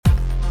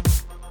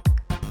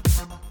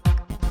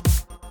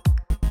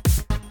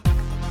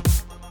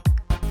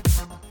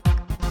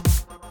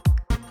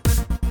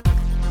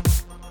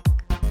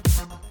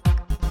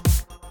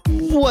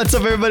What's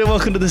up, everybody?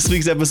 Welcome to this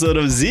week's episode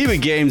of Ziba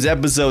Games,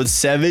 episode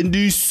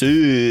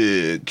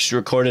 76.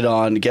 Recorded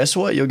on, guess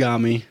what,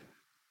 Yogami?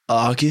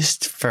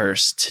 August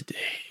 1st today.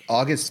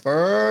 August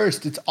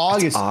 1st. It's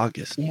August. It's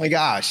August. Oh my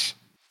gosh.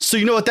 So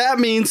you know what that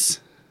means?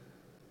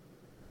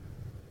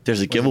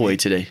 There's a giveaway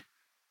today.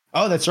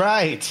 Oh, that's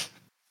right.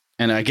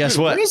 And I guess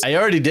what? I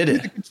already did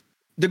it.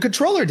 The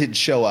controller didn't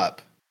show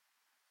up.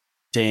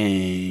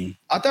 Dang.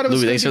 I thought it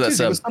was, Louis, thanks for that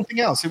sub. It was something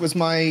else. It was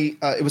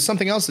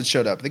something else that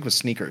showed up. I think it was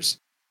sneakers.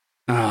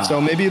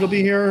 So maybe it'll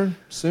be here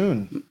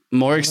soon.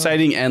 More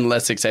exciting and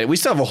less exciting. We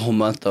still have a whole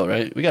month though,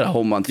 right? We got a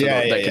whole month for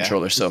that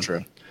controller. So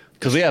true.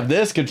 Because we have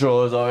this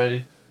controllers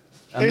already.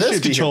 And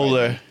this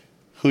controller. Right,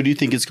 who do you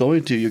think it's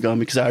going to, Yogami?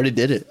 Because I already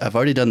did it. I've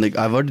already done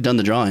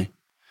the drawing.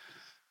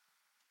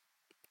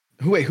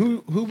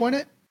 Who won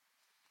it?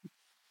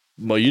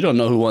 Well, you don't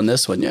know who won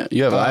this one yet.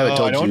 I haven't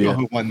told you. I don't know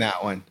who won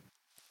that one.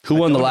 Who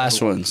won the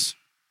last ones?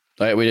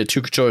 All right, we did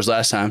 2 controllers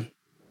last time.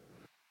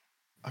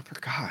 I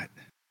forgot.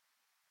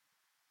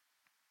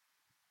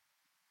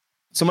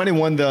 Somebody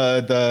won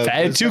the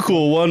Fatty Too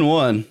Cool won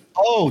one.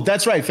 Oh,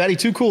 that's right. Fatty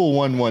Too Cool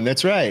won one.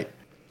 That's right.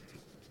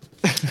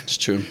 It's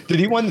true. Did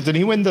he win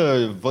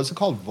the what's it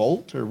called?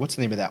 Volt? Or what's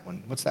the name of that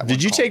one? What's that one?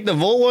 Did you take the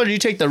Volt one or did you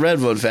take the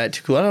red one, Fatty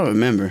Too Cool? I don't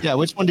remember. Yeah,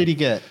 which one did he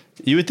get?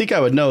 You would think I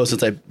would know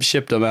since I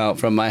shipped them out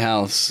from my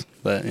house,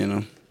 but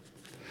you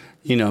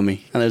know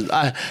me. And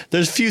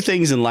there's few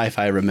things in life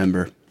I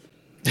remember.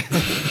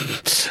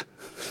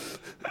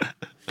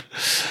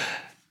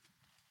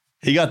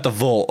 He got the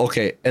Volt,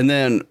 okay, and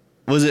then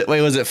was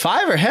it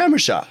 5 or Hammer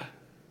Shot?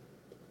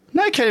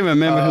 No, I can't even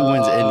remember who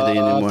wins anything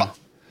anymore.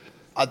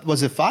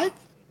 Was it 5? I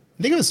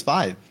think it was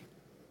 5.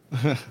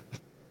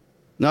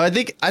 No, I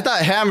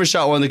thought Hammer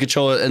Shot won the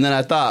controller, and then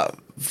I thought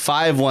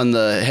 5 won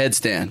the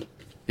headstand.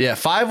 Yeah,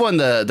 5 won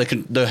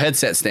the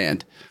headset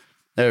stand.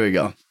 There we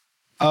go.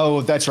 Oh,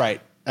 that's right.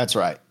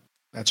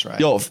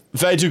 Yo,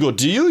 Fatty Too Cool,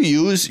 do you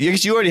use?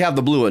 You already have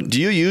the blue one. Do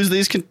you use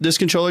this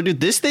controller, dude?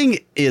 This thing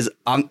is.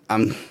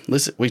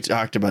 Listen, we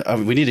talked about.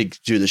 We need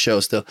to do the show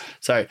still.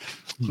 Sorry,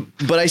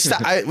 but I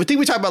think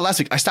we talked about last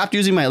week. I stopped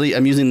using my Elite.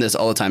 I'm using this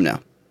all the time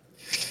now.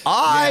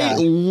 I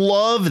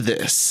love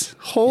this.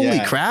 Holy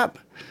crap!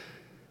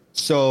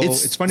 So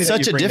it's funny such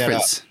that you a bring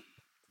difference. That up.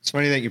 It's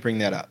funny that you bring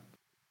that up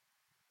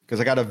because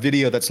I got a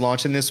video that's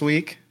launching this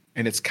week,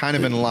 and it's kind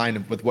of in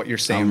line with what you're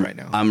saying right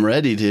now. I'm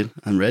ready, dude.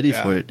 I'm ready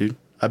for it, dude.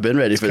 I've been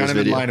ready for this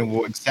video. Kind of in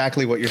line of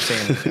exactly what you're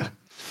saying right now.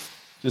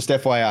 Just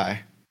FYI.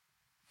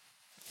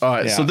 All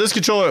right, so this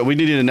controller, we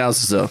need to announce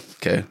this though.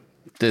 Okay,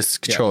 this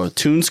controller,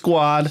 Toon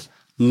Squad,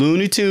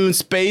 Looney Tunes,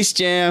 Space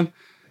Jam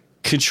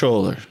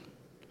controller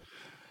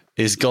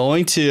is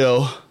going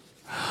to.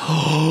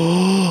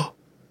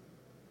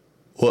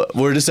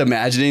 We're just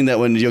imagining that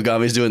when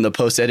Yogami's doing the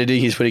post editing,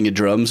 he's putting in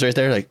drums right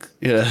there, like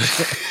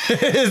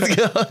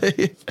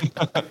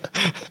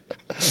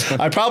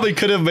I probably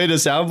could have made a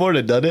soundboard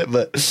and done it,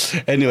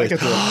 but anyway.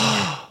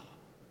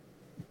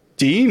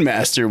 Dean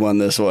Master won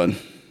this one.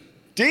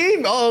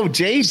 JD won.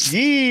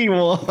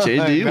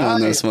 JD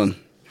won this one.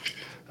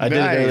 I did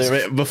it earlier.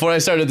 Right before I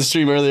started the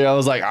stream earlier, I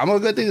was like, I'm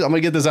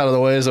gonna get this out of the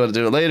way, so I'm gonna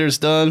do it later. It's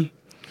done.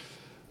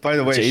 By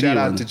the way, JD shout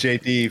out to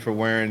JD for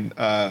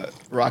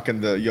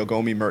rocking the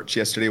Yogomi merch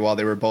yesterday while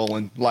they were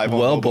bowling live.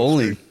 Well,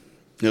 bowling.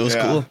 It was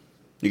cool.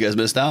 You guys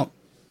missed out.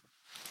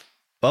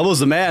 Bubba's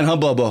the man, huh,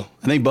 Bubba?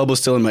 I think Bubba's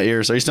still in my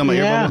ears. Are you still in my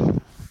ear,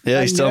 Bubba? Yeah,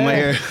 he's still in my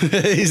ear.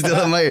 He's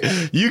still in my ear.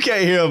 You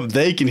can't hear him.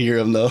 They can hear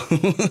him, though.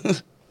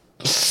 He's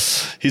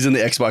in the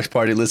Xbox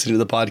party listening to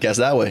the podcast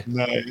that way.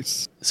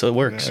 Nice. So it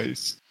works.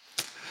 Nice.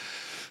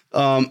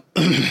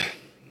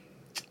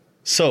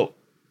 So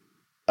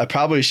I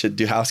probably should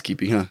do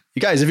housekeeping, huh?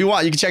 You guys, if you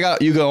want, you can check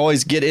out. You can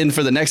always get in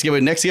for the next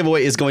giveaway. Next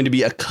giveaway is going to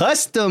be a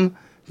custom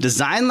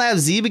Design Lab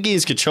Ziba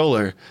Games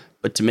controller,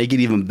 but to make it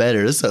even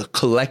better, this is a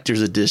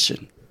collector's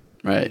edition,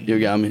 right?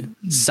 Yogami,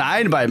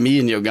 signed by me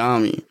and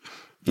Yogami.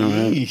 All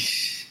right.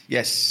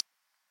 Yes.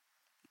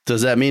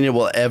 Does that mean it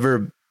will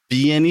ever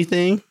be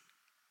anything,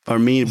 or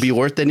be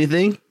worth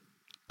anything?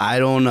 I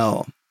don't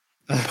know.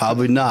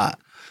 Probably not.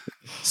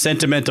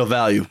 Sentimental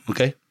value.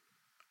 Okay.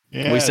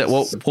 Yes. We said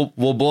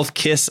we'll both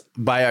kiss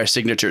by our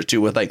signatures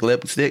too, with like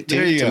lipstick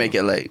too, to make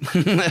it like.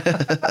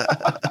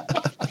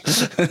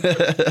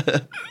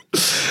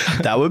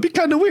 That would be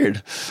kind of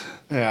weird.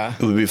 Yeah,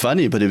 it would be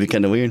funny, but it'd be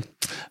kind of weird.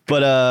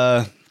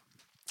 But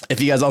if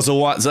you guys also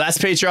want, so that's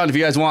Patreon. If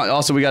you guys want,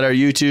 also we got our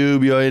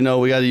YouTube. You already know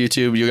we got a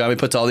YouTube. Yogami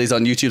puts all these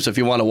on YouTube. So if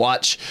you want to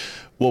watch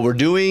what we're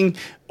doing,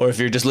 or if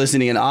you're just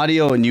listening in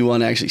audio and you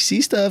want to actually see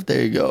stuff,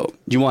 there you go.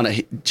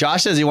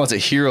 Josh says he wants a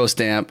hero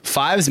stamp.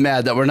 Five's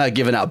mad that we're not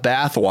giving out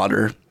bath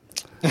water.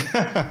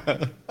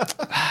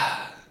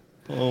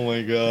 Oh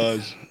my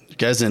gosh. You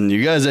guys and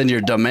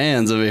your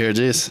demands over here,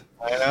 jeez.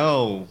 I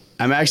know.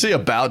 I'm actually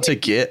about to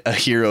get a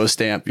hero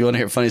stamp. You want to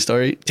hear a funny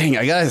story? Dang,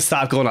 I gotta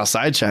stop going on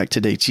sidetrack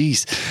today.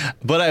 Jeez.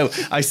 But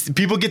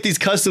people get these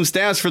custom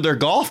stamps for their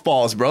golf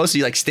balls, bro. So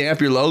you like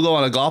stamp your logo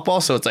on a golf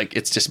ball, so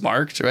it's just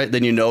marked, right?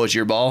 Then you know it's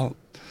your ball.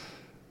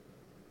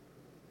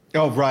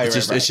 Oh, right.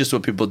 It's just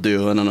what people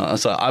do. I don't know.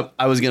 So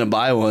I was gonna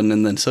buy one,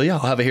 and then I'll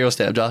have a hero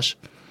stamp, Josh.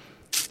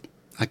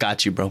 I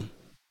got you, bro.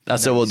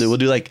 That's what we'll do. We'll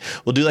do like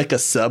a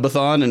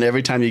subathon, and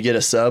every time you get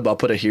a sub, I'll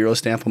put a hero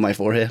stamp on my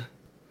forehead.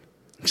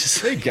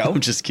 There you go. I'm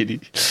just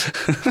kidding.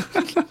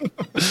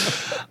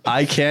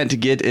 I can't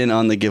get in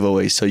on the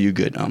giveaway, so you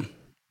good.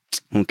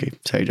 Okay.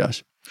 Sorry,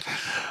 Josh.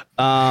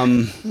 Well,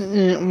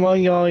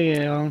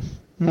 yeah.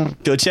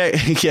 Go check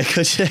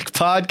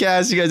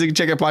podcasts. You guys can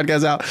check our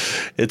podcast out.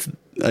 It's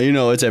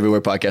it's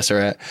everywhere podcasts are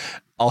at.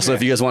 Also,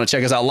 if you guys want to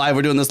check us out live,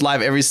 we're doing this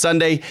live every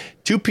Sunday,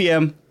 2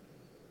 p.m.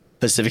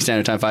 Pacific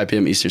Standard Time, 5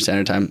 p.m. Eastern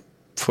Standard Time,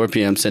 4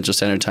 p.m. Central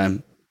Standard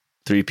Time,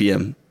 3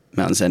 p.m.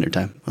 Mountain Standard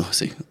Time. Oh,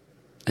 see,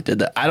 I did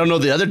that. I don't know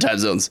the other time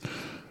zones,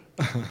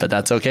 but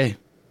that's okay.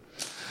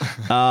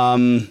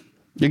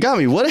 You got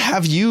me. What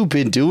have you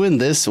been doing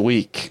this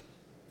week?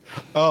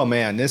 Oh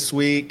man, this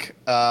week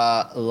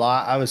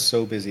I was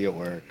so busy at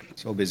work,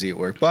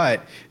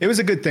 but it was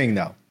a good thing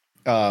though.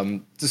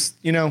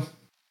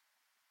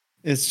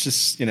 It's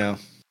just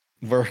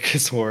work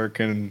is work,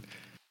 and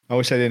I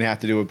wish I didn't have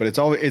to do it, but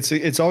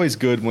it's always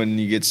good when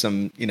you get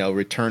some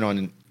return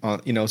on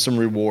some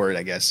reward,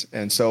 I guess.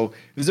 And so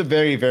it was a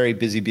very, very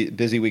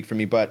busy week for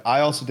me. But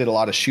I also did a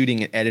lot of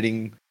shooting and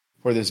editing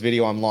for this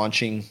video I'm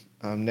launching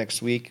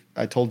next week.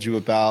 I told you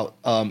about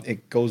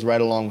it goes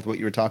right along with what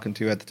you were talking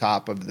to at the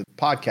top of the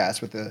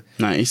podcast with the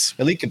nice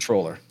Elite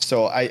controller.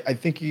 So I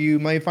think you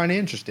might find it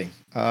interesting.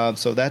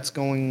 So that's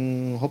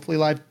going hopefully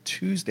live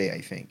Tuesday,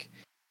 I think.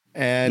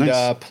 And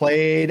nice.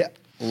 Played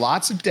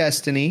lots of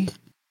Destiny.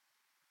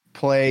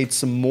 Played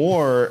some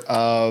more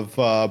of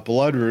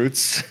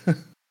Bloodroots.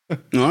 All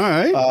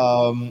right.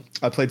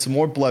 I played some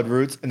more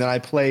Bloodroots, and then I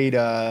played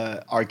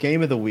our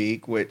game of the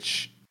week,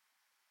 which,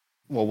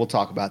 we'll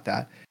talk about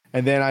that.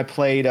 And then I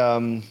played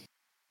some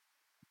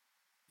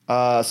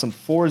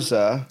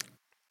Forza,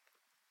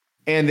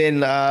 and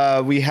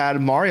then we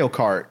had Mario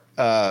Kart,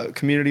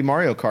 community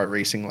Mario Kart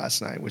racing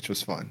last night, which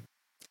was fun.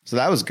 So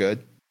that was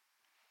good.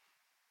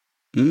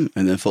 And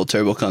then Full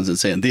Turbo comes and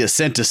saying the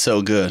Ascent is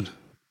so good.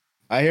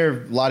 I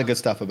hear a lot of good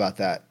stuff about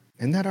that.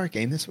 Isn't that our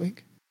game this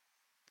week?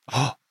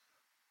 Oh,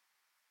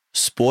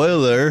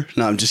 spoiler!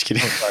 No, I'm just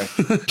kidding. Oh, sorry.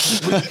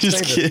 I'm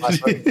just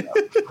kidding.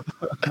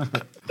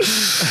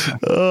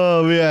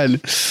 Oh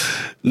man,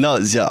 no,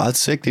 yeah, that's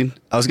sick, dude.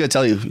 I was gonna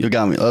tell you, you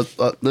got me.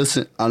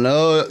 Listen, I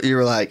know you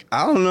were like,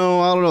 I don't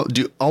know,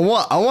 dude. I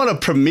want a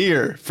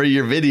premiere for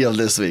your video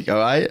this week. All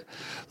right,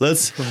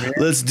 let's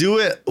do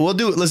it.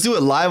 Let's do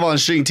it live on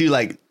stream too,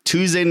 like.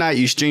 Tuesday night,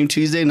 you stream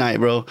Tuesday night,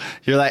 bro.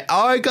 You're like,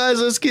 all right,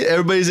 guys, let's get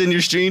everybody's in your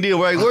stream deal.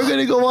 We're like, we're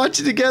gonna go watch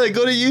it together.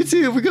 Go to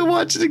YouTube. We're gonna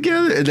watch it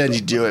together, and then you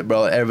do it,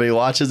 bro. Everybody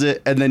watches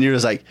it, and then you're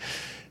just like,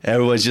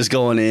 everyone's just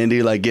going in,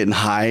 dude, like getting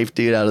hyped,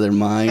 dude, out of their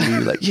mind.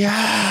 Dude. Like,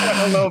 yeah.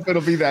 I don't know if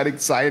it'll be that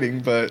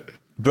exciting, but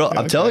bro,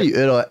 I'm telling you,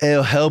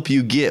 it'll help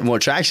you get more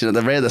traction at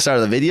the start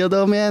of the video,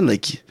 though, man.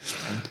 Like,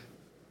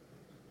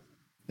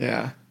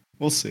 yeah,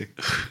 we'll see.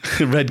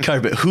 Red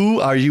carpet.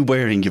 Who are you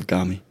wearing,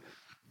 Yevgami?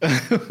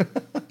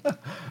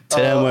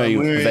 Today I'm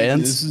wearing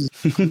Vans.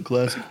 This is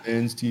classic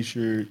Vans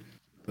t-shirt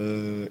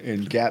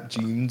and Gap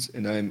jeans,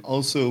 and I'm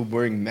also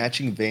wearing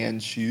matching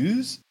Vans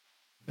shoes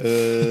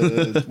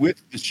with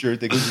the shirt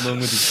that goes along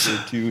with the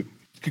shirt to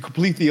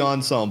complete the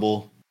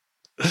ensemble.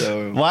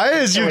 So, why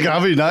is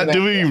Yevgami not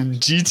doing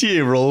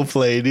GTA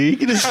roleplay, dude? You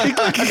can just think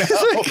like,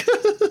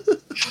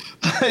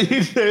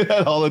 you say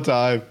that all the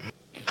time.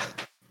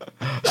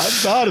 I've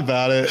thought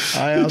about it.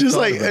 You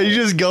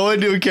just go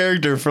into a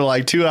character for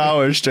like 2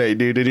 hours straight,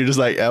 dude, and you're just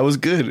like, that was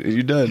good, and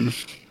you're done.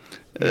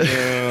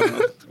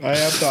 Yeah, I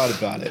have thought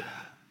about it.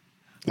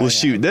 Well,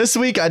 shoot, this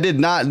week I did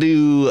not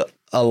do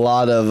a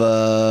lot of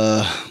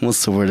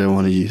what's the word I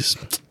want to use?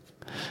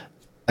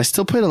 I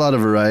still played a lot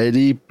of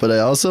variety, but I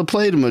also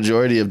played a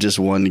majority of just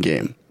one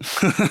game.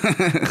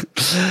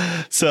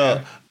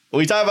 So.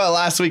 We talked about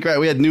last week, right?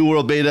 We had New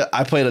World beta.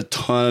 I played a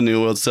ton of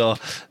New World. So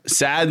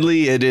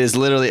sadly, it is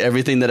literally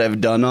everything that I've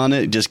done on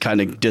it just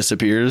kind of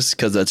disappears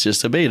because that's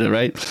just a beta,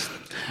 right?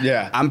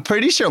 Yeah. I'm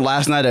pretty sure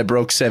last night I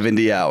broke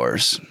 70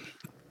 hours.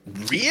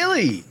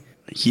 Really?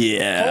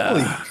 Yeah.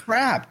 Holy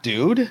crap,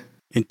 dude.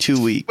 In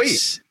 2 weeks.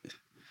 Wait.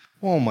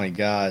 Oh my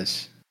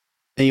gosh.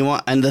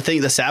 And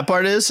the sad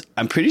part is,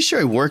 I'm pretty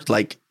sure I worked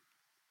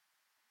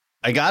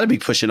I got to be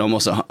pushing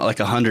almost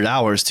 100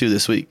 hours too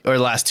this week or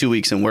last 2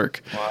 weeks in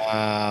work.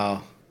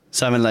 Wow.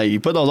 So I mean, you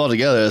put those all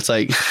together, it's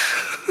like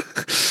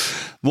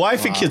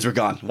wife and kids were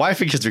gone.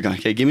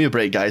 Okay, give me a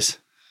break, guys.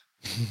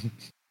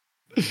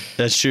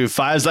 That's true.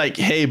 Five's like,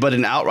 hey, but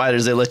in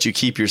Outriders they let you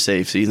keep your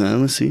save. See,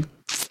 let's see.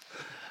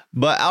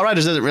 But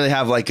Outriders doesn't really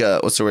have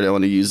what's the word I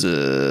want to use?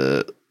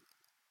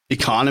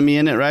 Economy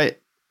in it, right?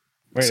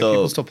 Wait, are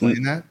people still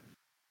playing that?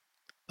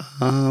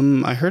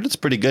 I heard it's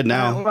pretty good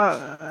now.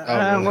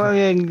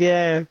 Really?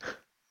 Yeah.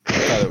 I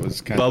thought it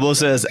was kind Bubble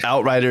says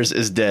Outriders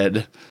is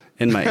dead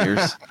in my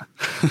ears.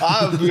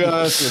 I'll be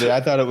honest with you. I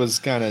thought it was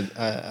kind of,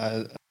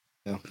 I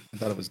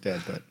thought it was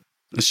dead, but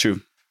it's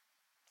true.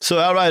 So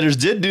Outriders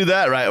did do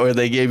that, right? Where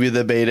they gave you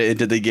the beta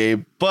into the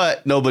game,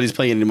 but nobody's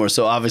playing anymore.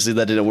 So obviously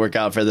that didn't work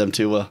out for them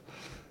too well.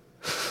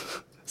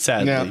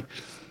 Sadly.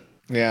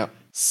 Yeah.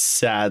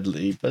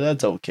 Sadly, but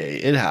that's okay.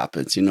 It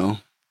happens,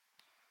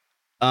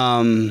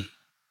 I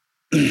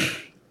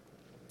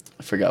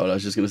forgot what I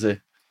was just gonna say.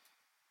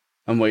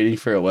 I'm waiting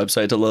for a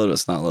website to load.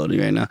 It's not loading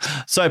right now.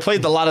 So I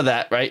played a lot of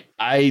that, right?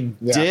 I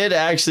did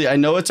actually. I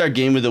know it's our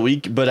game of the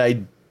week, but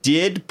I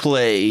did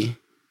play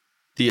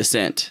The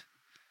Ascent.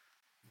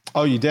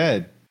 Oh, you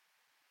did?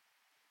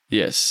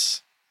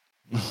 Yes.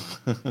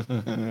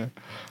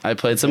 I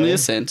played some of The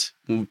Ascent.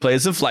 We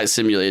played some Flight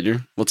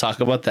Simulator. We'll talk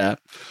about that.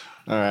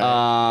 All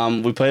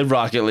right. We played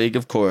Rocket League,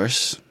 of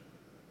course.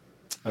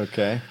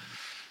 Okay.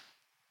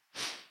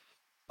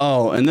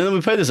 Oh, and then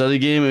we played this other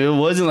game. It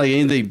wasn't like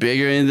anything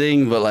big or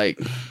anything, but like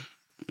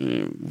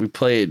we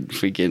played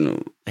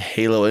freaking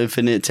Halo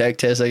Infinite Tech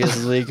Test, I guess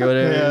this week or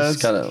whatever. Yeah,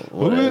 it's kind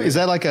of is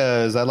that like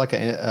an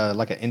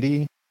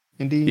indie?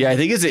 Yeah, I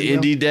think it's an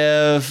indie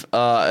dev.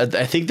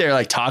 I think they're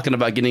like talking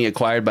about getting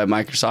acquired by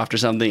Microsoft or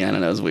something. I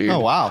don't know. It's weird. Oh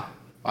wow.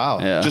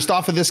 Yeah. Just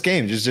off of this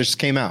game, just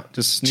came out.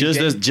 Just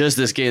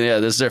this game. Yeah,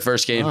 this is their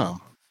first game. Oh.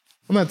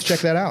 I'm gonna have to check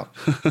that out.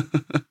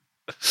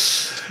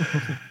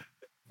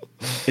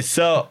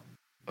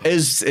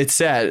 It's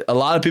sad. A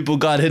lot of people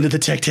got into the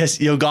tech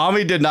test.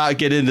 Yogami did not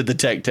get into the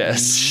tech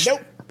test.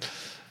 Nope.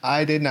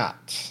 I did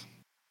not.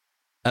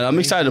 And I'm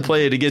excited to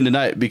play it again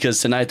tonight because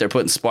tonight they're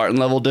putting Spartan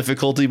level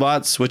difficulty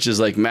bots, which is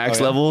like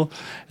max level.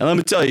 And let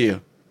me tell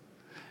you,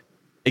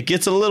 it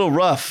gets a little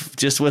rough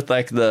just with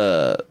like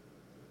the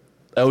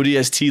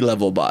ODST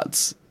level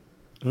bots.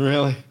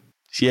 Really?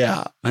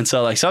 Yeah. And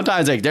so like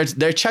sometimes like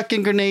they're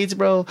chucking grenades,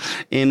 bro,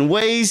 in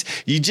ways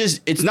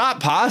it's not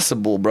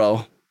possible,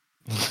 bro.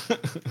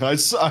 I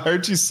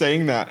heard you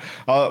saying that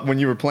when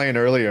you were playing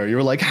earlier. You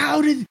were like,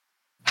 how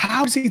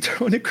does he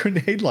throw in a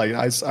grenade like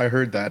I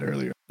heard that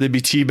earlier. They'd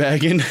be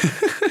teabagging.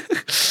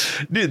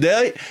 Dude,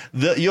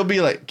 you'll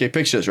be like, okay,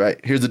 picture this, right?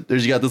 You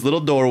got this little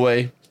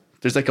doorway.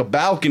 There's like a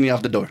balcony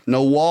off the door.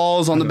 No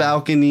walls on the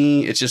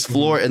balcony. It's just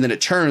floor, and then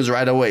it turns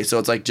right away. So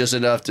it's like just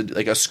enough to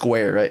like a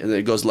square, right? And then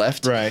it goes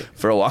left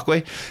for a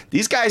walkway.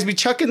 These guys be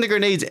chucking the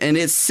grenades, and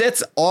it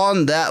sits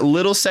on that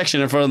little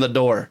section in front of the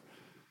door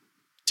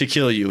to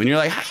kill you. And you're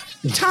like, how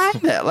do you time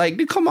that? Like,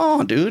 dude, come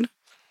on, dude.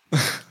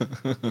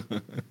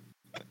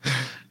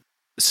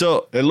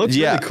 So it looks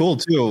really cool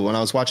too. When I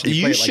was watching,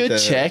 you should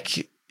check.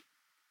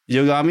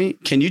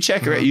 Yogami, can you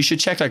check it? You should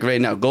check like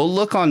right now. Go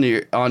look on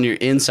your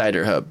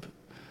Insider Hub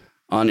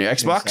on your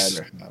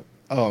Xbox.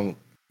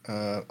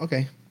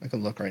 Okay, I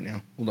can look right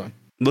now. Hold on.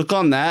 Look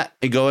on that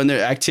and go in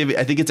there. Activity.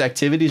 I think it's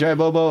activities, right,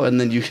 Bobo? And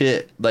then you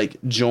hit like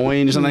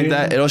join or something like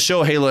that. It'll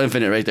show Halo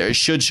Infinite right there. It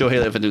should show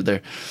Halo Infinite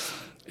there.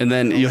 And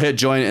then you hit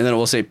join, and then it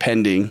will say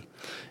pending.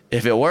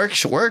 If it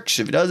works, it works.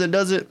 If it doesn't,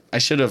 does it. I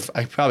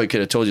probably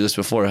could have told you this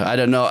before. I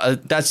don't know.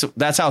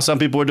 That's how some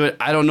people were doing it.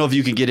 I don't know if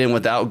you can get in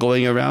without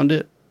going around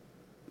it.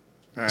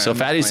 Right, so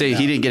Fatty's saying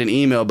he didn't get an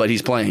email, but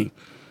he's playing.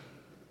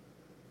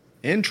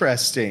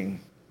 Interesting.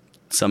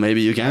 So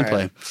maybe you can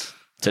play.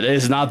 Today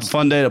is not the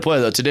fun day to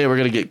play, though. Today we're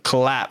going to get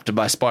clapped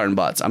by Spartan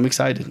bots. I'm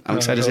excited. I'm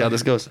excited to see how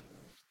this goes.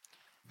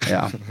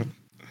 Yeah.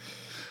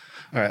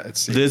 All right,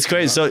 let's see. It's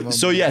crazy.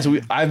 So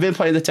I've been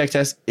playing the tech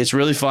test. It's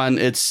really fun.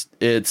 I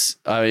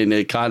mean,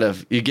 it kind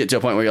of, you get to a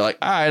point where you're like,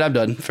 all right, I'm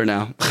done for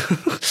now.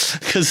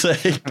 Because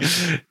like,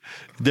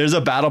 there's a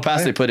battle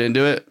pass they put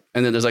into it,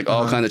 and then there's like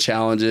all kinds of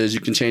challenges.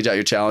 You can change out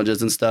your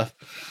challenges and stuff.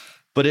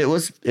 But it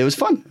was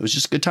fun. It was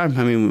just a good time.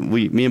 I mean,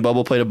 me and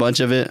Bubble played a bunch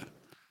of it.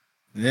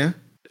 Yeah.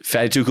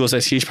 Fatty Too Cool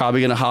says he's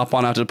probably gonna hop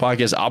on after the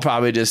podcast. I'll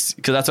probably just,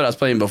 because that's what I was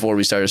playing before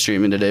we started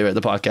streaming today, right?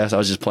 The podcast. I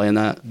was just playing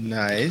that.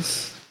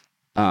 Nice.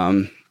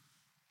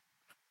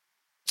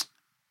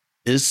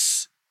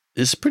 It's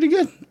pretty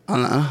good.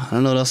 I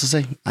don't know what else to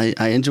say.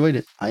 I enjoyed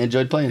it. I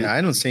enjoyed playing it. I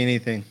don't see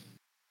anything.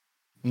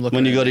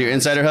 When you go to your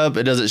Insider Hub,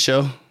 it doesn't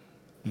show.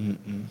 I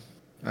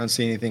don't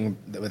see anything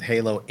with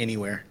Halo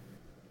anywhere.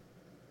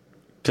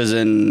 Because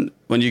then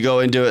when you go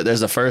into it,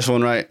 there's the first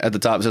one right at the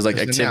top. It says like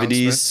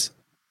activities.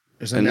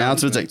 There's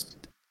announcements, like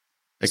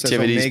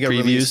activities,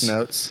 previews.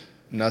 Notes.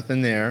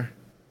 Nothing there.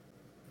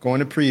 Going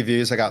to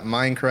previews. I got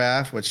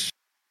Minecraft, which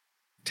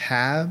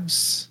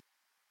tabs.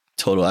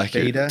 Totally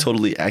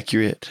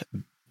accurate.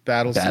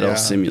 Battle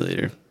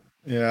Simulator.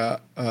 Yeah.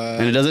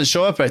 And it doesn't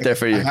show up right there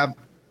for you.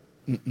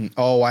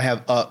 I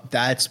have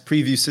that's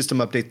preview system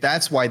update.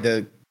 That's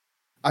why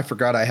I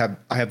forgot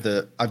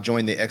I've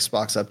joined the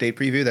Xbox update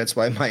preview. That's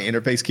why my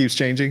interface keeps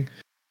changing.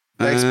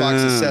 The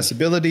Xbox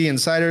Accessibility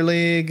Insider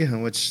League,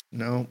 which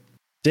no.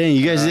 Dang,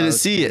 you guys didn't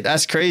see it.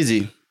 That's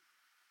crazy.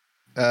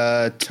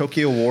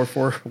 Tokyo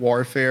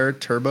Warfare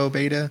Turbo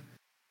Beta.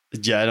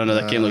 Yeah, I don't know.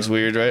 That game looks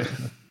weird, right?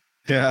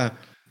 Yeah.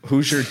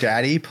 Who's Your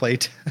Daddy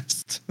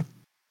playtest?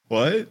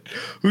 What?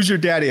 Who's Your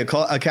Daddy? A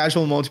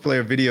casual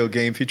multiplayer video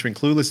game featuring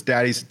clueless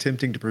daddies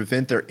attempting to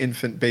prevent their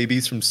infant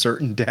babies from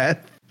certain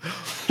death.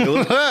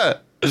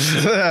 It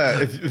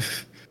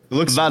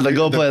looks about to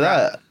go play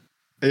that.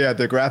 Yeah,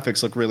 the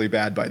graphics look really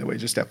bad, by the way,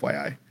 just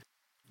FYI.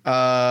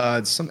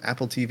 Some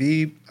Apple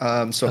TV.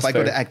 So if I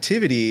go to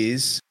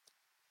activities,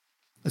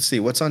 let's see,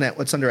 what's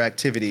under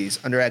activities?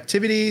 Under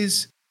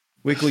activities,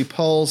 Weekly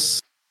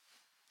Pulse.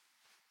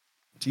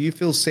 Do you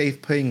feel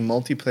safe playing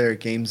multiplayer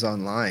games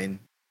online?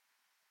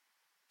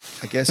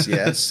 I guess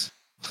yes.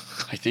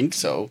 I think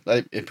so.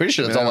 I'm pretty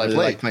sure that's I all I really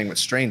play. like playing with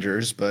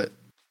strangers, but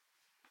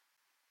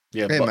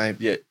Yeah, Hey,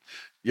 yeah.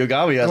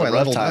 Yogami has I a rough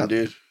leveled time, up.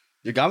 dude.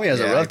 Yogami has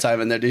a Yeah. rough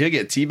time in there. Dude, he'll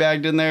get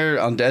teabagged in there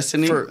on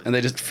Destiny, and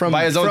they just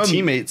by his own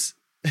teammates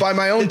by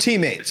my own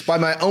teammates, by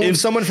my own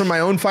someone from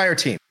my own fire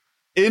team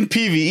in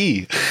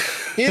PVE,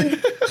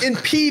 in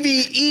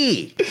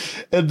PVE,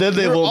 and then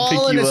they we're won't all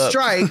pick in you a up.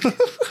 strike.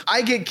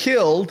 I get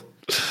killed,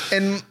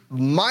 and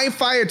my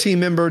fire team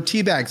member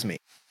teabags me,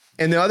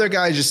 and the other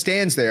guy just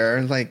stands there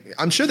and like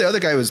I'm sure the other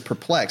guy was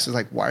perplexed. It's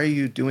like, why are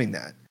you doing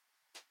that?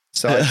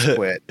 So I just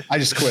quit. I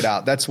just quit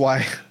out. That's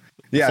why.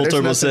 Yeah, Full there's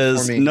Turbo nothing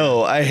says, for me.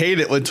 "No, I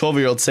hate it when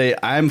 12-year-olds say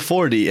I'm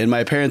 40 in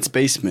my parents'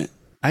 basement.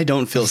 I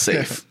don't feel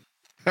safe."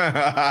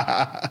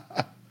 Yeah,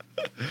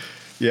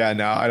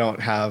 no, I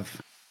don't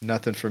have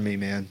nothing for me,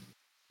 man.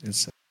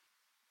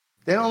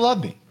 They don't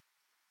love me.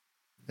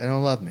 They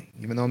don't love me,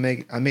 even though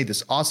I made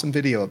this awesome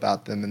video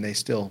about them, and they're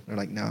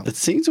like, no. It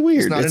seems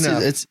weird. Not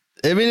enough.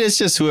 I mean, it's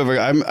just whoever.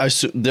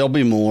 There'll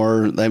be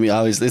more. I mean,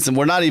 obviously,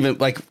 we're not even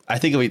like. I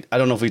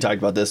don't know if we talked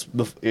about this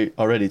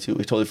already too.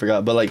 We totally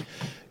forgot. But like,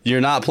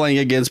 you're not playing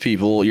against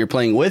people. You're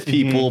playing with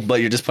people,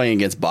 but you're just playing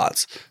against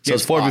bots. So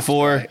it's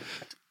 4v4. Right.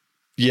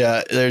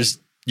 Yeah,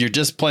 you're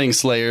just playing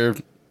Slayer.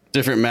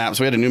 Different maps.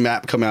 We had a new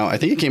map come out. I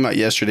think it came out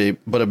yesterday,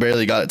 but I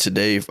barely got it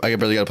today. I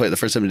barely got to play it the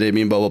first time today.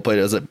 Me and Bobo played it.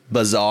 It was a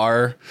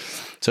Bazaar.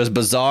 So it's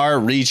Bazaar,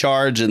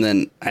 Recharge, and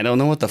then I don't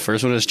know what the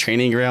first one is,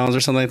 Training Grounds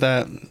or something like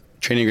that.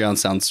 Training Grounds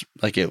sounds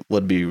like it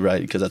would be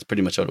right because that's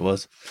pretty much what it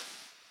was.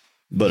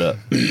 But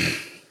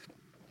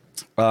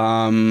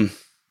oh,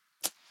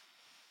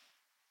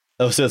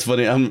 so it's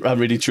funny. I'm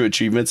reading True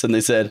Achievements, and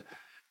they said,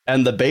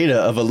 and the beta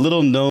of a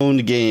little known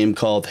game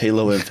called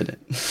Halo Infinite.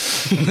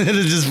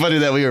 It's just funny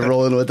that we were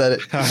rolling with that.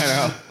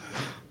 I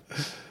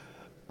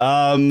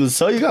know.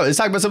 So let's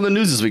talk about some of the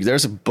news this week.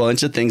 There's a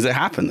bunch of things that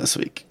happened this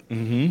week,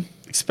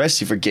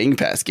 especially for Game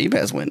Pass. Game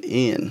Pass went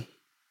in.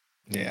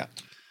 Yeah.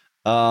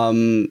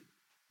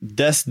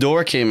 Death's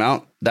Door came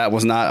out. That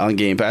was not on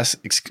Game Pass.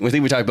 I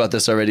think we talked about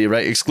this already,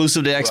 right?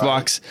 Exclusive to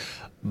Xbox,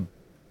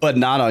 but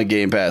not on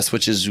Game Pass,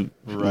 which is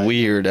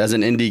weird as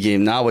an indie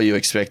game. Not what you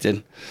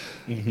expected.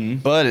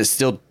 But it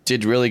still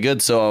did really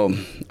good. So,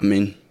 I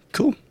mean,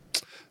 cool.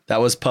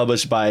 That was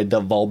published by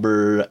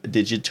Devolver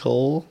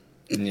Digital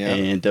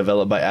and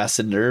developed by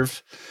Acid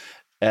Nerve.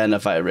 And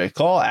if I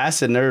recall,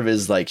 Acid Nerve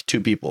is like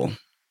 2 people.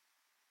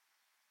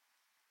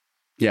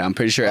 Yeah, I'm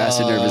pretty sure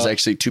Acid Nerve is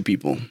actually 2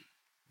 people.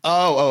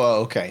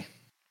 Oh, okay.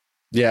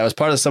 Yeah, it was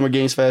part of the Summer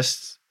Games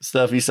Fest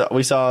stuff. We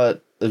saw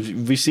it.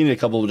 We've seen it a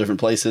couple of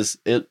different places.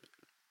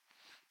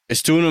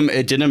 It's doing them.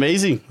 It did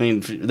amazing. I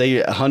mean,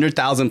 they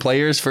 100,000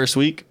 players first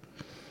week.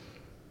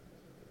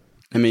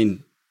 I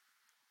mean,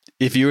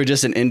 if you were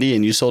just an indie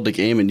and you sold the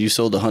game and you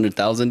sold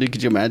 100,000, dude,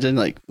 could you imagine?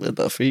 Like, what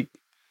the freak?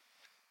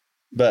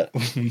 But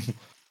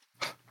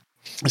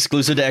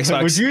exclusive to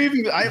Xbox. Would you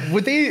even?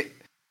 Would they?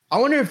 I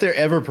wonder if they're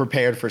ever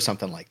prepared for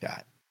something like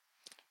that.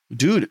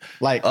 Dude,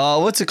 like,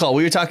 what's it called?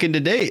 We were talking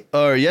today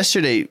or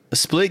yesterday.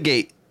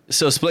 Splitgate.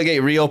 So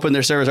Splitgate reopened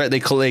their servers, right? They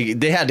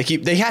have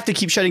to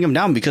keep shutting them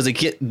down because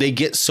they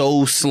get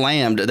so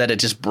slammed that it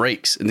just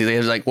breaks, and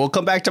they're like, "We'll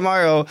come back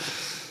tomorrow."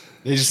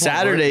 They just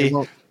Saturday.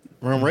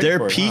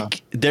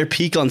 Their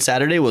peak on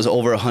Saturday was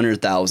over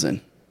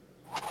 100,000.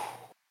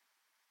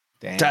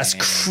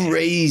 That's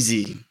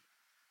crazy.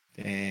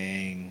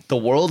 Dang. The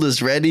world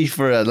is ready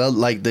for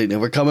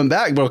we're coming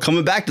back. We're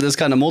coming back to this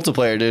kind of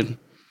multiplayer, dude.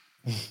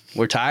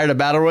 We're tired of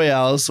battle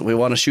royales. We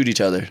want to shoot each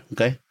other.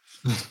 Okay.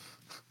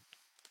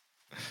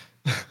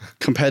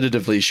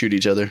 Competitively shoot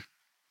each other.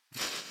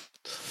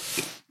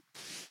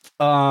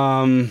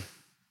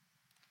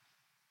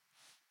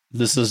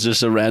 This is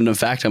just a random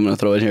fact I'm going to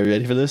throw in here.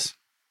 Ready for this?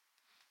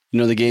 You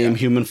know the game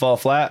Human Fall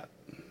Flat?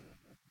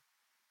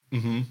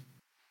 Mm-hmm.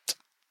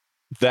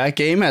 That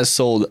game has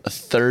sold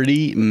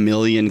 30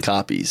 million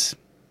copies.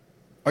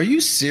 Are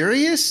you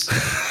serious?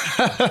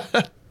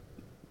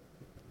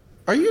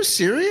 Are you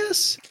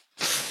serious?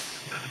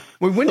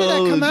 Wait, when did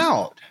that come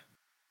out?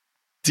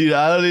 Dude,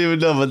 I don't even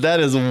know, but that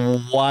is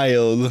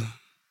wild.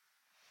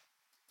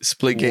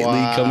 Splitgate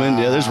League coming.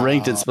 Yeah, there's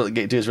ranked at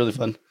Splitgate too. It's really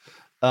fun.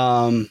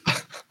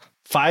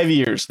 5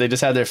 years. They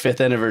just had their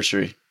 5th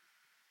anniversary.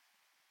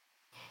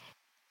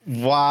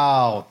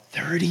 Wow.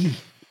 30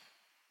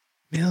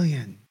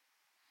 million.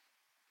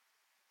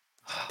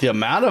 The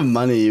amount of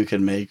money you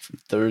can make from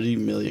 30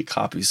 million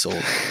copies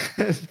sold.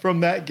 From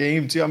that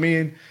game too. I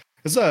mean,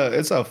 it's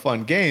a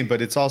fun game,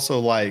 but it's also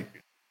like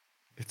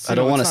I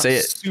don't want to say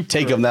it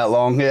take them that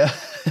long. Yeah.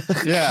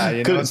 Yeah,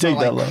 it's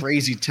not like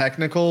crazy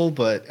technical,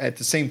 but at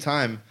the same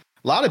time,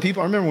 a lot of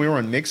people, I remember when we were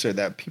on Mixer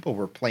that people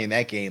were playing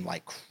that game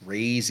like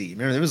crazy.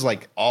 Remember, it was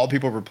like all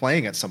people were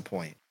playing at some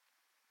point.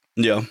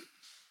 Yeah.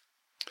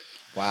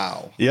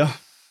 Wow. Yeah.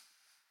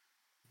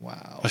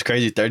 Wow. That's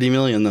crazy. 30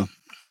 million though.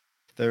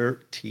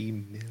 30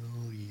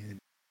 million.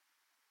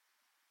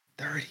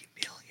 30 million.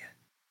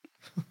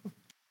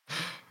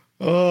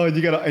 Oh,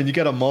 you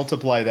gotta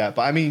multiply that.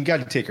 But I mean, you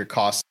gotta take your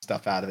cost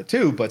stuff out of it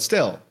too, but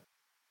still.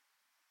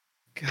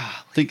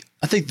 God.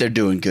 I think they're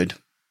doing good.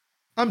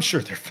 I'm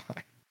sure they're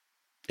fine.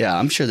 Yeah,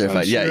 I'm sure they're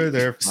fine. Yeah,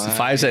 they're fine.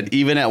 5 said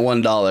even at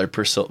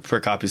 $1 per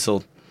copy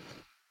sold.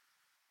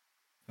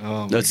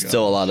 Oh, That's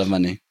still a lot of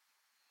money.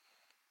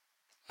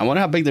 I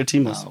wonder how big their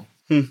team is.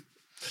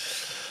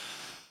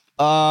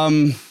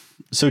 Wow.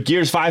 So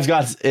Gears 5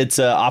 got its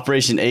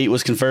Operation 8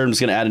 was confirmed. It's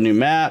going to add a new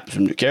map,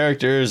 some new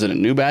characters, and a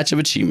new batch of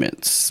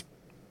achievements.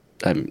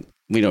 I mean,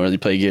 we don't really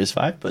play Gears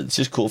 5, but it's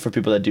just cool for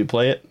people that do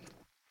play it.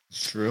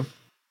 It's true.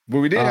 But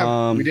we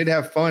did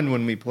have fun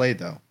when we played,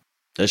 though.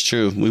 That's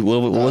true. What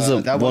was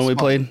the one we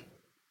played?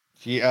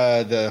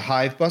 The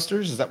Hive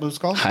Busters, is that what it's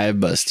called? Hive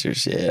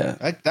Busters,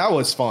 yeah. That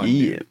was fun.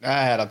 Yeah. Dude.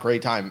 I had a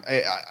great time.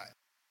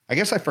 I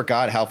guess I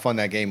forgot how fun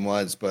that game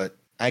was, but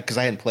because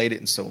I hadn't played it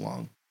in so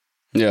long.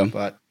 Yeah.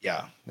 But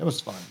yeah, it was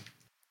fun.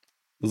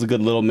 It was a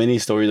good little mini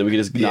story that we could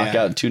just knock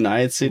out in 2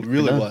 nights. It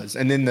really was.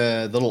 And then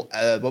the little,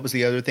 what was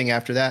the other thing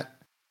after that?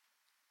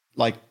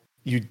 Like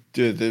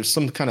there's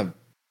some kind of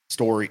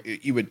story.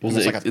 You would was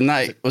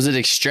it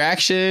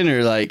Extraction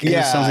or like it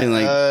was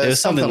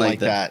something like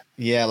that.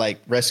 Yeah,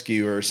 like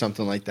Rescue or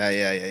something like that.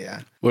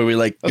 Yeah. Where we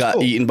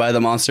got eaten by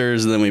the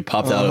monsters and then we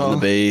popped out of the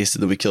base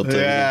and then we killed them.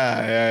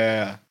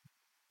 Yeah.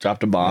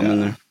 Dropped a bomb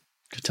in there.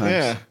 Good times.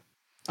 Yeah,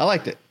 I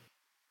liked it.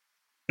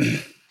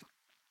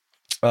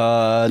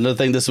 Another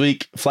thing this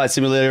week, Flight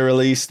Simulator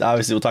released.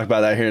 Obviously, we'll talk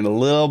about that here in a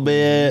little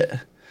bit.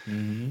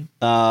 Mm-hmm.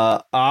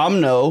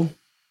 Omno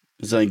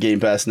is on Game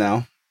Pass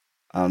now.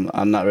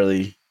 I'm not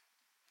really.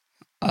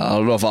 I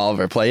don't know if I'll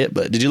ever play it,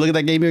 but did you look at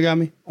that game you got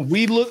me? I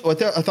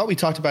thought we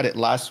talked about it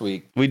last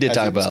week. We did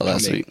talk about it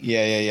last week.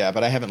 Yeah.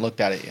 But I haven't looked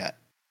at it yet.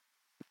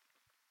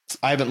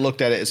 I haven't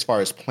looked at it as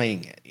far as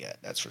playing it yet.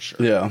 That's for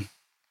sure. Yeah.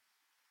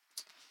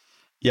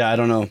 Yeah, I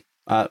don't know.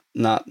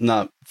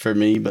 Not for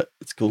me, but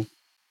it's cool.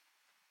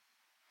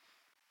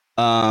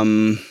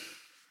 New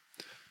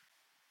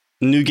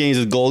games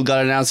with gold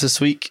got announced this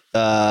week.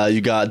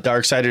 You got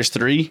Darksiders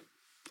 3,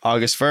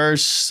 August 1st.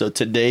 So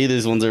today,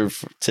 these ones are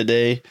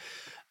today.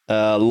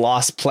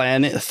 Lost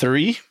Planet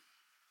 3.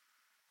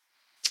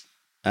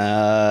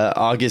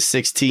 August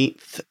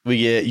 16th, we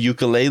get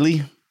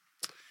Yooka-Laylee.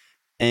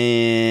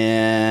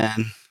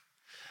 And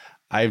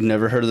I've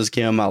never heard of this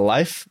game in my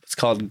life. It's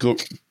called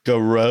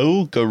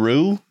Garou,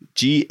 Garou,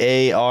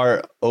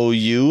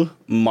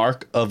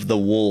 Mark of the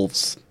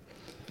Wolves.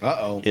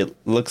 Uh-oh. It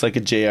looks like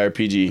a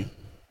JRPG.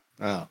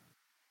 Oh.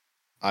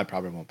 I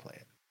probably won't play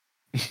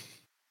it.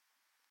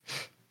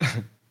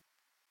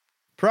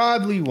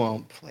 Probably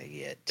won't play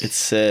it. It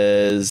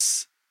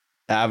says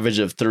average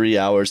of 3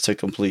 hours to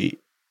complete.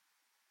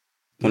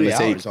 3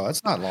 hours? Oh,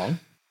 that's not long.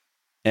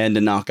 And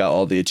to knock out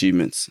all the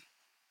achievements.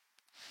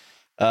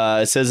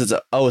 It says it's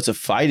a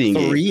fighting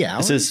game. 3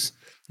 hours? It says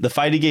the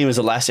fighting game is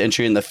the last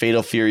entry in the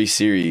Fatal Fury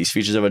series.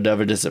 Features over a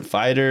dozen distant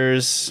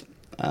fighters.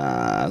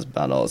 That's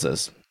about all it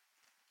says.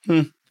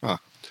 Huh.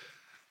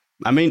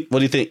 I mean, what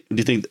do you think?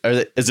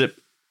 Is it?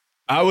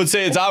 I would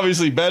say it's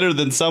obviously better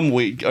than some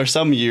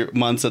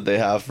months that they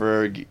have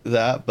for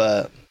that,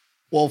 but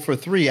well, for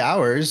 3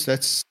 hours,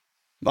 that's.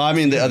 Well, I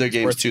mean the other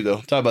games too, though.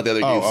 Talk about the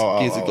other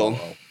games of gold,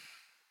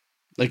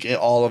 like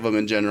all of them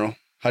in general.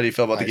 How do you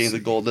feel about the games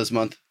of gold this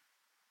month?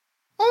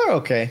 Oh, they're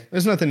okay.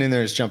 There's nothing in there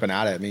that's jumping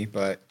out at me,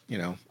 but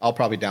I'll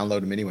probably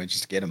download them anyway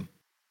just to get them.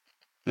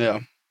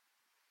 Yeah,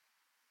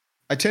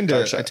 I tend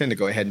to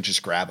go ahead and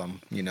just grab them.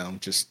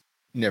 Just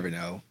never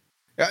know.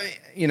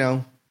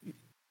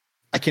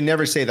 I can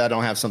never say that I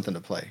don't have something to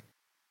play.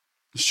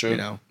 It's true.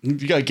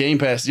 You got Game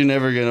Pass. You're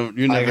never gonna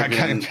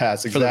Game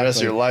Pass for the rest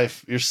of your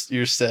life.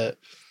 You're set.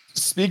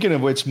 Speaking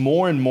of which,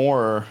 more and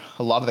more,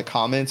 a lot of the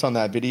comments on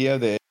that video,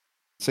 the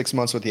 6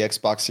 months with the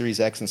Xbox Series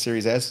X and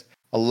Series S,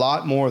 a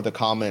lot more of the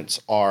comments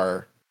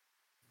are,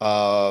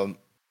 I'm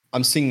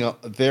seeing a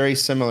very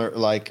similar,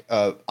 like,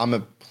 I'm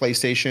a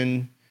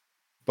PlayStation,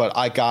 but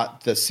I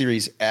got the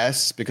Series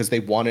S because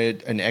they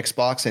wanted an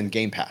Xbox and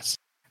Game Pass.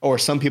 Or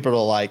some people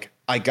are like,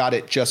 I got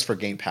it just for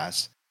Game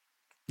Pass.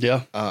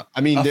 Yeah.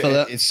 I mean,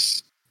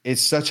 it's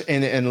such,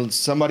 and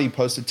somebody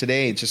posted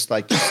today, just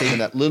like saving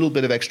that little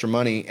bit of extra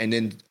money and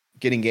then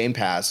getting Game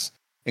Pass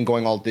and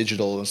going all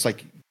digital. It's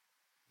like,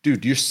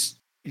 dude,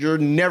 you're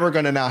never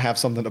going to now have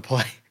something to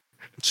play.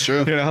 It's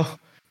true.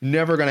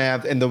 Never going to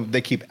have, and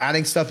they keep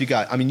adding stuff. You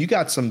got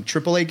some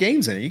AAA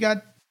games in it. You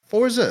got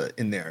Forza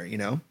in there,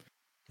 Yeah.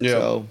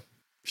 So,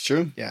 it's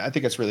true. Yeah, I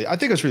think it's really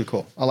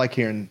cool. I like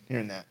hearing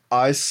that.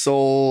 I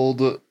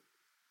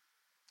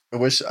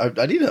wish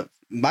I need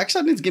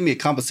Microsoft needs to give me a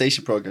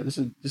compensation program. This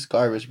is just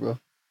garbage, bro.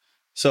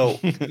 So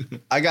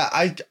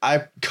I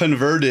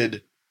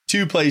converted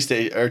two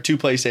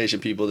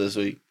PlayStation people this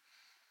week.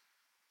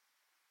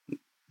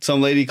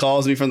 Some lady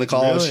calls me from the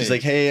college. Really? She's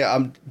like, "Hey,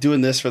 I'm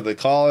doing this for the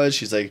college."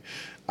 She's like,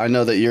 "I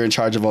know that you're in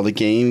charge of all the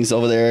games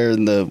over there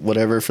and the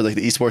whatever for like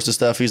the esports and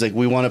stuff." He's like,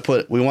 "We want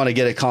to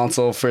get a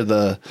console for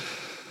the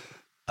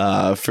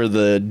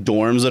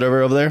dorms,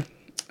 whatever over there."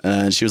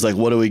 And she was like,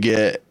 "What do we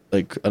get?"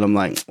 Like, and I'm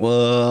like,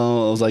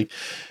 "Well," I was like,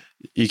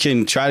 "You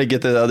can try to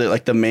get the other,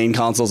 like the main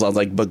consoles." I was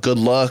like, "But good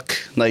luck."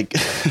 Like,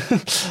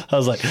 I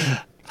was like,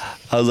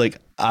 I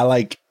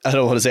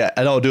don't want to say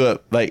I don't do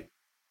it. Like,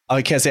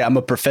 I can't say I'm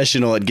a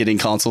professional at getting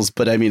consoles,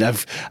 but I mean,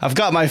 I've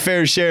got my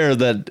fair share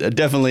that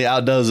definitely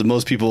outdoes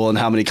most people on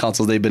how many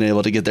consoles they've been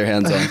able to get their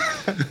hands on.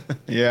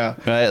 Yeah.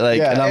 Right. Like,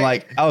 Yeah, and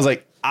I was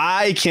like,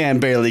 I can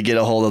barely get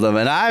a hold of them,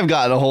 and I've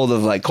gotten a hold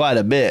of like quite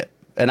a bit.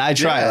 And I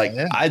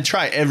try I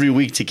try every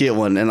week to get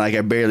one, and like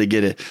I barely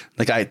get it.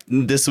 Like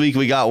this week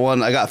we got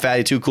one. I got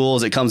Fatty Two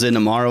Cools. It comes in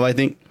tomorrow, I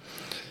think.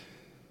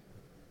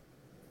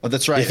 Oh,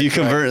 that's right. If you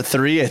convert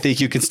 3, I think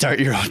you can start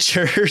your own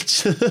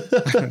church.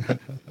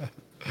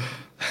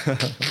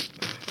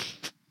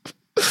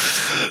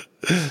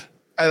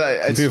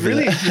 It's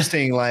really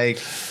interesting. Like,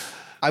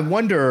 I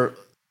wonder,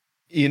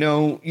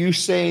 you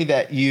say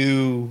that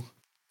you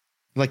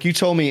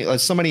told me,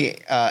 somebody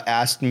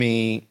asked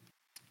me,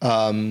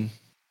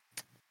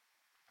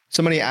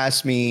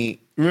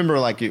 remember,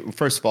 like,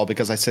 first of all,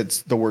 because I said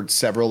the word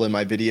several in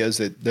my videos,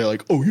 that they're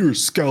like, oh, you're a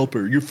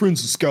scalper. Your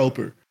friend's a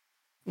scalper.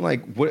 I'm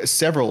like, what?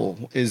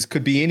 Several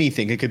could be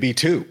anything. It could be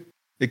 2.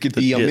 It could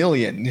be a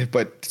million,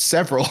 but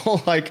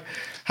several, like,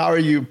 how are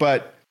you?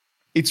 But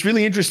it's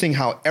really interesting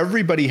how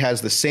everybody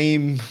has the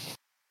same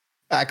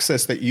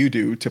access that you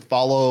do to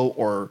follow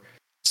or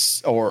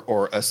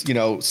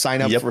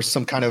sign up for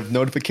some kind of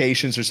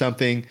notifications or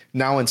something.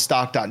 Now in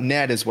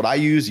stock.net is what I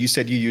use. You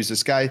said you use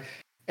this guy,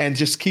 and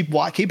just keep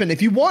keeping.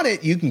 If you want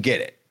it, you can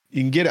get it.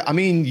 You can get it. I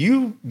mean,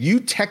 you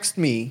text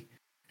me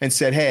and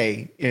said,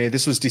 hey,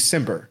 this was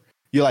December.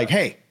 You're like,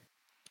 hey,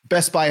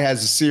 Best Buy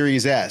has a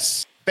Series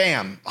S.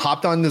 Bam,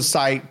 hopped on the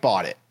site,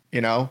 bought it,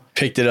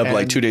 Picked it up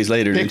like 2 days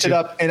later. Picked it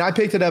up, and I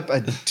picked it up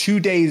 2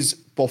 days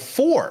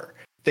before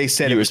they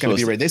said it was going to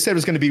be ready. They said it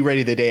was going to be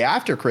ready the day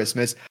after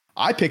Christmas.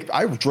 I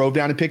drove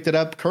down and picked it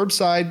up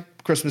curbside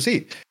Christmas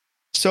Eve.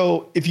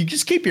 So if you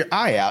just keep your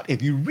eye out,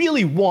 if you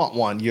really want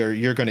one,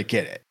 you're going to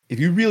get it. If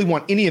you really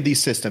want any of these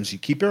systems, you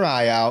keep your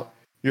eye out,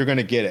 you're going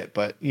to get it.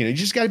 But, you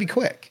just got to be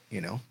quick,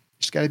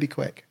 just got to be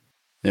quick.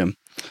 Yeah.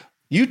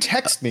 You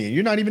text me,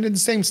 you're not even in the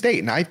same state,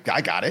 and I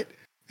got it.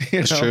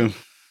 That's true.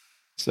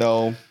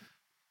 So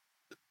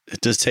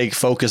it does take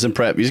focus and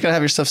prep. You just gotta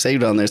have your stuff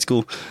saved on there. It's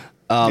cool.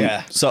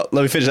 So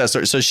let me finish that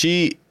story. So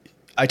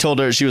I told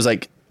her, she was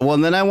like, well,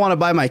 and then I want to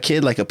buy my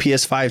kid like a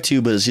PS5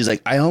 too, but she's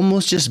like, I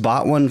almost just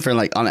bought one for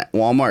like on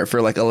Walmart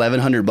for like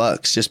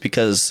 $1,100 just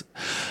because.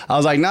 I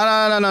was like, no,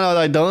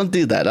 don't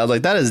do that. I was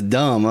like, that is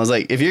dumb. I was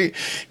like,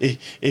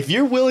 if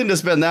you're willing to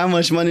spend that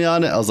much money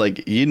on it, I was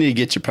like, you need to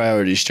get your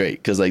priorities straight,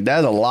 because like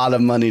that's a lot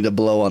of money to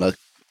blow on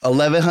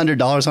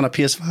 $1,100 on a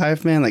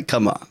PS5, man. Like,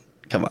 come on.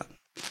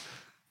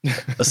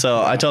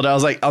 So I told her, I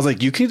was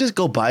like, you can just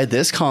go buy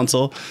this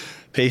console,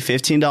 pay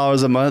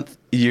 $15 a month,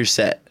 you're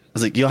set. I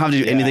was like, you don't have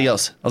to do anything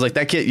else. I was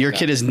like, your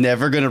kid is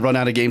never going to run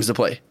out of games to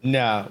play.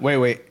 No,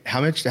 wait.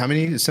 How many?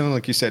 Something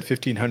like you said,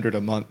 $1,500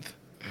 a month.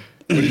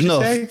 What did you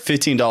say?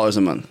 $15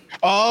 a month.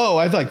 Oh,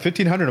 I was like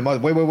 $1,500 a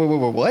month. Wait,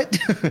 what?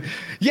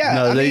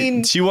 Yeah.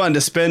 No, she wanted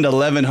to spend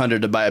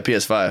 $1,100 to buy a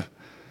PS5.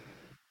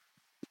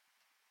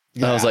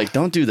 Yeah. I was like,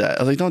 don't do that.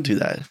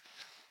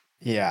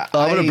 Yeah.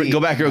 I'm going to go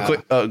back real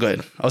quick. Oh, go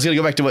ahead. I was going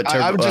to go back to what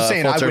I was just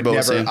saying, I would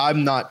never,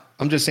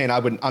 I'm just saying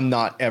I'm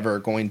not ever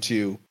going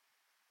to,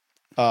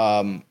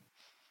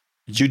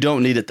 you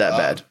don't need it that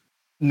bad.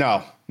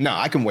 No,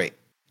 I can wait.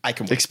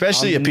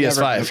 Especially a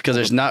PS5, because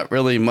there's not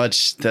really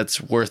much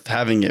that's worth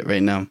having it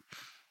right now.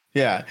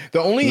 Yeah.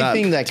 The only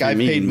thing that I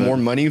paid more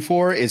money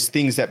for is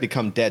things that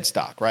become dead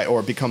stock, right?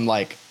 Or become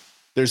like,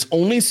 there's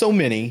only so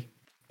many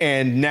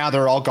and now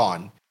they're all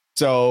gone.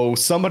 So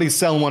somebody's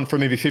selling one for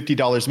maybe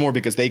 $50 more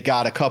because they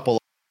got a couple.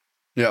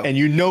 Yeah. And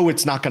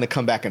it's not going to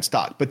come back in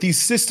stock. But these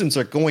systems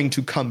are going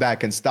to come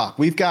back in stock.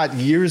 We've got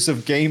years of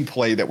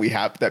gameplay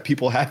that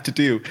people have to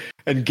do,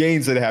 and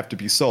games that have to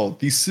be sold.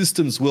 These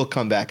systems will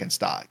come back in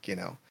stock,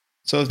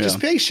 So it's just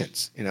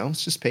patience,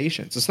 it's just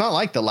patience. It's not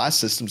like the last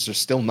systems are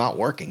still not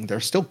working. They're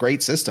still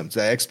great systems.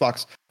 The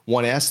Xbox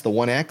One S, the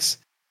One X,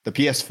 the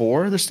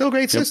PS4, they're still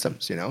great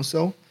systems,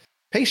 So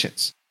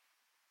patience.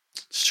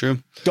 It's true.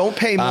 Don't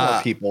pay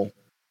more, people.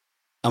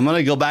 I'm going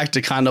to go back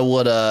to kind of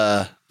what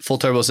Full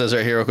Turbo says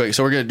right here real quick.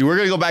 So we're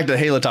gonna go back to the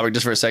Halo topic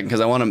just for a second,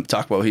 because I want to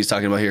talk about what he's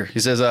talking about here. He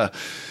says,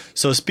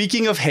 so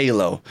speaking of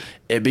Halo,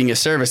 it being a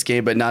service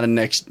game but not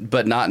next gen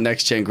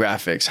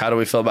graphics, how do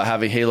we feel about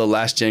having Halo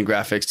last gen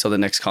graphics till the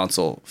next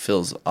console?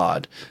 Feels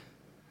odd.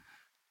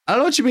 I don't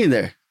know what you mean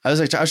there. I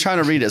was trying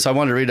to read it, so I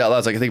wanted to read it out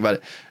loud so I can think about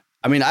it.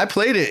 I mean, I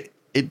played it.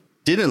 It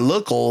didn't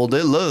look old.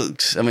 It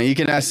looks. I mean, you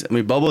can ask. I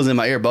mean, Bubba's in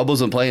my ear.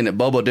 Bubba's been playing it.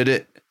 Bubba did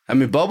it. I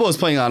mean, Bubba was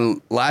playing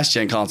on last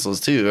gen consoles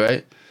too,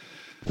 right?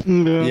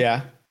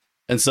 Yeah.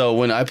 And so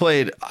when I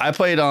played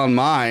on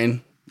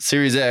mine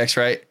Series X,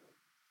 right?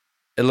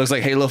 It looks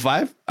like Halo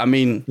 5. I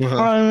mean, you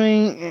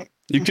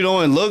can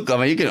only look. I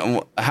mean, you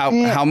can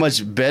how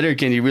much better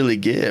can you really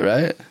get,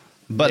 right?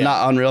 But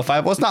not Unreal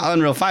 5. Well, it's not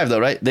Unreal 5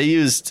 though, right? They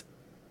used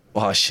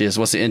what's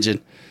the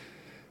engine?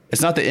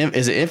 Is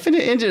it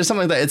Infinite Engine or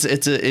something like that?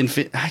 It's a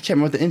Infinite. I can't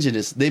remember what the engine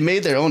is. They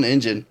made their own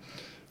engine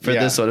for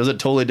this one.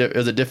 It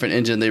was a different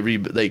engine.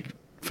 They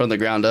from the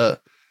ground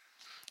up.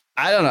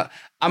 I don't know.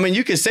 I mean,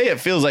 you could say it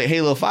feels like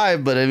Halo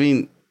 5, but I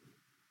mean,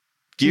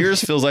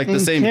 Gears feels like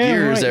the same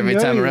Gears every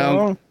time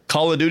around.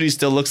 Call of Duty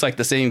still looks like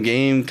the same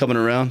game coming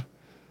around.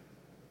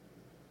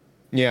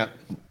 Yeah.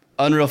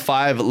 Unreal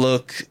 5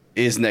 look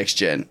is next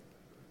gen.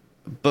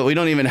 But we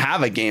don't even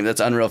have a game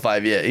that's Unreal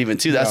 5 yet. Even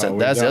too, that's the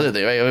other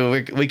thing, right? I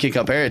mean, we can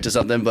compare it to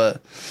something,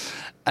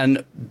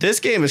 and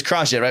this game is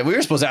cross-gen, right? We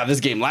were supposed to have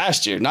this game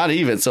last year, not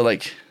even. So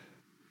like,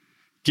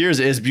 Gears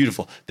is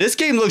beautiful. This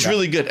game looks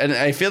really good, and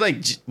I feel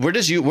like we're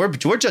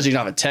judging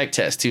off a tech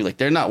test too. Like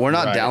we're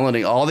not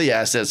downloading all the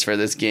assets for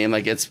this game.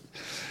 Like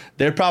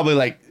they're probably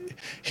like,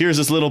 here's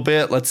this little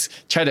bit. Let's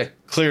try to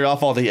clear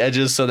off all the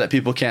edges so that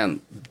people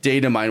can't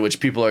data mine, which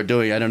people are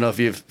doing. I don't know if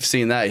you've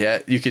seen that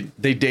yet.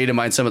 They data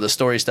mine some of the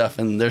story stuff,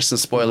 and there's some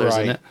spoilers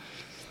in it.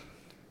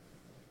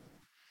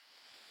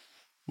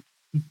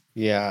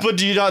 Yeah. But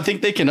do you not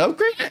think they can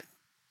upgrade it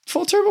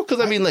full turbo?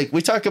 Because I mean, like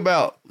we talk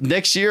about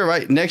next year,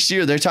 right? Next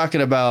year they're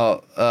talking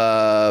about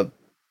I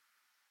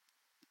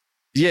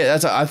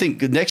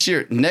think next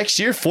year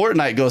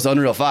Fortnite goes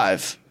Unreal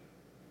 5.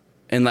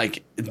 And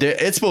like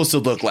it's supposed to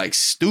look like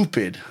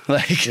stupid.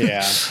 Like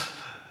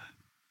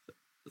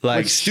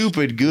like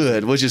stupid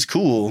good, which is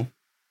cool.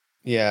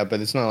 Yeah, but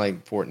it's not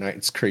like Fortnite.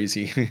 It's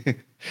crazy.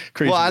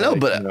 Crazy. Well, I know,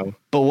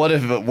 but what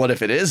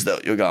if it is though?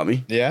 You got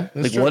me. Yeah.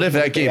 Like what if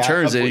that game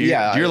turns it?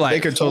 You're like, they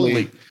could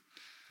totally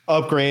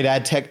upgrade,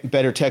 add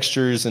better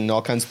textures and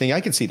all kinds of things.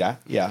 I can see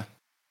that. Yeah.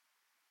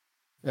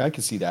 Yeah, I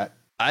can see that.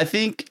 I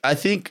think.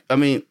 I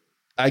mean,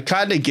 I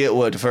kind of get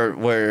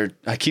where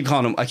I keep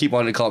wanting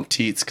to call him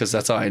Teats because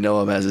that's how I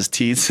know him as his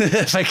Teats.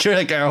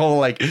 like our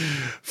whole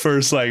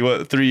first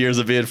 3 years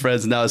of being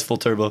friends, now it's full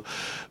turbo,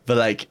 but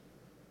like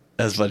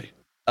that's funny.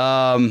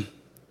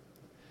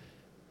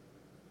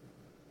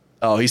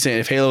 Oh, he's saying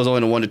if Halo is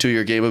only a 1 to 2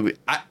 year game,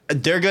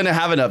 they're going to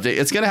have an update.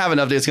 It's going to have an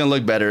update. It's going to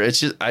look better. It's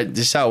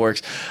just how it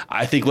works.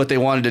 I think what they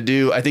wanted to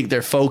do, I think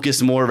they're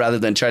focused more rather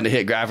than trying to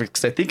hit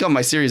graphics. I think on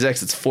my Series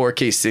X, it's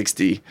 4K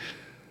 60,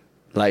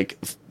 like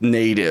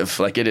native.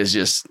 Like it is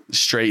just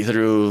straight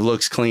through,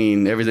 looks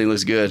clean. Everything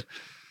looks good.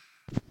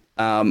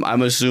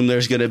 I'm assuming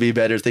there's going to be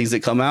better things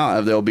that come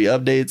out. There'll be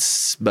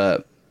updates,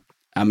 but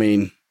I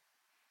mean...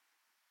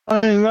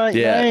 different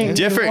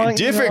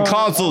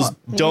consoles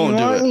don't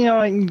do it.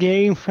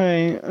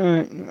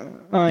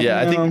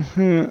 I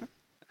think,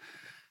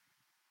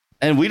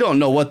 and we don't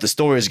know what the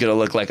story is going to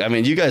look like. I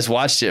mean, you guys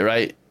watched it,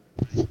 right?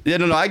 Yeah,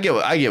 no, I get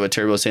what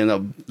Turbo's saying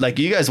though. Like,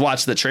 you guys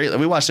watched the trailer.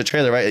 We watched the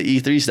trailer, right?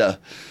 E3 stuff.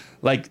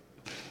 Like,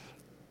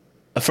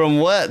 from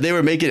what they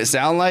were making it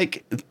sound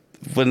like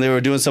when they were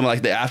doing some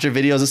like the after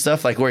videos and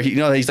stuff, like where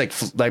he's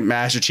like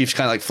Master Chief's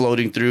kind of like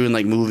floating through and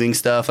like moving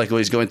stuff, like when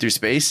he's going through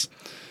space.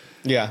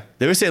 Yeah.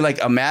 They were saying, like,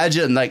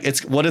 imagine, like,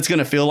 it's what it's going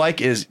to feel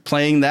like is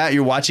playing that.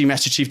 You're watching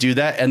Master Chief do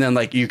that. And then,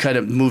 like, you kind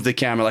of move the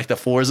camera like the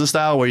Forza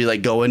style where you,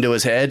 like, go into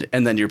his head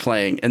and then you're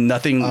playing. And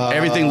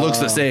everything looks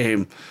the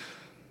same.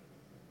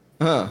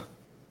 Huh.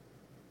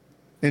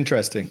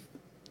 Interesting.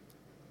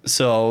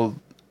 So,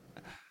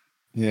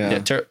 yeah.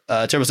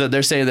 Turbo said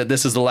they're saying that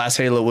this is the last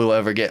Halo we'll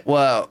ever get.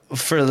 Well,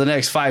 for the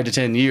next 5 to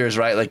 10 years,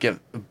 right? Like,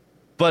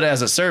 but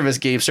as a service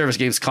games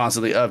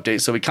constantly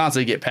update. So we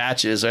constantly get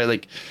patches, right?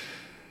 Like,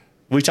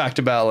 we talked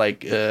about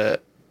like a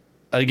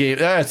game.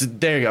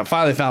 There you go.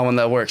 Finally found one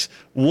that works.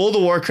 World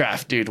of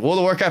Warcraft, dude. World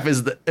of Warcraft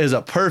is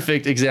a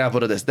perfect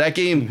example of this. That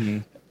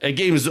game, a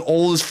game is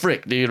old as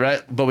frick, dude.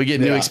 Right? But we get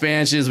new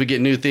expansions. We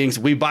get new things.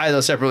 We buy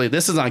those separately.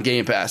 This is on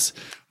Game Pass.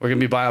 We're gonna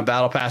be buying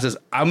battle passes.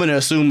 I'm gonna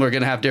assume we're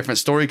gonna have different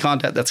story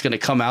content that's gonna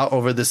come out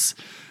over this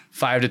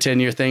 5 to 10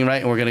 year thing,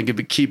 right? And we're gonna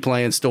keep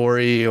playing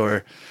story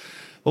or.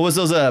 What was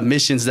those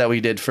missions that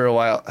we did for a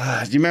while?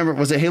 Do you remember?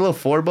 Was it Halo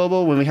 4,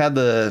 Bobo, when we had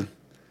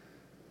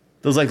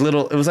those like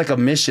little, it was like a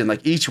mission,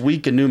 like each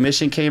week a new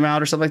mission came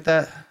out or something like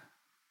that.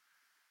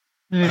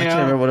 Yeah. I can't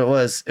remember what it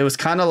was. It was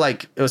kind of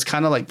like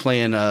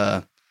playing,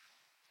 oh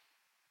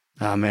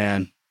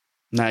man,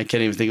 now I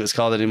can't even think it was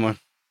called anymore.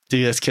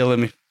 Dude, that's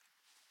killing me.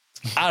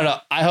 I don't know.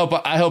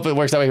 I hope it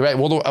works that way, right?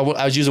 I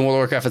was using World of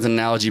Warcraft as an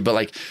analogy, but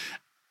like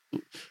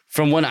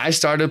from when I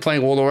started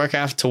playing World of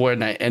Warcraft to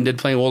when I ended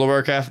playing World of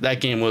Warcraft,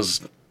 that game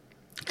was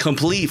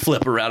complete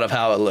flip around of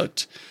how it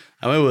looked.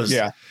 I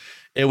mean,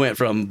 it went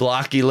from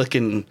blocky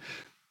looking,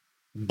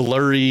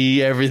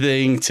 blurry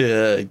everything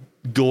to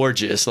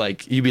gorgeous.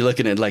 Like you'd be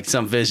looking at like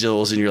some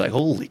visuals and you're like,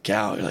 holy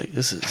cow. You're like,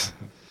 this is,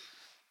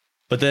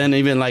 but then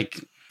even like,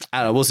 I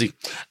don't know, we'll see.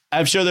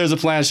 I'm sure there's a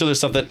plan. I'm sure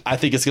there's something. I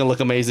think it's going to look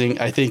amazing.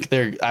 I think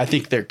they're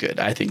good.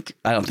 I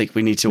don't think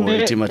we need to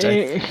worry too much.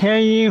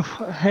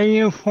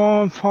 Halo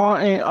 4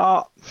 Party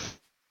Ops.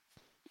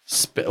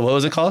 What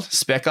was it called?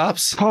 Spec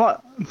Ops? Spec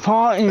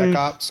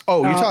Ops.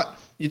 Oh, you thought...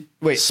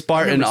 Wait,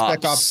 Spartan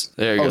Ops.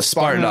 There you go.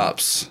 Spartan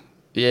Ops.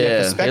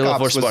 Yeah, Spec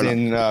Ops was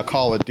in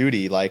Call of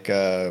Duty, like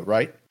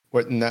right?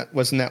 Wasn't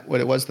that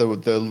what it was?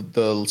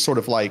 The sort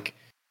of like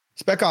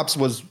Spec Ops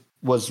was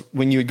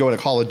when you would go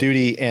into Call of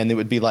Duty and it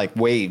would be like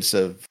waves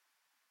of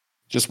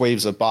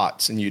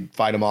bots and you'd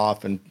fight them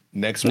off and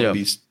next one would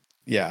be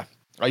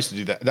I used to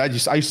do that. I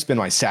used to spend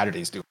my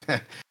Saturdays doing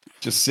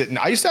just sitting.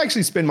 I used to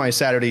actually spend my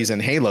Saturdays in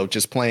Halo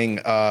just playing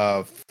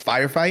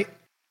Firefight.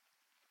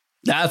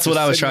 That's what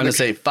I was trying to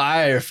say.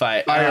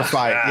 Firefight.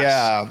 Firefight.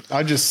 Yeah.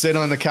 I just sit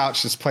on the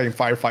couch just playing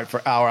Firefight for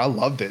an hour. I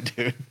loved it,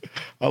 dude.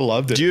 I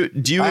loved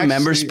it. Do you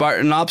remember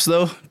Spartan Ops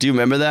though? Do you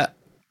remember that?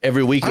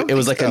 Every week it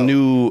was like a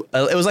new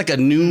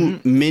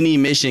mini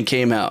mission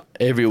came out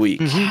every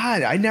week.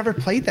 God, I never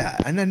played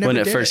that. I never when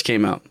it did first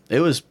came out. It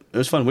was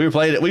fun. We were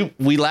playing it.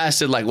 We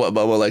lasted like what,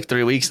 Bubba, like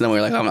 3 weeks, and then we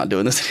were like, I'm not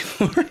doing this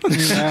anymore.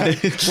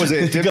 Was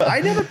it different?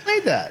 I never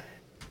played that.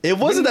 It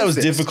wasn't that it was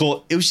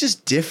difficult. It was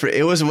just different.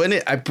 It was when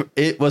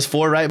it was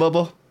 4, right,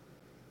 Bubba?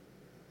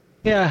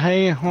 Yeah,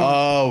 hey.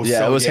 Oh, yeah,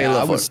 so, it was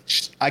Halo 4.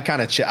 I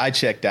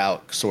checked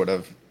out sort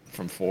of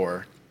from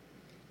 4.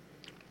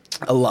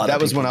 A lot. That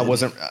was when I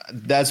wasn't.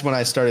 That's when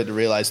I started to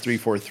realize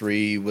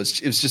 343 it was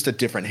just a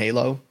different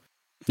Halo.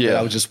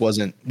 Yeah, I just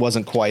wasn't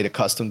quite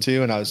accustomed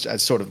to, and I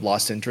sort of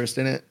lost interest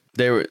in it.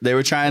 They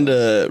were trying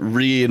to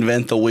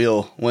reinvent the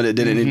wheel when it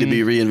didn't need to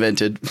be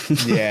reinvented.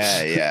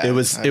 Yeah. It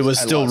was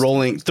still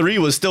rolling. 3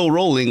 was still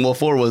rolling. Well,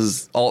 4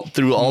 was all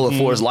through all of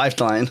 4's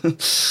lifetime.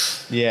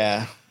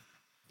 Yeah.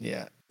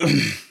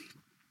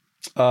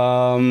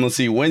 Let's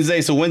see.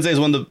 Wednesday. So Wednesday's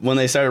when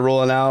they started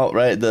rolling out,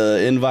 right?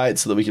 The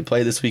invites so that we could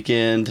play this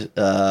weekend.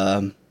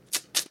 So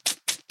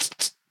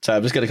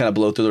I'm just gonna kind of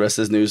blow through the rest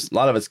of this news. A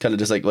lot of it's kind of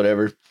just like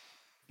whatever.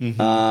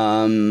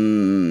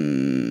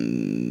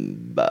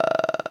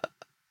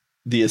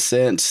 The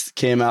Ascent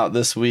came out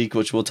this week,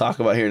 which we'll talk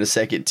about here in a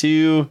second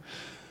too.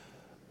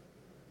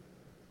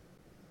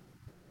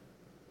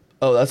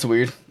 Oh, that's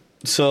weird.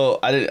 So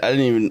I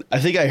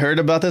think I heard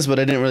about this, but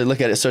I didn't really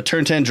look at it. So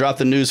Turn 10 dropped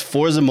the news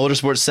Forza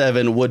Motorsport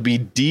 7 would be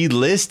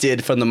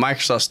delisted from the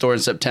Microsoft Store in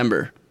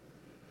September.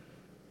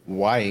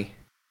 Why?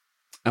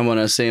 I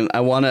want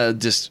to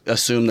just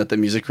assume that the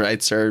music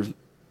rights are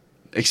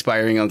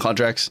expiring on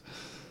contracts.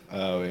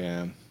 Oh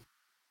yeah.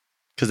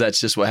 Because that's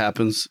just what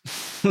happens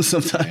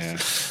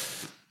sometimes.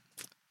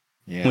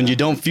 Yeah. When you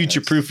don't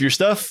future-proof your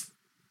stuff,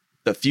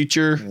 the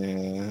future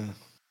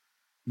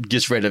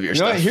gets rid of your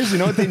stuff. You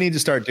know what they need to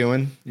start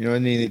doing? You know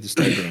what they need to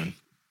start doing?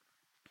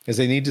 Is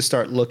they need to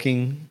start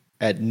looking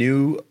at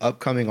new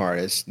upcoming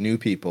artists, new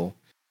people,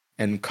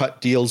 and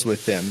cut deals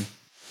with them,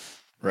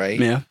 right?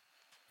 Yeah.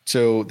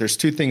 So there's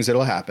 2 things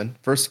that'll happen.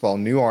 First of all,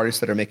 new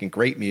artists that are making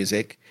great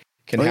music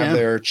can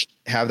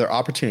have their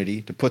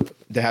opportunity to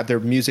have their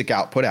music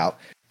put out.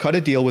 Cut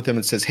a deal with them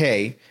and says,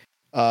 hey,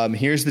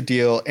 here's the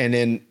deal. And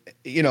then,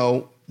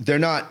 they're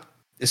not,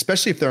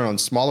 especially if they're on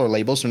smaller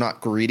labels, they're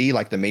not greedy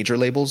like the major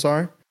labels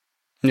are.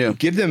 Yeah.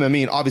 Give them,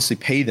 obviously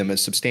pay them a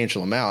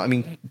substantial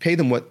amount. Pay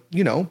them what,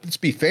 let's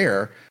be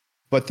fair.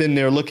 But then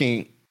they're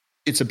looking,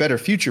 it's a better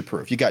future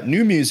proof. You got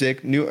new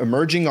music, new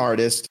emerging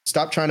artists.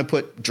 Stop trying to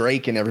put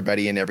Drake and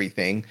everybody in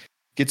everything.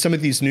 Get some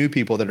of these new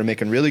people that are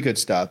making really good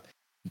stuff.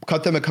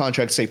 Cut them a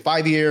contract, say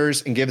 5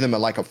 years, and give them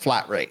a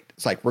flat rate.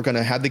 It's like, we're going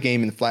to have the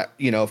game in flat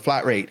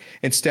rate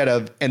instead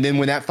of, and then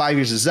when that 5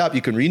 years is up,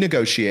 you can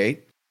renegotiate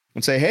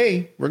and say,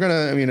 hey, we're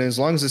going to, as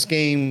long as this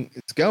game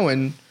is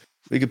going,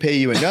 we could pay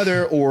you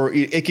another, or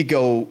it could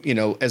go,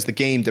 as the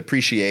game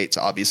depreciates,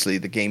 obviously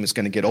the game is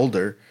going to get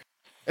older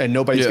and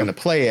nobody's going to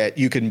play it.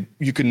 You can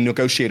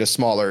negotiate a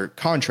smaller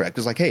contract.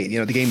 It's like, hey,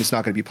 the game is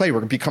not going to be played. We're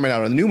going to be coming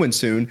out on a new one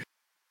soon.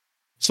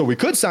 So we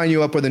could sign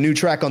you up with a new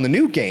track on the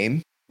new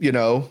game,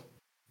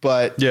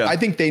 but I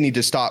think they need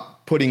to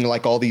stop putting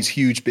all these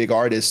huge big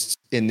artists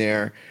in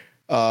there.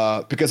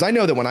 Because I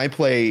know that when I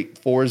play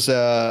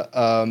Forza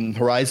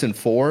Horizon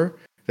 4,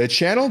 the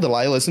channel that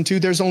I listen to,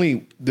 there's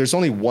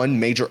only one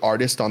major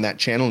artist on that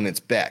channel, and it's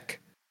Beck.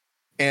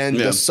 And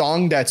the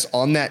song that's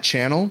on that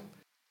channel,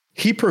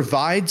 he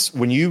provides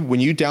when you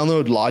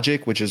download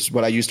Logic, which is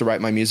what I use to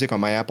write my music on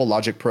my Apple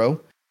Logic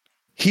Pro,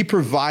 he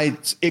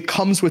provides, it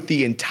comes with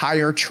the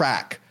entire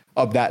track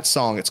of that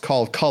song. It's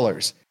called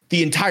Colors.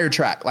 The entire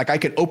track. I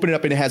can open it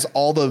up and it has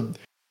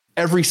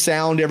every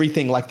sound,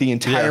 everything, the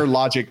entire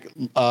Logic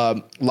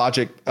layout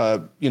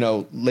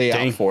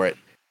for it.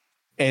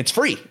 And it's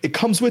free. It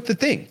comes with the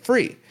thing,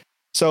 free.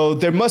 So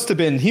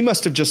he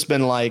must have just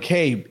been like,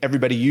 hey,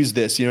 everybody use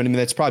this. You know what I mean?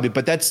 That's probably,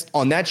 but that's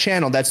on that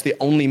channel. That's the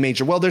only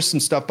major. Well, there's some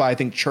stuff by, I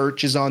think,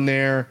 Church is on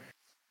there.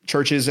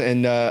 Churches.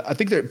 And I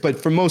think but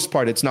for most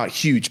part, it's not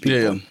huge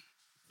people.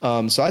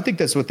 Yeah. So I think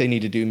that's what they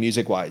need to do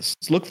music wise.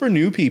 Look for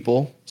new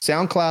people,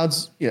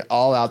 SoundCloud's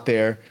all out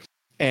there,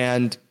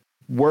 and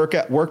work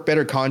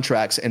better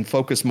contracts and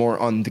focus more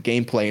on the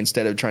gameplay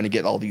instead of trying to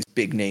get all these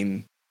big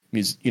name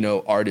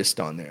artists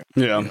on there.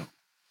 Yeah.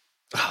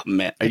 Oh,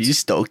 man, are you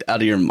stoked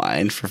out of your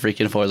mind for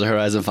freaking Forza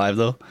Horizon 5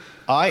 though?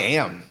 I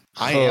am.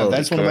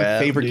 That's one of my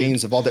favorite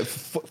games of all that.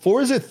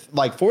 Forza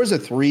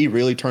 3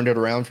 really turned it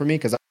around for me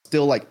because I'm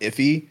still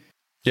iffy.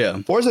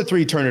 Yeah. Forza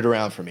 3 turned it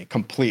around for me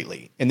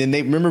completely. And then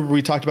remember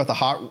we talked about the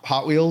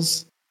Hot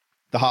Wheels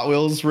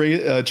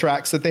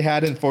tracks that they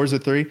had in Forza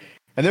 3.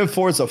 And then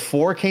Forza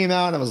 4 came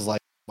out and I was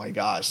like, oh my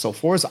gosh. So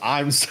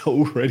I'm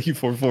so ready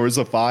for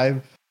Forza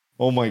 5.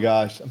 Oh my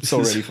gosh, I'm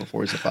so ready for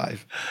Forza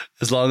 5.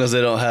 As long as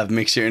they don't have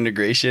mixture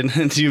integration.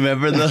 Do you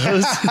remember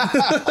those?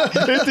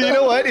 You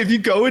know what? If you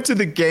go into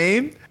the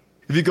game,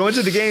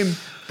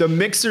 the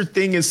mixer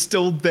thing is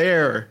still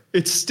there.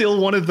 It's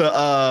still one of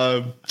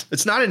the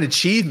it's not an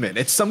achievement.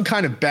 It's some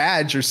kind of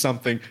badge or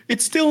something.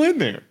 It's still in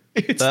there.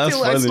 That's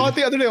I saw it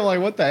the other day. I'm like,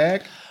 what the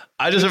heck?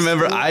 I just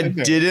remember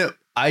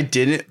I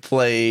didn't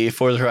play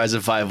Forza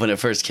Horizon 5 when it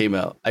first came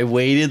out. I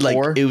waited like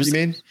 4, it was you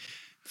mean?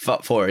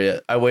 4, yeah.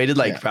 I waited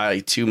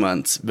probably 2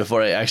 months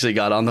before I actually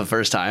got on the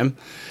first time.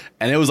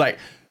 And it was like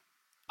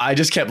I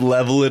just kept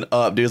leveling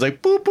up, dude. It was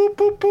like boop, boop,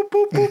 boop, boop,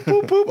 boop, boop,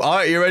 boop, boop. All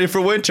right, you're ready for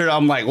winter.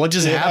 I'm like, what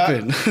just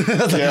happened?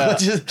 I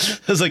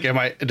was like,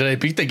 did I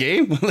beat the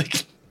game?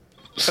 Like,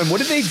 and what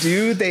did they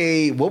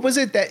do? What was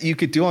it that you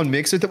could do on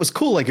Mixer that was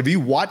cool? Like if you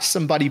watch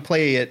somebody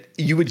play it,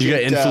 you would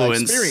get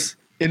influence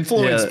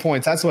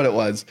points. That's what it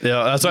was.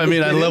 Yeah, that's what I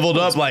mean. I leveled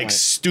up like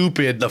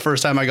stupid the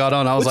first time I got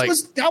on. I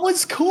was that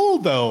was cool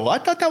though. I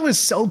thought that was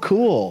so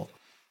cool.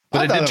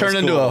 But it did turn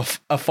into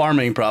a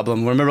farming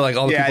problem. Remember, like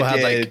all the people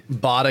had like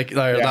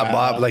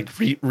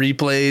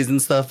replays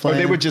and stuff. Or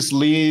they would just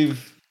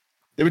leave.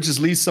 They would just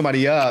leave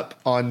somebody up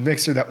on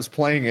Mixer that was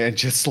playing it and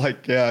just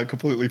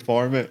completely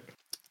farm it.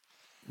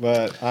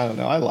 But I don't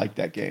know. I like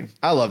that game.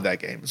 I love that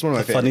game. It's one of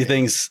my favorite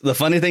things. The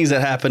funny things that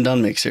happened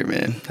on Mixer,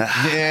 man.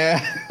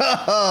 Yeah.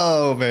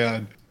 Oh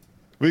man,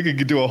 we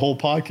could do a whole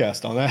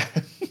podcast on that.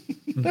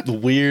 The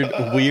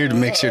weird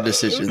Mixer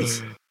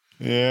decisions.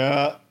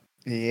 Yeah.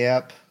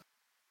 Yep.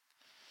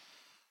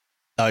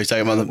 Oh, you're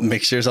talking about the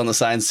mixers on the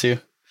signs too?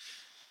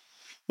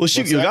 Well,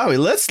 shoot, Yogami,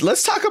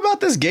 let's talk about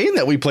this game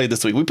that we played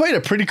this week. We played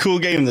a pretty cool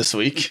game this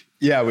week.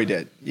 Yeah, we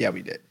did.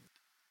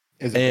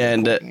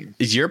 And cool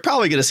you're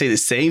probably going to say the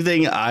same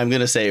thing I'm going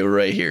to say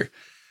right here.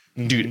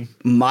 Mm-hmm. Dude,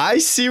 my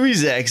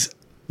Series X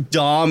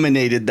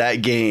dominated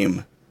that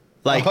game.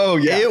 Like,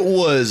 it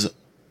was,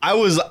 I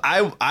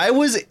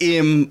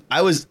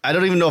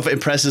don't even know if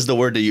impress is the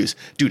word to use.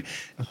 Dude,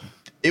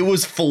 it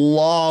was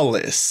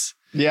flawless.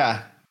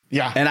 Yeah.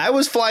 Yeah. And I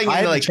was flying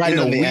in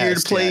a weird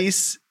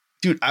place.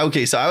 Dude,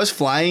 okay, so I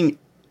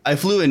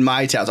flew in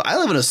my town. So I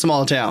live in a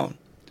small town.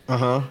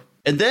 Uh-huh.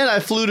 And then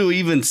I flew to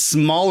even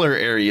smaller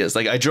areas.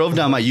 Like I drove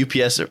down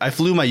I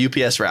flew my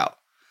UPS route.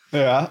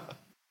 Yeah.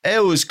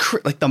 It was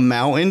like the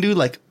mountain, dude.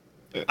 Like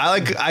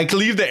I could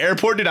leave the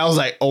airport, dude. I was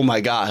like, oh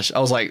my gosh. I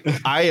was like,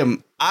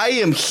 I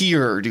am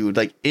here, dude,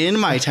 like in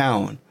my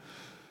town.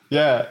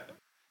 Yeah.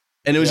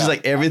 And it was just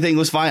like everything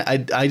was fine. I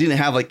didn't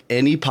have like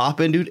any pop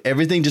in, dude.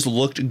 Everything just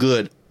looked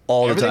good.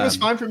 Everything was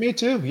fine for me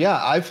too. Yeah,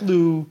 I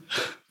flew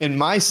in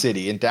my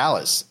city in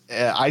Dallas.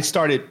 I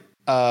started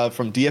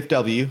from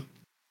DFW,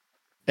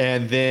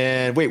 and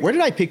then where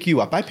did I pick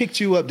you up? Did I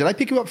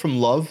pick you up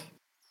from Love?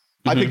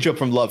 Mm-hmm. I picked you up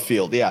from Love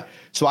Field. Yeah.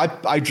 So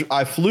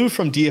I flew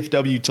from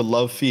DFW to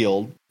Love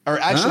Field, or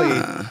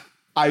actually,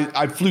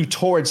 I flew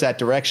towards that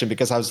direction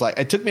because I was like,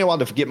 it took me a while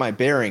to get my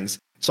bearings.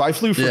 So I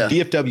flew from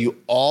DFW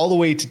all the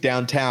way to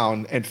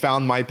downtown and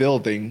found my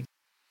building.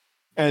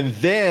 And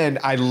then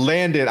I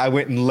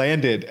went and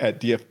landed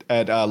at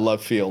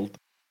Love Field.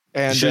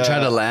 And you should try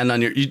to land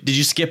on did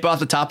you skip off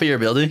the top of your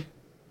building?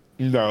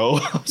 No.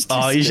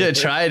 Oh, you should have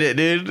tried it,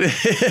 dude.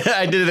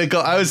 I did it.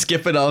 I was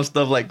skipping off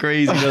stuff like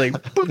crazy. Like,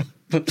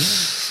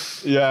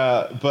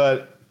 yeah,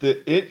 but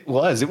it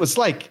was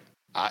like,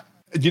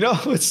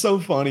 it's so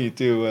funny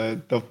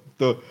too.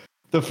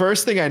 The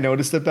first thing I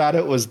noticed about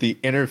it was the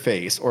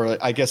interface, or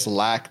I guess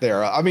lack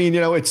thereof. I mean,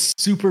 it's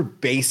super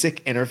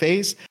basic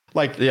interface.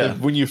 Like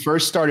when you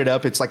first start it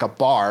up, it's like a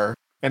bar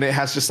and it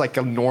has just like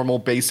a normal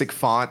basic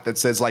font that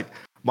says like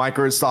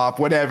Microsoft,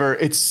 whatever.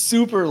 It's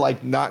super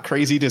like not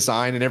crazy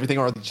design and everything,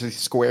 or just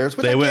squares.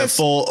 They went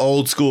full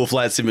old school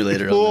flight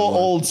simulator. Full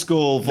old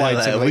school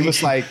flight simulator. It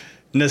was like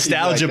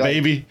nostalgia,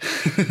 baby.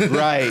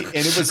 Right. And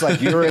it was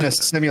like, you're in a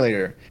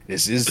simulator.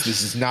 This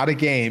is not a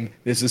game.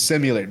 This is a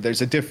simulator.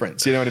 There's a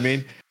difference. You know what I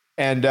mean?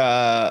 And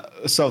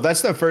so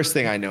that's the first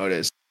thing I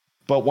noticed.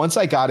 But once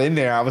I got in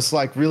there, I was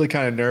like really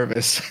kind of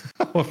nervous.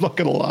 I'm not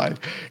gonna lie,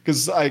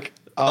 because like,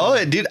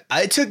 dude,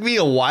 it took me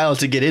a while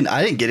to get in.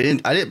 I didn't get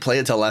in. I didn't play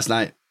it till last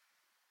night.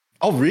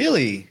 Oh,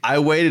 really? I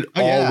waited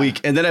all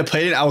week, and then I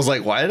played it. I was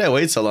like, why did I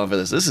wait so long for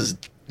this? This is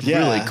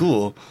really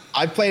cool.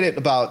 I played it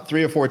about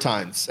 3 or 4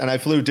 times, and I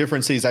flew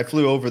different cities. I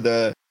flew over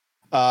the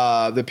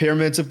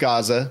pyramids of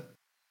Gaza,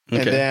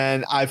 and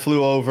then I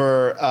flew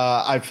over.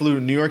 I flew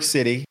New York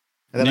City.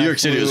 And then New York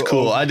City was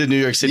cool. I did New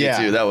York City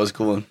too. That was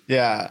cool.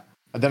 Yeah.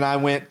 And then I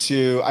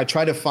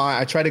tried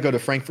to go to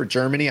Frankfurt,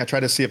 Germany. I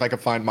tried to see if I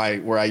could find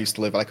where I used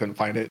to live, but I couldn't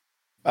find it.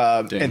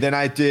 And then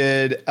I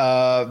did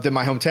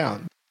my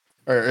hometown,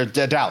 or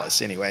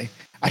Dallas anyway.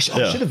 I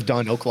should have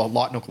done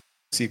Oklahoma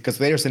City because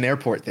there's an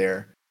airport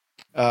there.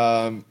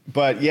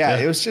 But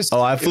it was just.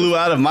 Oh, I flew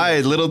out of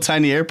my little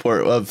tiny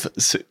airport of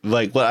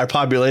like what our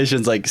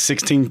population's like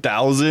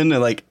 16,000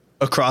 and like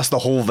across the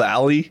whole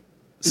valley.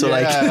 So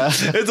like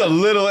it's a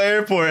little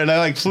airport, and I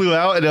like flew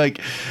out and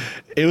like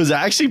it was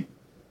actually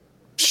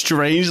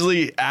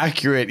strangely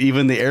accurate.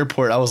 Even the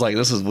airport, I was like,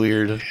 this is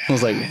weird. I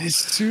was like, it's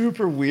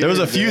super weird. There was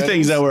a few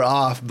things that were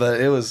off,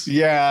 but it was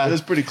it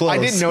was pretty close. I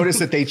didn't notice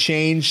that they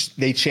changed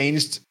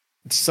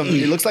some.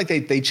 It looks like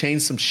they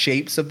changed some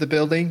shapes of the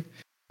building.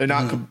 They're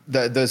not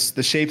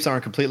the shapes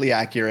aren't completely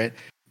accurate.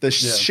 The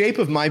shape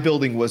of my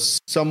building was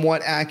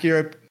somewhat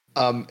accurate.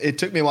 It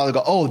took me a while to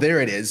go, oh, there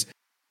it is.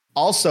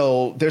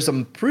 Also, there's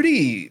a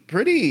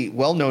pretty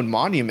well-known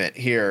monument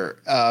here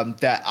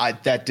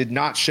that did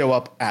not show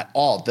up at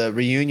all. The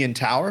Reunion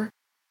Tower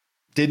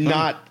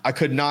I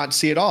could not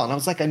see it all. And I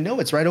was like, I know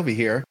it's right over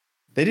here.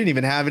 They didn't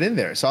even have it in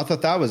there. So I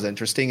thought that was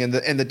interesting. And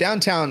the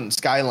downtown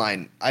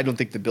skyline, I don't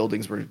think the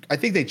buildings were, I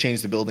think they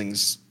changed the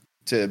buildings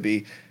to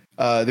be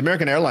the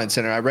American Airlines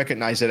Center. I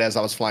recognized it as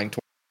I was flying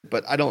towards it,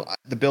 but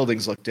the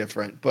buildings look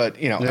different. But,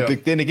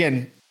 then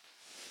again,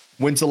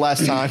 when's the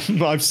last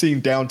time I've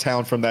seen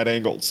downtown from that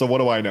angle? So what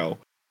do I know?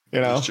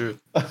 That's true.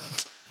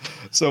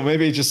 So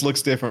maybe it just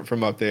looks different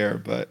from up there.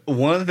 But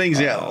one of the things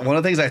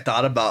I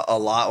thought about a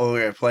lot when we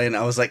were playing,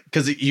 I was like,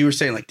 because you were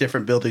saying like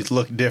different buildings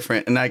look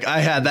different, and like I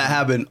had that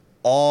happen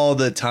all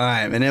the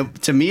time,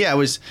 and to me,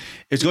 it's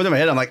going through my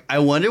head. I'm like, I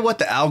wonder what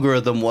the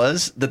algorithm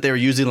was that they were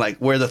using, like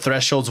where the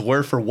thresholds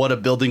were for what a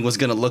building was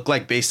going to look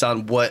like based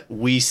on what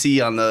we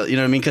see on the, you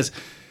know what I mean? Because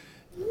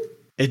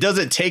it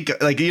doesn't take,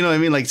 like, you know what I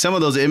mean? Like some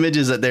of those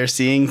images that they're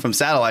seeing from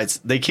satellites,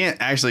 they can't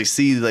actually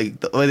see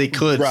like the way they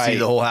could see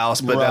the whole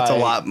house, but that's a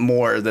lot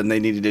more than they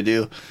needed to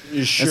do.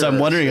 Sure, and so I'm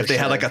wondering if they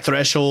had like a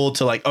threshold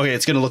to like, okay,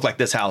 it's going to look like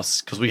this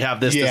house because we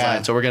have this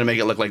design, so we're going to make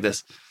it look like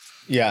this.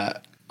 Yeah.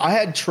 I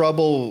had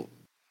trouble,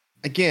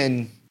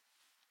 again,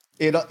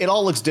 it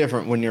all looks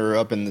different when you're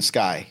up in the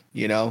sky,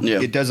 you know?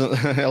 Yeah. It doesn't,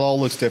 it all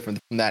looks different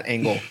from that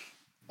angle.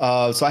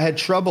 So I had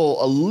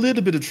a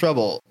little bit of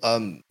trouble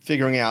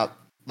figuring out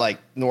like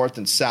north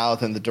and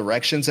south and the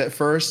directions at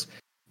first,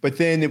 but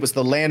then it was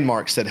the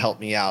landmarks that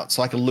helped me out.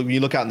 So I could you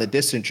look out in the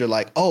distance, you're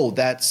like, oh,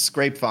 that's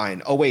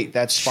Grapevine. Oh wait,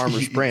 that's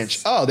Farmer's Branch.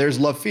 Oh, there's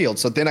Love Field.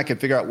 So then I could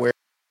figure out where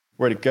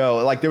to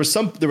go. Like there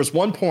was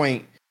one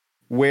point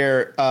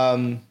where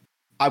I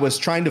was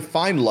trying to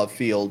find Love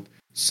Field.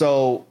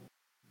 So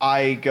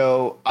I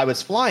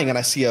was flying and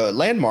I see a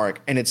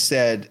landmark and it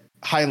said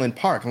Highland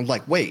Park. I'm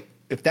like, wait,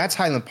 if that's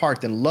Highland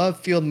Park, then Love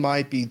Field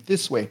might be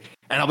this way.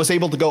 And I was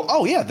able to go,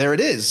 oh yeah, there it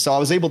is. So I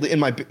was able to, in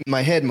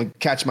my head,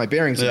 catch my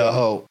bearings and go,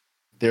 oh,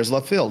 there's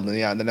Love Field. And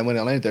and then I went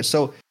and landed there.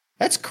 So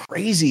that's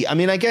crazy. I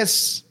mean, I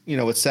guess,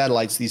 with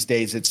satellites these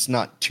days, it's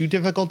not too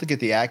difficult to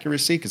get the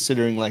accuracy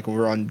considering like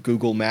we're on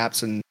Google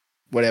Maps and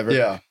whatever.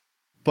 Yeah.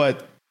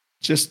 But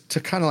just to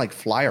kind of like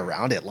fly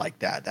around it like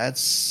that,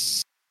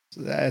 that's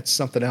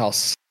something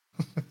else.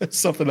 It's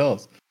something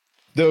else.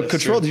 The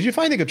control, did you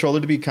find the controller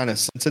to be kind of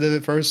sensitive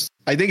at first?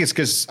 I think it's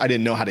because I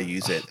didn't know how to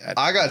use it.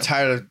 I got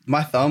tired of,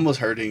 my thumb was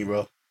hurting,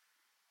 bro.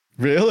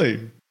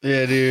 Really?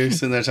 Yeah, dude.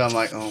 Sitting there, I'm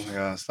like, oh my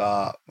God,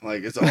 stop.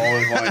 Like, it's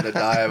always wanting to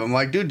dive. I'm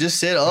like, dude, just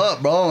sit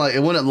up, bro. Like,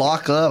 it wouldn't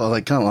lock up. I was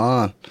like, come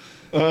on.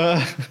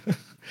 I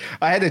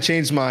had to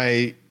change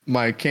my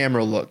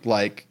camera look.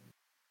 Like,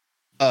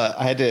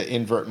 I had to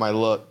invert my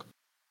look,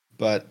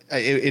 but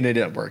it ended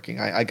up working.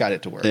 I got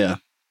it to work. Yeah.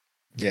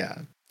 Yeah.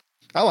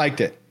 I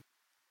liked it.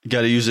 You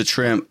got to use a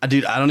trim.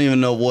 Dude, I don't even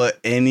know what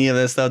any of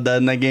this stuff does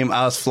in that game.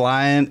 I was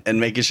flying and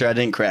making sure I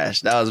didn't crash.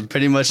 That was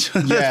pretty much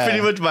that's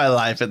pretty much my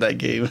life in that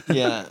game.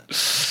 Yeah.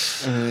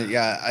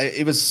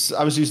 I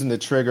was using the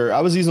trigger. I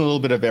was using a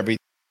little bit of everything.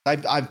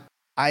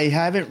 I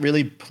haven't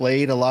really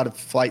played a lot of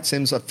flight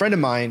sims. A friend of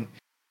mine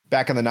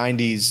back in the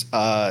 90s,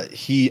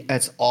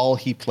 that's all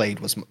he played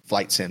was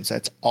flight sims.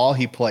 That's all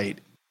he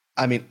played.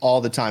 I mean, all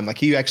the time. Like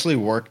he actually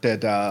worked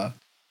at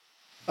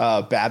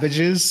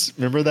Babbage's.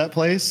 Remember that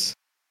place?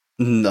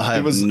 No, I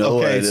have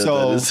no idea.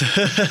 So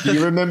do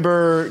you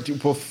remember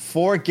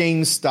before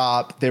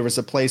GameStop, there was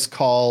a place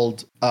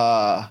called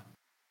oh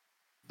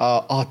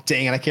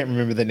dang it, I can't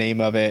remember the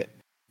name of it.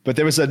 But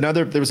there was a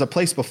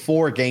place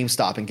before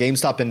GameStop, and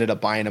GameStop ended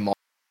up buying them all.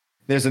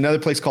 There's another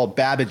place called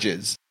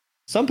Babbage's.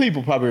 Some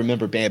people probably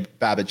remember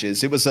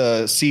Babbage's. It was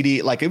a CD,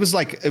 it was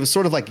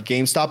sort of like a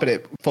GameStop, but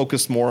it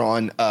focused more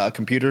on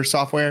computer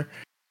software,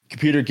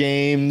 computer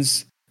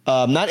games.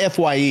 Not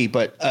FYE,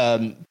 but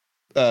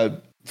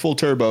Full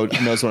Turbo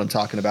knows what I'm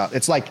talking about.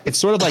 It's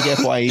sort of like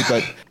FYE,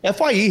 but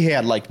FYE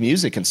had like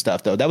music and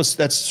stuff though.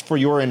 That's for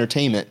your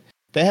entertainment.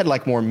 They had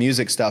like more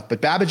music stuff,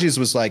 but Babbage's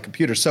was like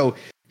computer. So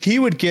he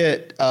would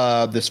get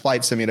this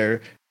flight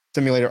simulator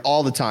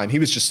all the time. He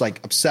was just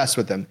like obsessed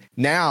with them.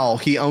 Now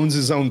he owns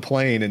his own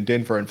plane in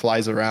Denver and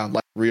flies around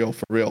like for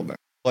real now.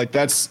 Like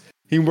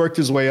he worked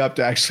his way up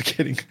to actually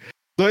getting.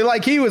 So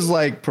like he was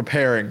like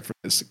preparing for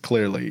this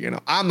clearly.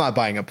 I'm not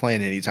buying a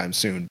plane anytime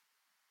soon.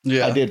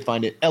 Yeah, I did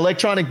find it.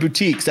 Electronic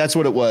Boutiques. That's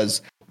what it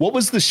was. What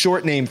was the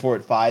short name for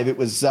it? 5. It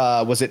was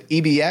it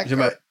EBX? You're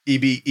about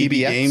EB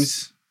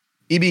Games.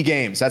 EB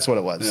Games. That's what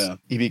it was. Yeah.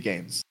 EB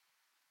Games.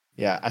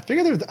 Yeah, I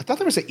thought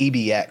there was an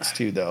EBX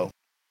too, though.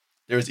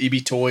 There was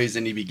EB Toys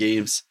and EB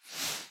Games.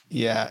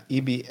 Yeah,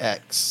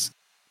 EBX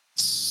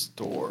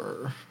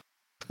store.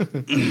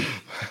 It's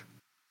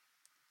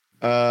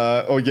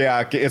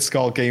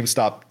called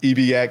GameStop.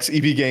 EBX.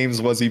 EB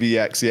Games was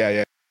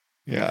EBX.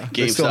 Yeah.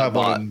 GameStop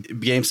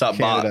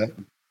bought.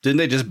 Didn't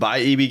they just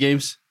buy EB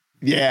Games?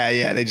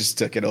 Yeah. They just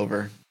took it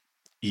over.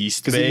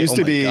 East Because Bay. it used Oh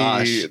to my be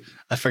gosh.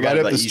 I forgot right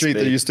up about the East street.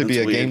 Bay. There used to be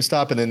That's a weird.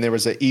 GameStop, and then there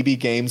was a EB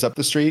Games up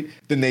the street.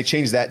 Then they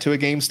changed that to a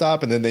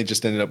GameStop, and then they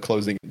just ended up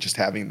closing and just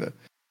having the.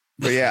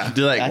 But yeah,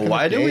 They're back like, in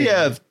why the do we day.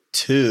 have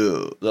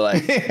two? They're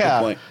like, good Yeah,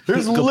 point.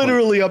 there's Good point.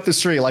 literally up the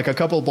street, like a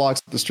couple of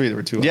blocks up the street, there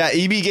were two. of them. Yeah,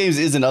 EB Games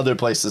is in other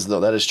places though.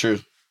 That is true.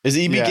 Is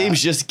EB Yeah.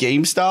 Games just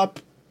GameStop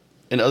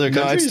in other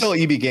No, countries? it's still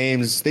EB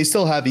Games. They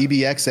still have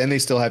EBX and they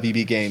still have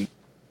EB Game.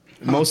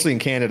 Mostly in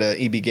Canada,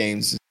 EB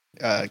Games,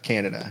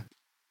 Canada.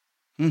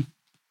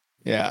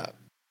 Yeah,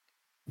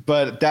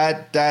 but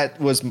that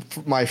was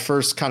my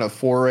first kind of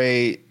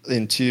foray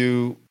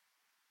into,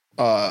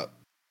 flight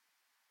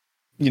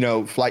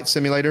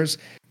simulators.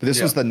 But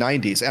this was the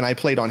 '90s, and I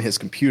played on his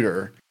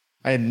computer.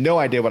 I had no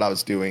idea what I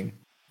was doing,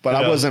 but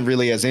I wasn't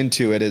really as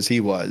into it as he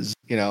was.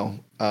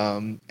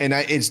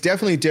 It's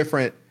definitely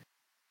different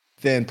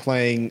than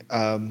playing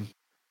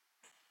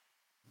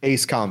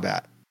Ace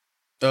Combat.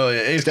 Oh yeah,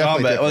 Ace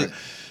definitely Combat. Well,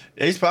 different.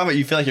 Ace Combat,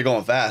 you feel like you're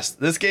going fast.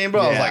 This game,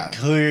 bro, I was Yeah.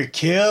 like, oh, you're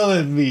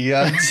killing me.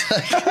 I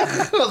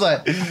was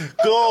like,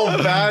 go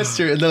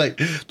faster. And then like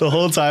the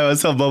whole time I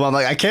was telling Mom, I'm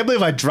like, I can't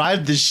believe I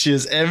drive this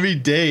shit every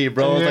day,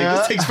 bro. I was like, Yeah.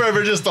 this takes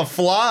forever just to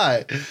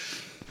fly.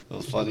 That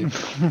was funny.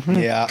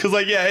 Yeah, Cause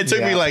like, yeah, it took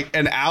me Yeah. like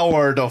an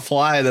hour to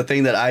fly the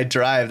thing that I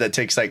drive that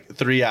takes like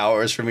 3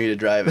 hours for me to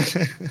drive it.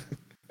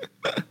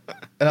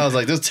 And I was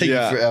like, this is taking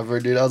Yeah. forever,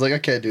 dude. I was like, I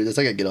can't do this.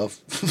 I gotta get off.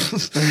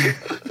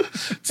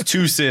 It's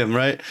too sim,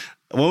 right?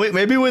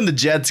 Maybe when the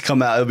jets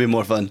come out, it'll be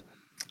more fun.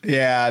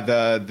 yeah.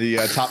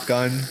 The Top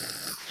Gun,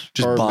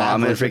 Just or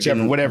bomb and Maverick,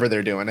 whichever, freaking. whatever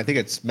they're doing. I think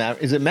it's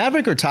Is it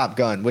Maverick or Top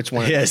Gun? Which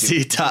one? Yeah, are they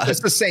see, doing? It's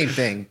the same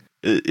thing.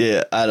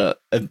 Yeah, I don't.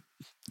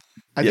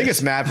 I think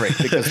it's Maverick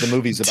because the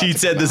movie's about. T to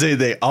said come the out. same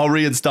thing. I'll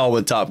reinstall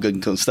when Top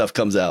Gun stuff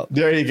comes out.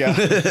 There you go.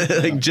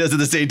 Like just at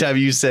the same time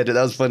you said it.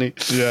 That was funny.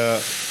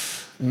 Yeah.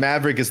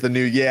 Maverick is the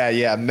new.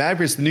 Yeah.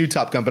 Maverick's the new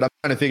Top Gun, but I'm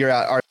trying to figure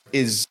out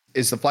is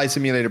the flight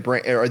simulator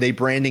brand? Are they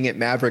branding it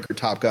Maverick or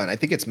Top Gun? I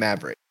think it's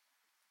Maverick.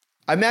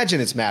 I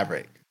imagine it's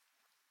Maverick,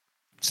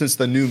 since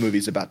the new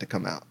movie's about to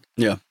come out.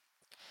 Yeah.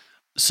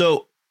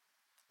 So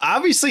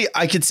obviously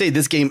I could say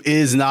this game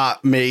is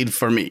not made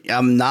for me.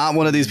 I'm not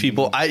one of these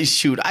people. I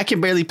can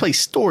barely play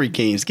story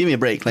games. Give me a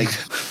break. Like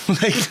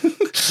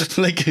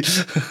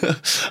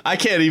I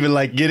can't even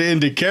like get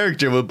into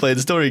character when playing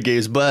story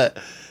games, but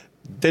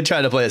they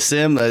try to play a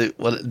sim, like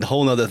a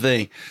whole nother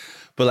thing.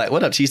 But like,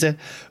 what up, she said?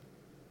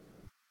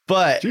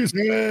 But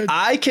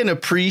I can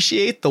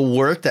appreciate the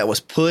work that was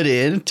put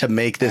in to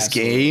make this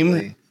game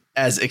Absolutely.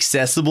 as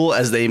accessible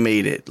as they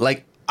made it.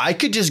 Like I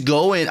could just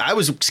go in. I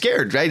was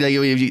scared, right? Like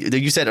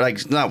you said,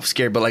 like not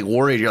scared, but like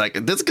worried. You're like,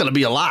 this is gonna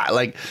be a lot.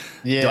 Like,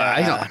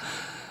 Yeah.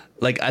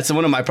 like that's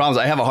one of my problems.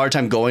 I have a hard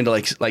time going to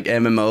like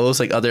MMOs,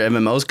 like other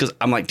MMOs, because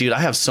I'm like, dude, I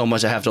have so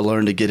much I have to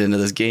learn to get into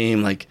this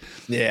game. Like,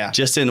 Yeah.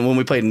 just when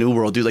we played New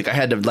World, dude, like I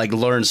had to like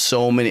learn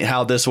so many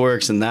how this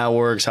works and that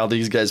works, how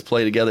these guys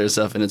play together and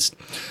stuff, and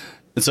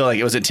so like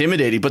it was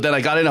intimidating. But then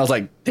I got in, I was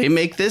like, they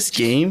make this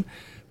game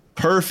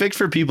perfect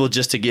for people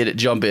just to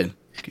jump in.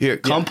 Here,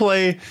 come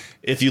play.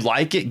 If you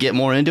like it, get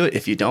more into it.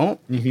 If you don't,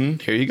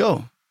 here you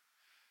go.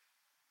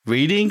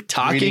 Reading,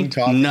 talking.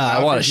 talking, Nah,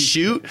 I want to talking.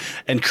 shoot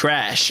and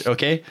crash.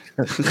 Okay,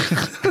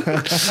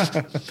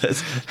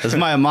 that's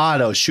my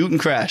motto: shoot and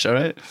crash. All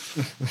right.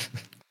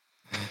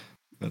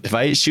 If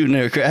I ain't shooting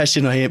or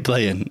crashing, I ain't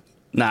playing.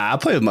 Nah, I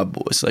play with my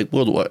boys, like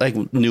World War, like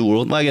New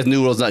World. Well, I guess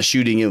New World's not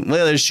shooting.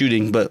 Well, there's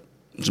shooting, but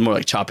it's more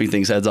like chopping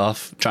things heads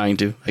off, trying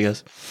to, I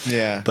guess.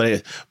 Yeah.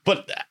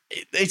 But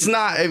it's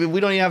not. I mean, we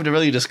don't even have to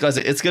really discuss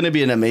it. It's going to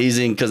be an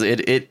amazing because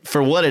it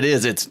for what it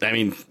is. It's. I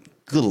mean,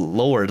 good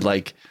lord,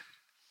 like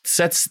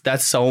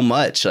that's so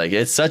much. Like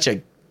it's such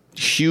a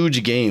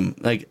huge game.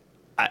 Like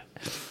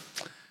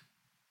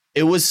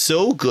it was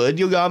so good,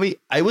 Yogami.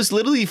 I was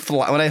literally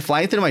when I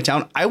fly through my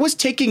town, I was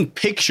taking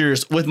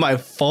pictures with my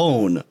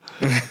phone.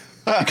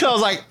 Because I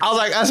was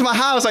like, that's my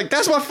house. Like,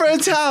 that's my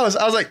friend's house.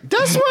 I was like,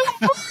 that's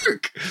my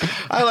work.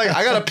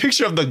 I got a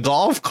picture of the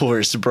golf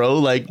course, bro.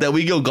 Like that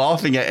we go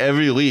golfing at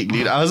every week,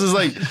 dude. I was just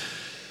like,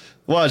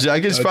 watch, I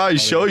could probably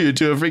show you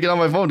to freaking on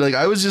my phone. Like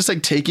I was just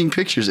like taking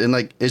pictures and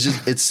like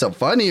it's so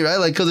funny, right?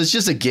 Like because it's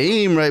just a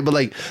game, right? But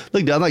like,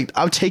 look,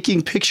 I'm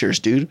taking pictures,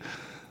 dude.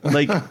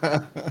 Like.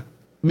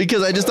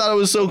 Because I just thought it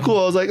was so cool.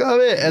 I was like, oh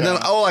man. And then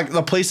like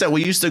the place that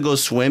we used to go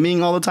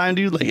swimming all the time,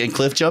 dude, like and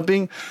cliff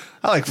jumping.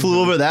 I like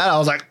flew over that. I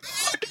was like,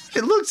 oh,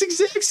 dude, it looks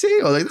exact same.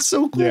 I was like, that's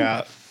so cool.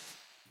 Yeah.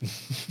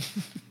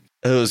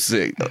 It was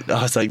sick.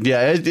 I was like,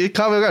 yeah, it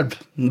caught me off guard.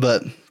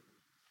 But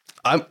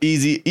I'm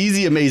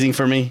easy amazing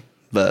for me.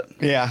 But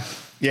Yeah.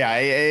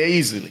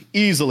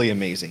 Easily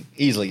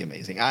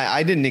amazing.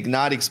 I did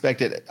not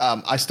expect it.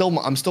 I'm still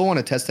want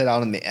to test it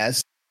out on the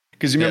S.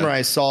 Because remember,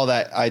 I saw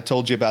that I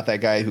told you about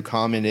that guy who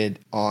commented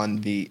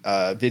on the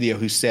video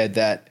who said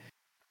that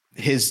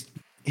his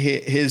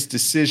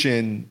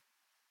decision,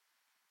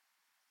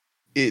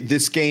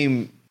 this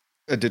game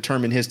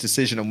determined his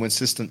decision on which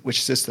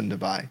system to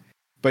buy,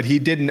 but he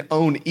didn't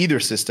own either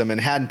system and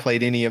hadn't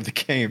played any of the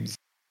games.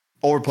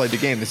 or played the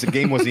game. The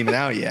game wasn't even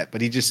out yet,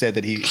 but he just said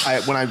that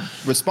when I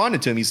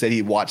responded to him, he said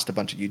he watched a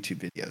bunch of YouTube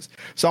videos.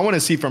 So I want to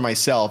see for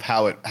myself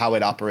how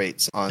it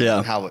operates on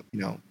and how it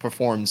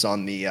performs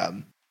on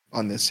the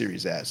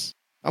Series S.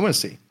 I want to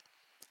see.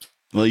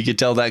 Well, you could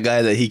tell that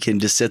guy that he can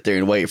just sit there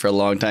and wait for a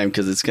long time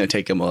because it's going to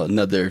take him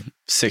another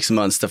 6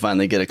 months to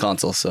finally get a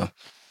console. So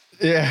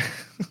yeah.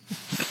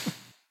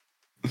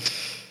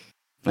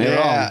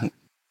 Wrong.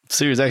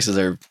 Series X's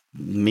are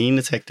mean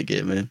as heck to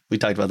get, man. We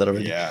talked about that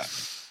already. Yeah.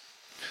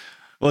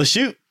 Well,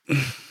 shoot.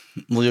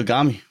 Well,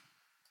 Yogami.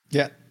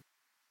 Yeah.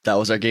 That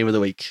was our game of the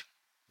week.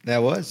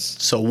 That was.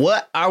 So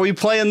what are we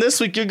playing this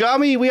week,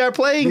 Yogami? We are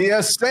playing The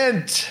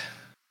Ascent.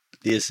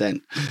 The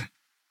Ascent.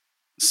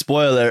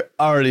 Spoiler,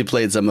 already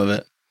played some of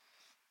it.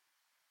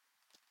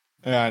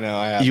 Yeah, I know.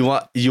 I have. You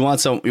want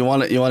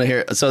to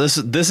hear. So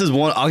this is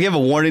one. I'll give a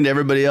warning to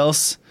everybody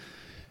else.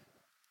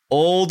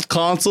 Old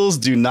consoles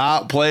do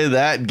not play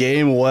that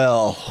game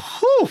well.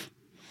 Whew.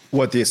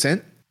 What, The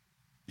Ascent?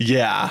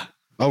 Yeah.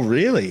 Oh,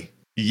 really?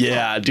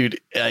 Yeah, dude.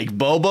 Like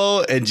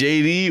Bobo and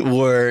JD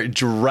were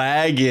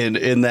dragging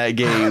in that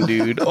game,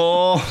 dude.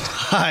 Oh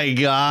my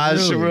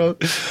gosh, Really? bro.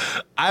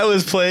 I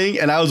was playing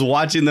and I was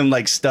watching them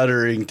like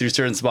stuttering through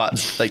certain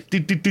spots, like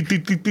and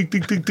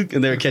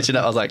they were catching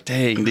up. I was like,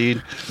 dang,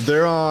 dude.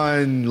 They're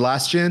on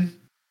last gen?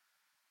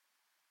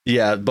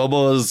 Yeah,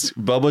 Bobo's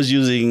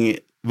using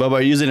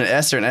are you using an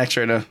S or an X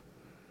right now?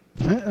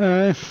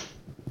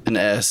 An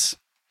S.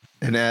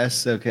 An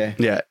S, okay.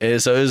 Yeah,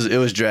 so it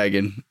was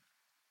dragging.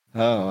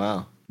 Oh,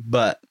 wow.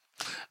 But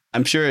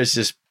I'm sure it's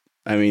just,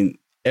 I mean,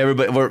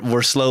 everybody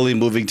we're slowly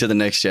moving to the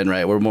next gen,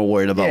 right? We're more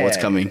worried about what's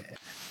coming.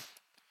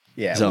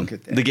 Yeah, so we'll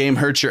get there. the game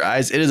hurts your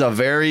eyes. It is a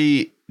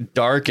very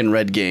dark and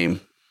red game.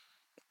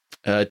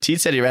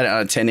 Teed said he ran it on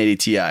a 1080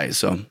 Ti,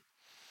 so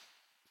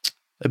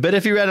I bet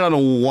if you ran it on a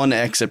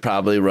 1X, it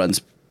probably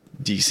runs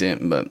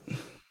decent, but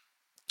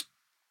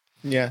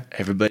yeah,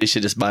 everybody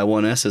should just buy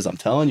 1S's. I'm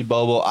telling you,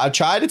 Bobo. I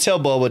tried to tell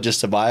Bobo just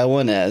to buy a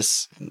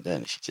 1S, and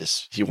then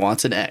he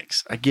wants an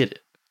X. I get it.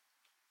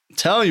 I'm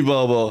telling you,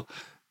 Bobo,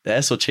 the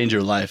S will change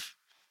your life.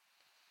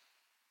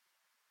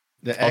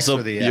 the X Also,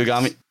 or the X?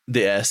 Yogami,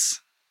 the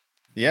S.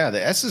 Yeah,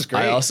 the S is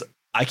great.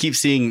 I keep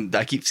seeing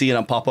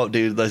on pop up,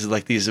 dude. There's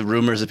like these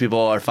rumors that people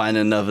are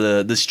finding of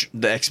the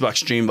Xbox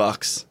Stream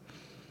Box.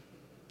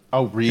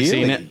 Oh, You really?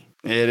 seen it?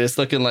 It is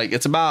looking like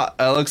it's about.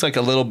 It looks like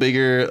a little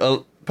bigger,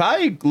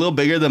 probably a little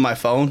bigger than my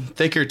phone,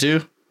 thicker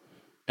too.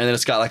 And then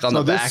it's got like on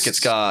the back, it's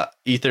got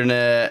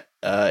Ethernet,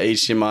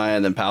 HDMI,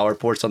 and then power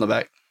ports on the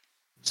back.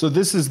 So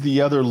this is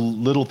the other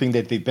little thing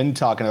that they've been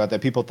talking about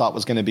that people thought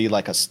was going to be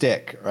like a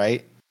stick,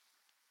 right?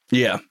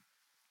 Yeah,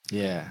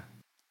 Yeah.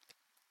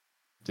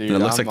 Dude, and it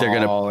looks like they're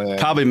gonna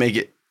probably make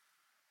it.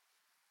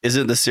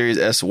 Isn't the Series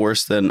S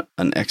worse than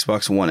an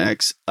Xbox One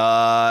X?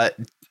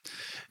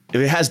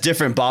 It has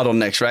different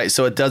bottlenecks, right?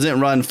 So it doesn't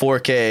run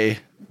 4K,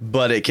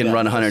 but it can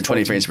run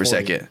 120 frames per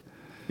second.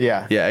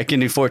 Yeah. Yeah, it can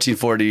do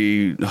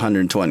 1440,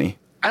 120.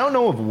 I don't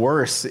know if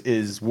worse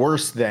is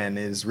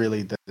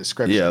really the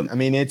description. Yeah. I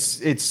mean,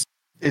 it's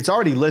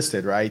already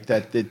listed, right?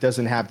 That it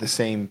doesn't have the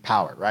same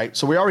power, right?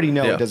 So we already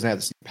know it doesn't have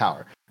the same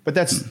power, but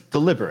that's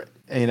deliberate,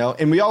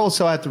 And we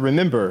also have to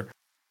remember,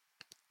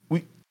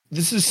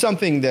 this is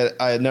something that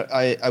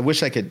I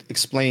wish I could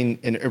explain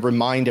and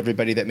remind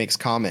everybody that makes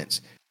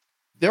comments.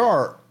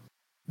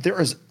 There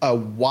is a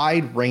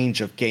wide range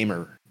of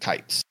gamer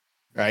types,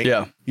 right?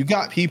 Yeah. You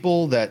got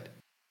people that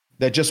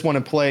just want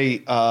to play.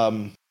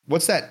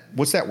 What's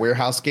that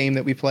warehouse game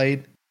that we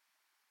played?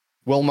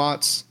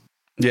 Wilmot's.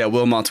 Yeah,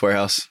 Wilmot's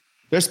Warehouse.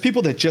 There's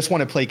people that just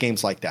want to play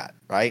games like that,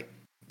 right?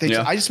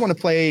 I just want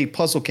to play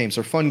puzzle games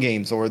or fun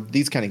games or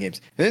these kind of games.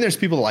 And then there's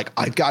people like,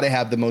 I've got to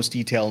have the most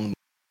detail.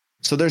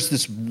 So there's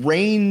this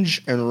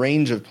range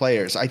of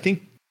players. I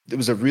think it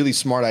was a really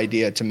smart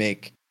idea to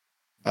make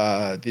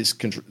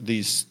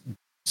these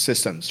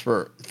systems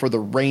for the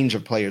range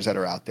of players that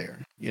are out there.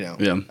 Yeah.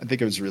 I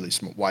think it was a really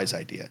wise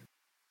idea.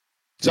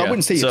 So I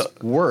wouldn't say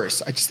it's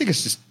worse. I just think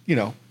it's just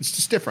it's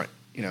just different.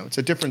 It's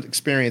a different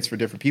experience for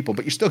different people,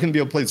 but you're still going to be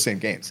able to play the same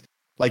games.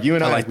 Like you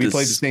and I we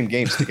played the same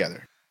games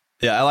together.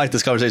 Yeah, I like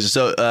this conversation.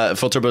 So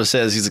Full Turbo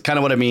says, he's kind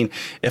of what I mean.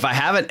 If I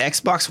have an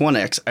Xbox One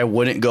X, I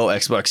wouldn't go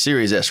Xbox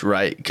Series S,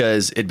 right?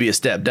 Because it'd be a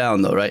step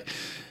down, though, right?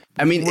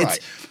 I mean, right.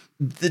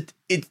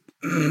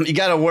 You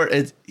got to work.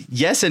 It's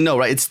yes and no,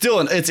 right? It's still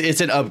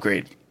it's an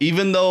upgrade.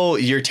 Even though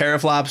your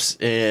teraflops,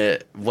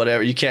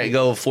 whatever, you can't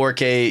go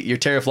 4K. Your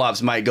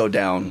teraflops might go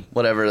down,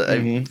 whatever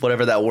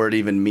that word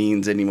even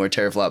means anymore.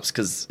 Teraflops,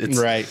 because it's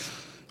right.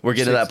 We're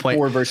getting to that point.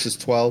 4 versus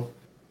 12,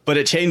 but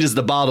it changes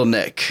the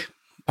bottleneck.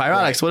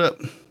 Pyrotics, what up?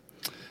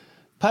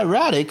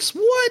 Pyrotics,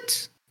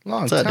 what?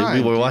 Long What's up, time.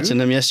 Dude? We were watching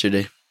them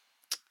yesterday.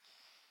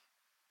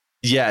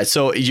 Yeah,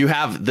 so you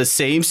have the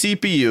same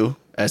CPU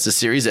as the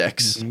Series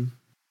X,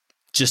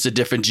 just a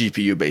different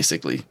GPU,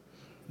 basically.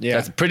 Yeah,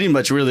 that's pretty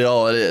much really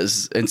all it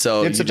is. And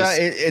so it's about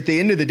at the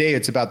end of the day,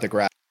 it's about the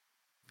graphics.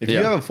 If you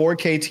have a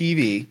 4K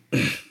TV,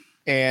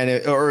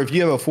 or if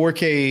you have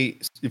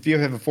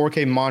a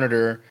 4K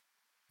monitor,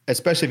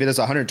 especially if it has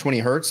 120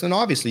 hertz, then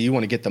obviously you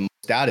want to get the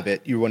most out of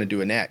it. You want to do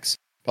an X.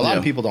 But a lot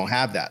of people don't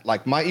have that.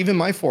 Like even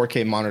my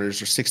 4K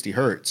monitors are 60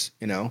 hertz,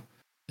 you know?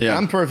 Yeah. And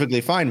I'm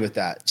perfectly fine with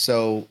that.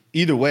 So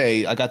either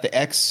way, I got the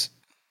X,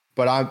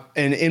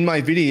 and in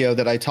my video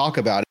that I talk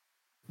about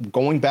it,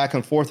 going back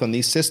and forth on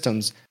these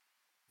systems,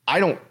 I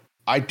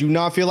do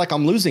not feel like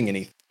I'm losing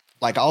anything.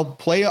 Like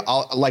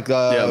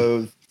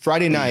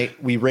Friday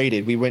night we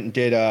raided. We went and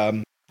did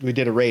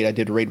a raid. I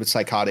did a raid with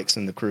Psychotics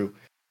and the crew.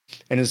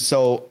 And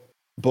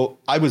but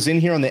I was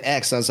in here on the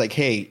X and I was like,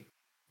 hey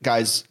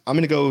guys, I'm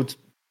going to go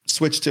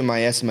switch to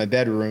my S in my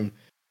bedroom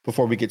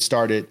before we get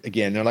started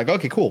again. And they're like,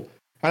 okay, cool.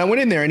 And I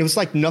went in there and it was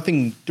like there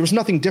was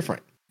nothing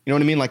different. You know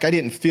what I mean? Like I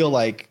didn't feel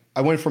like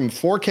I went from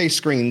 4K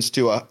screens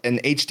to an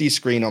HD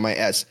screen on my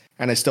S,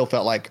 and I still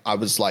felt like I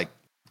was like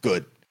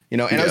good, you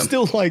know, and I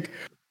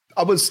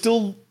was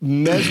still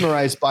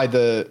mesmerized by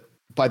the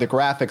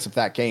graphics of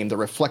that game, the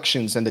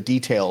reflections and the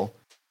detail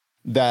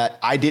that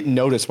I didn't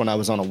notice when I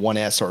was on a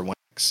 1S or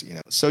 1X, you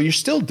know. So you're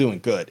still doing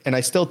good. And I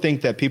still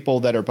think that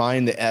people that are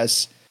buying the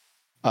S,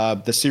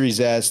 the Series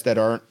S, that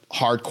aren't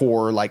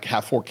hardcore, like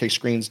have 4K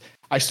screens,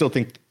 I still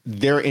think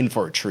they're in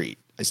for a treat.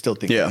 I still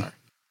think they are.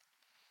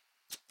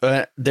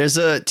 There's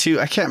I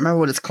can't remember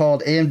what it's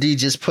called. AMD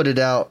just put it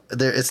out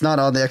there. It's not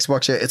on the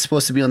Xbox yet. It's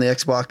supposed to be on the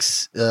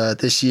Xbox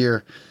this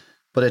year,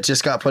 but it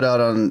just got put out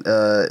on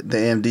the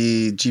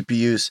AMD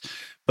GPUs.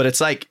 But it's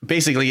like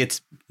basically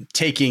it's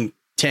taking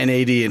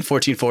 1080 and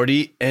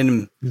 1440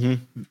 and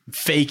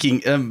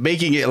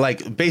making it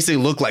like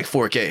basically look like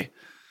 4K,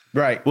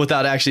 right?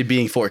 Without actually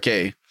being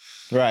 4K,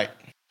 right?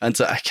 And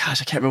so,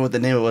 gosh, I can't remember what the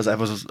name it was. I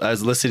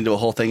was listening to a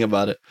whole thing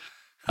about it.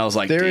 I was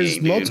like,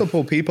 there's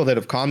multiple people that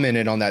have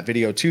commented on that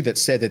video too that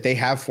said that they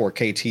have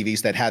 4K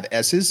TVs that have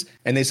S's,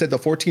 and they said the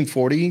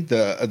 1440,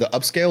 the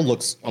upscale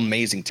looks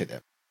amazing to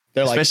them.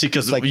 They're especially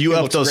because you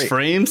up those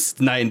frames,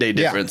 night and day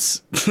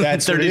difference. Yeah.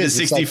 That's 30 to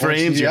 60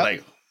 frames. You're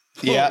like,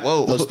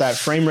 whoa. That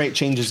frame rate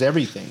changes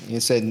everything. He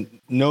said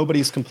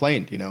nobody's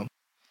complained, you know.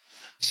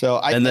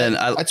 So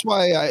that's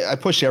why I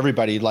push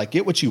everybody, like,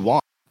 get what you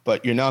want,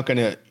 but you're not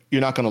gonna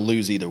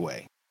lose either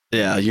way.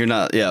 Yeah, you're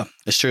not. Yeah,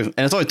 it's true, and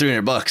it's only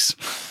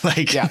 $300.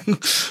 Like, yeah,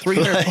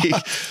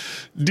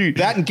 $300, dude.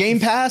 That and Game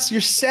Pass, you're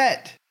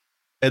set.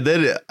 And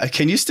then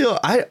can you still?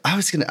 I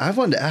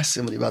wanted to ask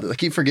somebody about this. I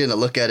keep forgetting to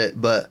look at it,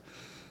 but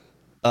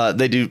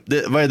they do.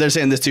 They're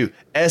saying this too.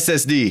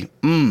 SSD.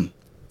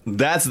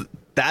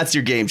 That's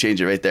your game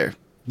changer right there.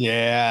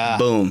 Yeah.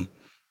 Boom.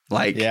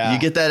 Like you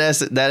get that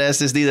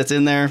SSD that's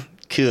in there.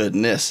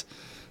 Goodness,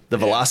 the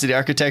velocity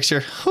architecture.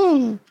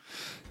 Whew.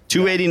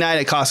 $289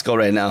 at Costco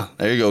right now.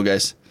 There you go,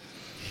 guys.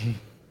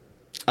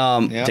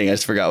 Dang, I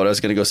just forgot what I was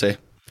gonna go say.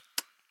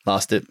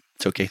 Lost it.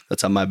 It's okay.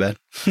 That's on my bad.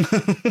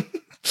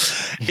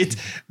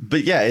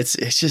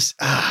 It's just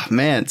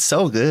man, it's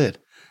so good.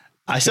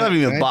 I still haven't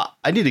even bought.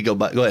 I need to go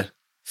buy. Go ahead.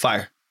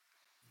 Fire.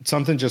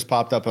 Something just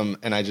popped up and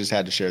I just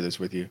had to share this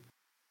with you.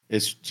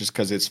 It's just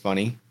because it's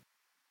funny.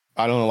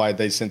 I don't know why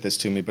they sent this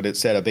to me, but it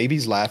said a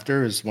baby's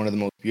laughter is one of the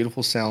most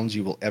beautiful sounds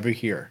you will ever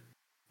hear,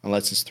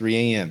 unless it's 3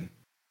 a.m.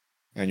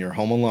 and you're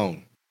home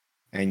alone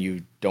and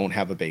you don't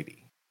have a baby.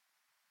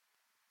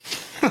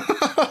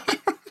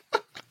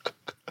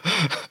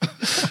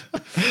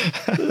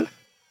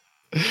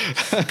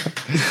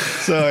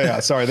 So yeah,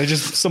 sorry.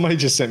 Somebody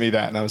just sent me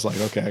that, and I was like,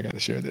 okay, I got to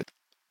share this.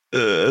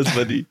 That's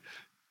funny.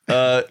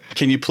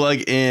 Can you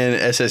plug in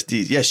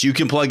SSDs? Yes, you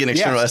can plug in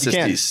external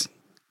SSDs.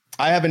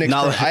 I have an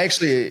external. I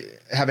actually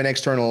have an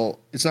external.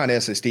 It's not an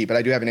SSD, but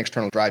I do have an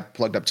external drive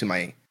plugged up to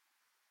my.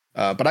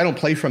 But I don't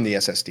play from the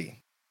SSD.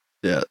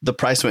 Yeah, the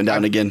price went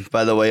down again,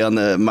 by the way, on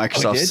the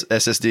Microsoft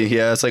SSD.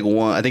 Yeah, it's like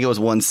I think it was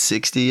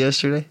 160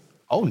 yesterday.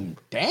 Oh,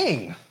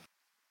 dang.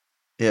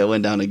 Yeah, it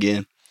went down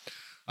again.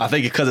 I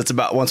think because it's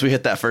about once we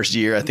hit that first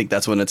year, I think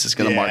that's when it's just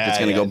going to mark. It's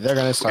going to go. They're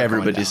going to start.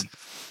 Everybody's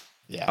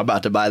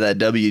about to buy that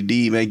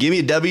WD, man. Give me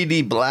a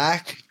WD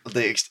Black,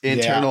 the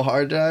internal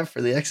hard drive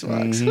for the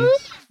Xbox.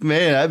 Mm-hmm.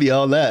 Man, I'd be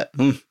all that.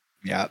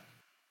 Yeah.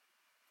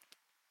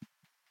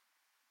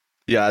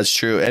 Yeah, it's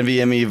true.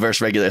 NVMe versus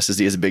regular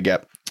SSD is a big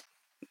gap.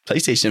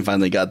 PlayStation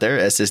finally got their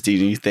SSD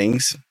new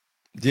things.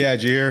 Yeah,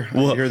 did you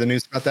hear the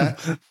news about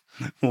that?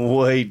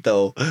 Wait,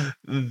 though.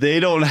 They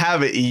don't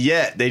have it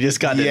yet. They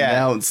just got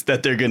announced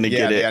that they're going to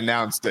get it. They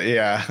announced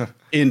it,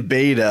 in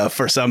beta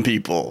for some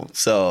people.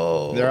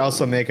 So they're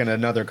also making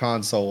another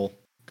console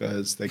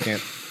because they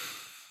can't.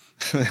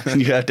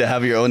 You have to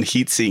have your own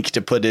heatsink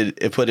to put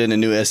in a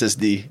new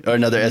SSD or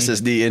another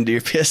SSD into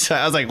your PS.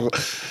 I was like,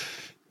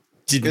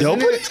 did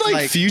nobody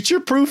like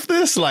future-proof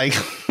this? Like,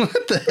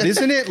 what the heck?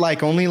 Isn't it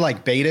like only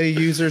like beta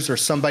users or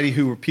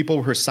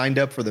people who are signed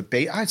up for the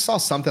beta? I saw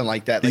something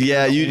like that. Like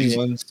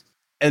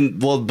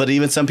but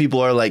even some people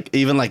are like,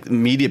 even like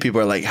media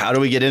people are like, how do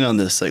we get in on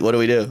this? Like, what do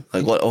we do?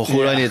 Like, what? Who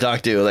do I need to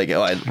talk to? Like,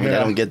 I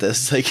don't get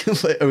this. Like,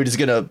 are we just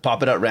gonna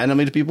pop it out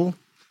randomly to people?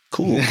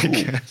 Cool.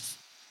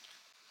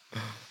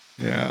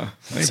 Yeah.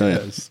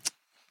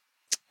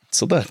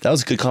 So that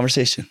was a good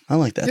conversation. I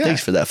like that. Yeah.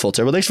 Thanks for that, Full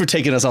Turbo. Thanks for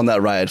taking us on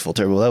that ride, Full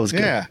Turbo. That was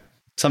good. Yeah.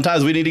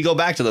 Sometimes we need to go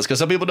back to this because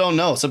some people don't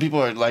know. Some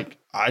people are like,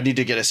 I need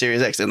to get a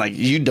Series X, and like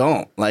you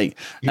don't. Like,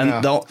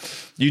 and don't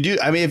you do?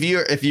 I mean,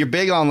 if you're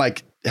big on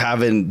like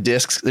having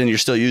discs and you're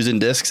still using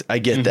discs. I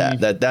get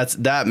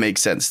that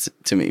makes sense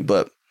to me.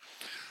 But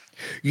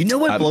you know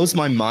what blows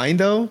my mind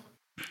though?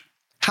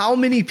 How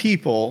many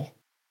people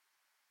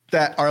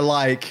that are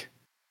like,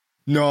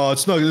 no,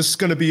 it's not. This is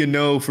going to be a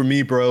no for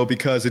me, bro,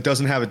 because it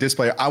doesn't have a disc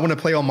player. I want to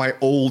play on my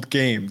old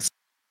games.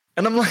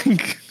 And I'm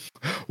like,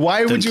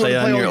 why would you want to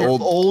play on your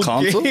old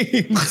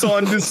games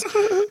on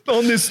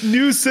this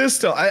new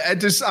system?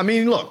 I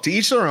mean, look, to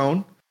each their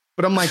own.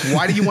 But I'm like,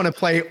 why do you want to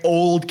play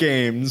old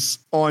games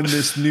on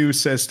this new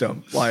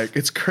system? Like,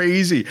 it's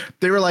crazy.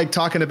 They were like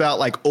talking about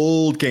like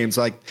old games,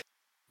 like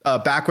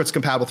backwards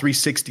compatible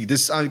 360.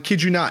 This, I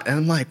kid you not. And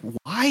I'm like,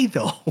 why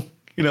though?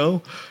 You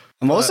know?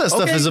 Most of that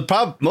stuff is a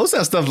problem. Most of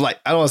that stuff, like,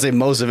 I don't want to say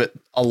most of it.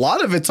 A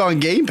lot of it's on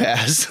Game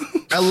Pass.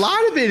 A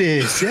lot of it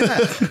is, yeah.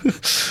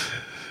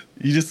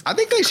 I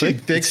think they should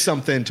fix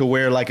something to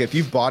where, like, if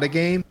you've bought a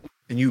game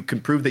and you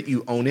can prove that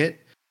you own it,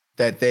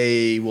 that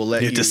they will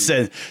let you have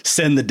to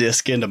send the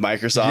disc into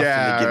Microsoft.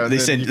 Yeah,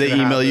 and they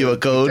email you a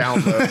code.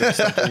 Download or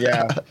something.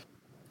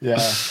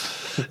 Yeah.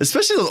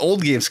 Especially those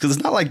old games, because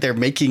it's not like they're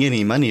making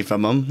any money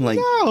from them. Like,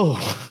 no.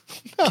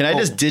 Can I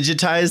just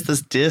digitize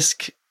this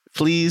disc,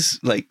 please?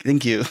 Like,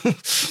 thank you.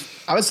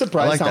 I was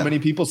surprised how many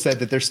people said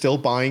that they're still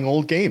buying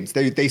old games.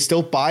 They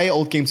still buy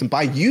old games and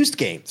buy used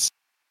games.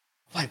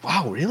 Like,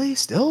 wow, really?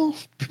 Still?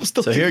 People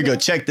still. So here we go.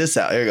 Check this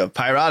out. Here we go.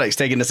 Pyrotics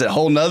taking this in a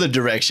whole nother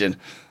direction.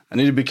 I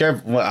need to be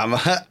careful. I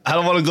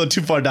don't want to go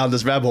too far down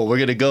this rabbit hole. We're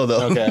going to go,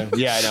 though. Okay.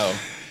 Yeah, I know.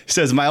 He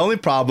says, my only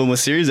problem with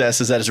Series S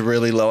is that it's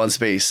really low on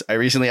space. I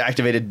recently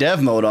activated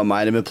dev mode on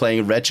mine and been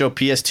playing retro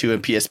PS2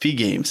 and PSP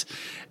games.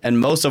 And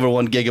most over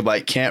 1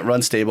 gigabyte can't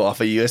run stable off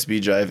a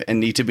USB drive and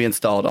need to be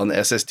installed on the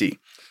SSD.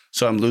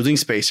 So I'm losing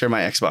space for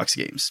my Xbox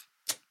games.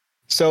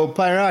 So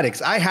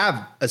Pyrotics, I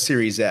have a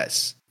Series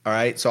S. All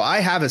right. So I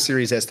have a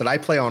Series S that I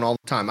play on all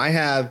the time.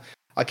 I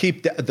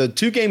keep the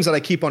 2 games that I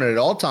keep on it at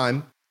all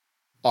time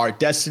are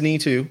Destiny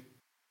 2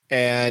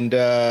 and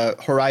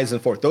Horizon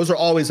 4. Those are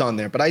always on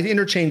there, but I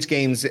interchange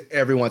games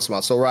every once in a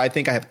while. So I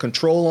think I have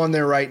Control on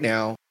there right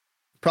now,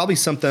 probably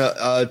 2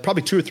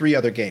 or 3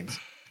 other games.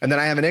 And then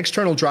I have an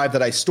external drive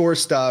that I store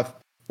stuff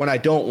when I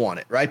don't want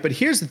it. Right. But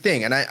here's the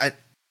thing. And I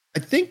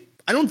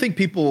don't think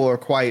people are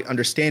quite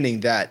understanding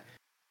that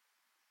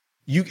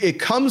it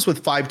comes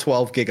with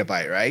 512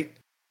 gigabyte, right?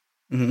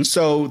 Mm-hmm.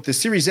 So the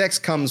Series X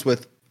comes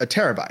with a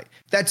terabyte.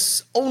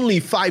 That's only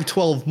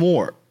 512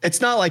 more.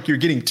 It's not like you're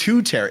getting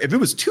 2 terabyte. If it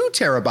was 2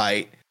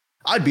 terabyte,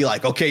 I'd be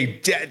like, okay,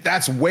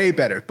 that's way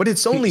better. But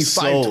it's only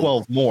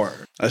 512 more.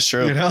 That's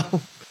true. You know,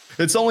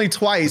 it's only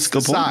twice the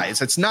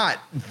size. It's not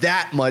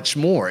that much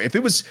more. If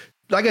it was,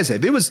 like I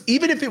said,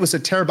 even if it was a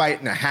terabyte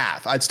and a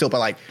half, I'd still be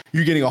like,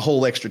 you're getting a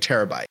whole extra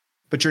terabyte.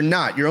 But you're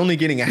not. You're only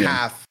getting a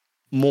half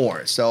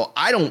more. So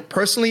I don't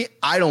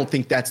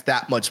think that's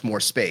that much more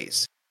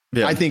space.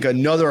 Yeah. I think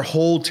another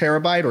whole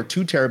terabyte or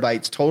 2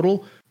 terabytes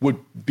total would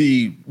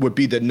be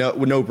the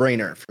no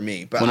brainer for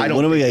me. But I don't.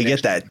 When are we gonna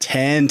get that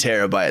 10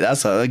 terabyte?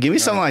 That's give me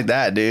something like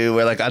that, dude.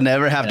 Where like I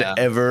never have to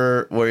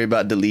ever worry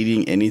about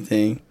deleting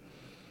anything.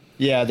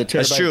 Yeah, the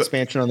terabyte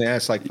expansion on the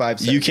S like 5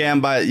 seconds. You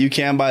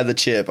can buy the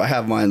chip. I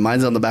have mine.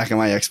 Mine's on the back of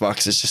my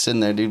Xbox. It's just sitting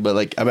there, dude. But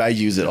like I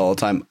use it all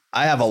the time.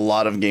 I have a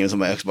lot of games on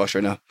my Xbox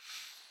right now.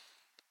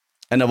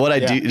 And what I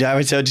do, did I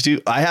ever tell you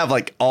to? I have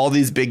like all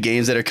these big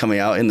games that are coming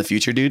out in the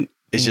future, dude.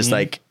 It's just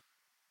like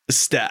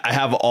I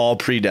have all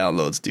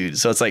pre-downloads, dude.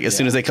 So it's like as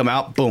soon as they come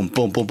out, boom,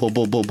 boom, boom, boom,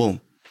 boom, boom,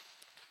 boom.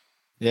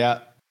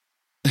 Yeah.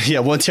 Yeah,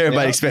 1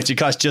 terabyte expansion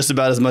costs just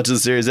about as much as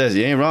the Series S.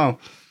 You ain't wrong.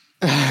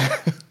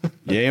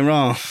 You ain't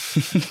wrong.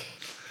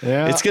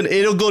 Yeah.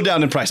 It'll go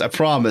down in price, I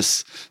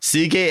promise.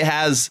 Seagate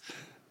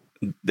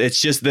it's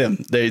just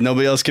them.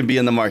 Nobody else can be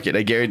in the market.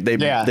 I guarantee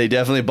they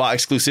definitely bought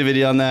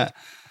exclusivity on that.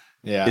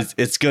 Yeah.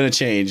 It's gonna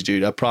change,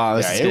 dude. I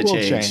promise it's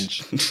gonna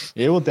change.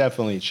 It will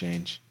definitely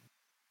change.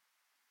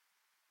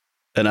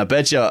 And I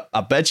bet you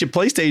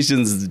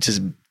PlayStation's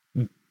just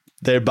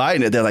they're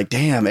buying it. They're like,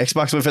 damn,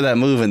 Xbox went for that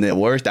move and it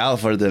worked out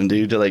for them,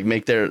 dude, to like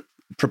make their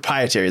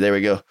proprietary. There we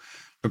go.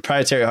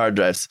 Proprietary hard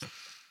drives.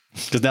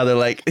 Because now they're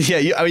like,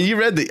 you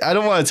read I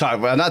don't want to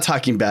talk, but I'm not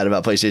talking bad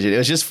about PlayStation. It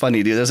was just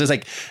funny, dude. It was just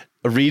like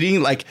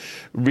reading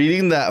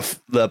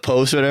the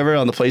post or whatever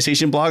on the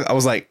PlayStation blog. I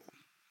was like,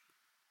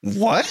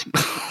 what?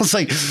 I was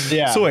like,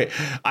 so wait,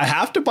 I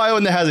have to buy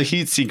one that has a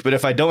heatsink, but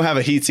if I don't have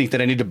a heatsink, then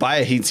I need to buy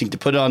a heatsink to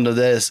put it onto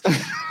this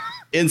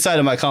inside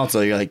of my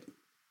console. You're like,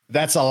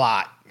 that's a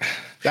lot.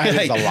 That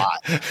is a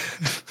lot.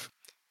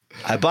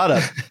 I bought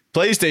a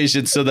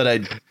PlayStation so that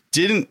I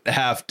didn't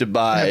have to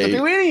buy a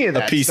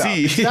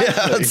PC.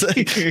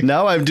 Exactly. Like,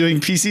 now I'm doing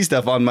PC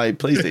stuff on my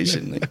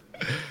PlayStation.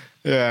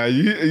 Yeah,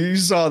 you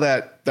saw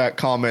that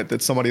comment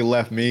that somebody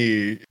left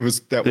me.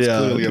 That was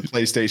clearly a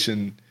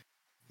PlayStation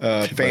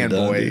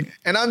fanboy,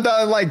 and I'm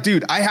like,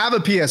 dude, I have a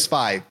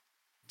PS5.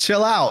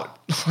 Chill out.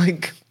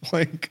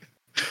 Like,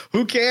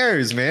 who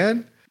cares,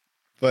 man?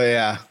 But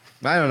yeah,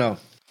 I don't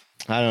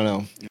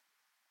know.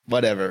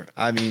 Whatever.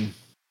 I mean,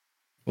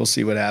 we'll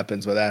see what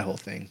happens with that whole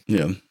thing.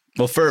 Yeah.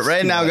 Well, for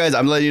right now, guys,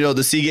 I'm letting you know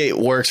the Seagate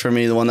works for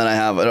me. The one that I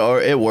have,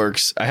 or it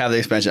works. I have the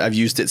expansion. I've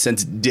used it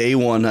since day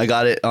one. I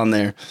got it on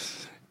there.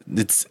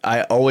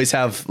 I always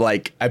have I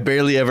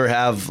barely ever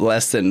have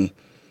I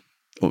barely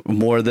have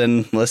more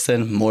than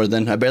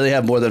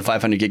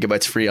 500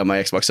 gigabytes free on my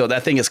Xbox. So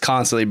that thing is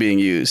constantly being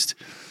used.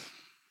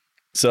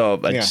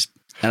 So I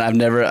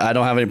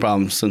don't have any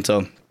problems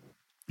until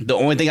the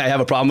only thing I have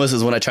a problem with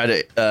is when I try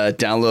to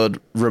download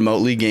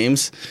remotely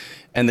games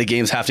and the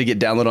games have to get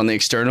downloaded on the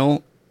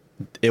external.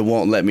 It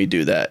won't let me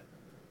do that.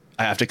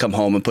 I have to come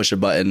home and push a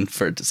button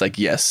for it's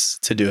yes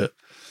to do it.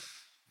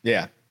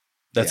 Yeah.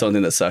 That's the only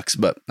thing that sucks.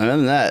 But other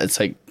than that, it's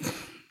it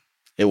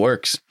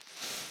works.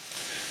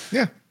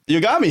 Yeah.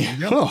 You got me.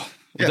 Yep. Oh,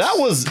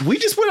 Yes. We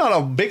just went on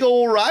a big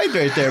old ride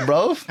right there,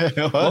 bro.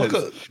 It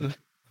was.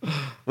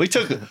 We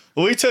took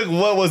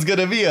what was going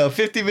to be a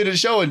 50-minute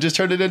show and just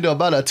turned it into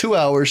about a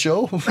 2-hour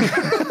show.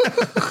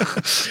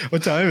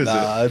 What time is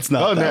it? It's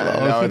not that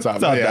long. No, it's not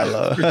that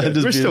long.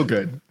 We're still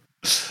good.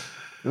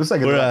 It looks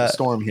like a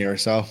storm here,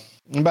 so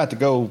I'm about to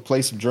go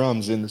play some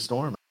drums in the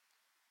storm.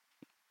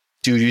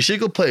 Dude, you should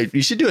go play.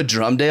 You should do a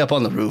drum day up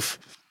on the roof.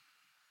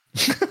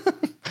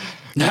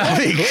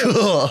 That'd be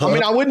cool. I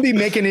mean, I wouldn't be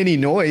making any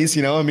noise,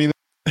 you know. I mean,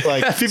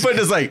 people are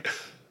just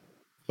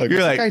you're what's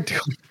the guy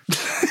doing?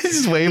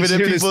 Just waving at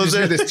people. You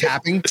hear this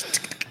tapping. You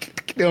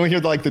don't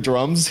hear the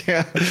drums.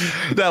 Yeah.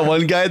 That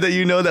one guy that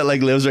that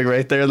lives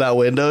right there in that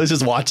window is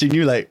just watching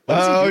you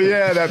oh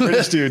yeah, that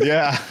British dude.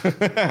 Yeah.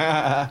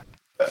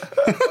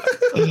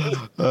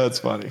 That's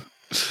funny.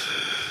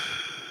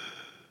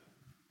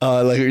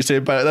 Like what you're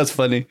saying, but that's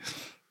funny.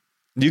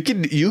 You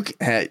can to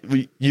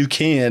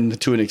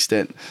an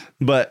extent,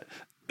 but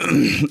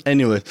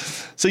anyway.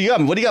 So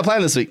what do you got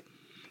planned this week?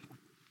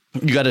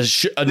 You got a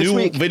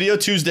new video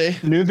Tuesday.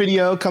 New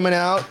video coming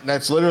out.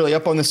 That's literally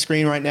up on the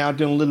screen right now.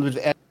 Doing a little bit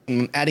of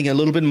editing, adding a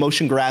little bit of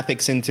motion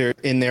graphics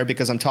in there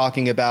because I'm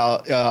talking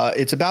about.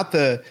 It's about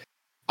I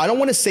don't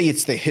want to say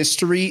it's the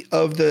history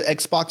of the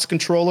Xbox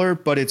controller,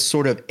 but it's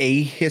sort of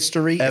a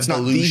history. Evolution. It's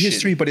not the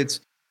history, but it's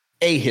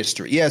a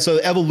history. Yeah.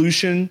 So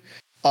evolution.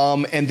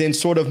 And then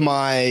sort of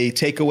my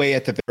takeaway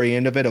at the very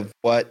end of it of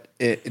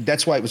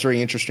that's why it was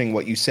very interesting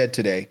what you said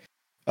today,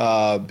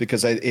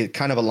 because it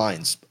kind of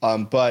aligns.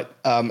 But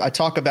I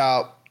talk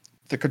about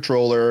the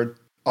controller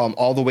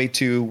all the way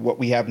to what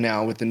we have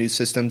now with the new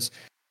systems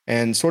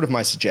and sort of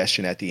my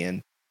suggestion at the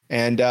end.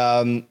 And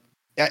I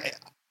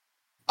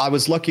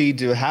was lucky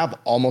to have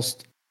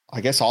almost,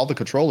 I guess, all the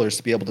controllers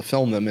to be able to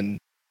film them and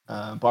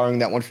borrowing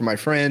that one from my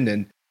friend.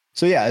 And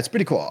so, yeah, it's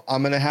pretty cool.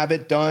 I'm going to have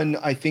it done,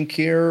 I think,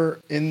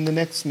 here in the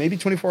next maybe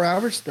 24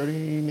 hours, 30,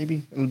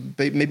 maybe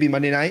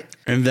Monday night.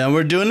 And then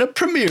we're doing a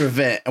premiere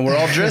event and we're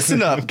all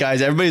dressing up,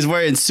 guys. Everybody's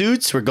wearing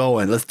suits. We're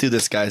going. Let's do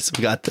this, guys.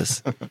 We got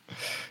this.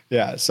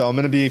 Yeah. So I'm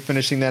going to be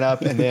finishing that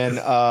up and then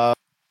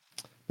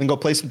go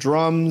play some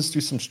drums, do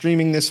some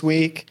streaming this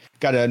week.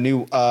 Got a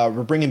new,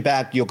 we're bringing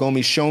back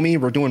Yogomi Show Me.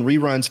 We're doing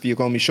reruns for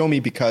Yogomi Show Me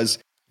because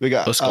we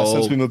got,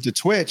 since we moved to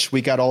Twitch,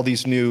 we got all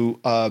these new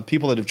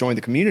people that have joined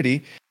the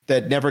community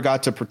that never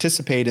got to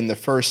participate in the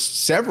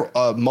first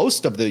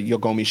most of the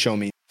Yogomi Show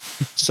Me.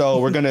 So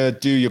we're going to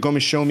do Yogomi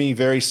Show Me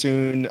very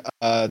soon.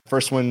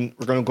 First one,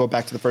 we're going to go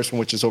back to the first one,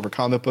 which is over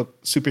comic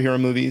book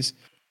superhero movies.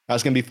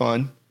 That's going to be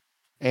fun.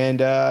 And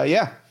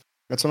yeah,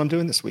 that's what I'm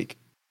doing this week.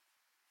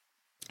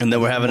 And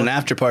then we're having an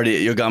after party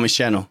at Yogami's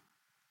channel.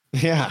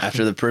 Yeah.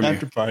 After the premiere.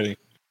 After party.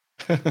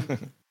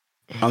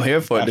 I'm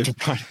here for it, dude.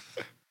 Party.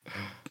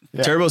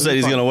 Yeah, Turbo said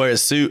he's going to wear a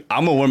suit.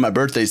 I'm going to wear my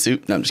birthday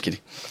suit. No, I'm just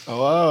kidding.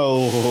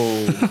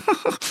 Oh.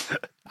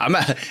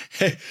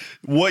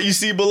 What you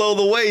see below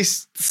the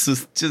waist,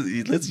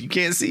 you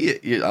can't see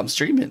it. I'm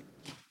streaming.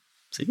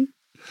 See?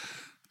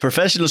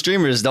 Professional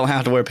streamers don't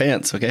have to wear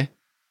pants, okay?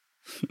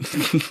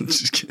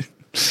 Just kidding.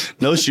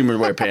 No streamers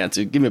wear pants,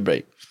 dude. Give me a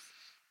break.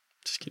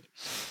 Just kidding.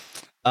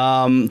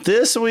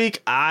 This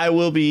week I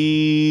will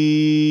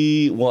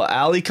be... Well,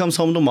 Allie comes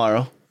home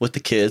tomorrow with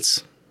the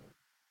kids.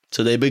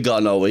 So they've been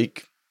gone all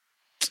week.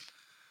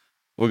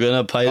 We're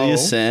going to play the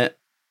Ascent.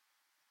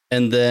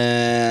 And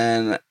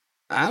then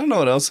I don't know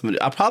what else I'm going to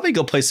do. I'll probably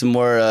go play some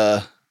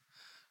more,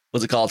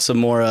 what's it called? Some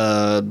more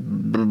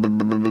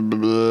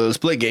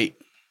Splitgate.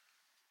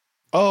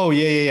 Oh,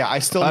 yeah. I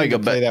still need to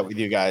play that with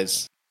you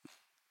guys.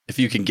 If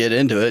you can get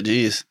into it,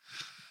 geez.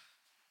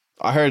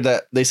 I heard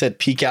that they said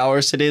peak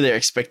hours today. They're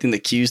expecting the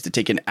queues to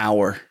take an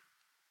hour.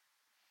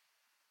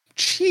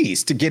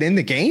 Jeez, to get in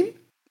the game?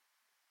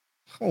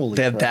 Holy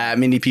They have that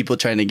many people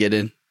trying to get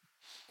in.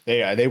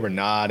 Yeah, they were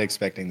not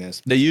expecting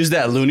this. They used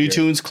that Looney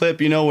Tunes clip,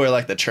 where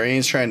like the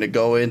train's trying to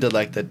go into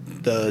like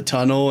the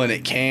tunnel and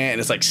it can't,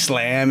 and it's like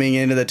slamming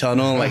into the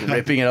tunnel and like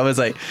ripping it up. It was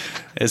like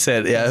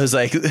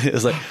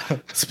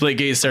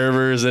Splitgate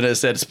servers, and it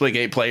said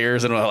Splitgate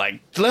players, and we're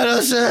like, let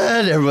us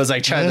in. Everyone's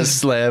like trying to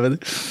slam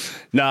it.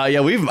 No,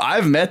 yeah,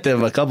 I've met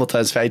them a couple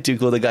times. Fight Too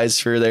Cool, the guys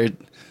for their,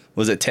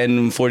 was it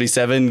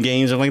 1047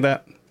 games, something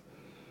like that?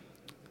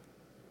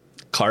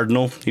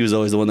 Cardinal, he was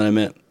always the one that I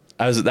met.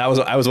 I was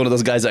one of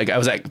those guys. Like I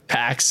was at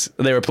PAX.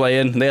 They were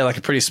playing. They had like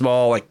a pretty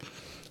small, like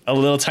a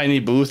little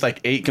tiny booth, like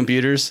 8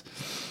 computers.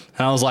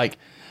 And I was like,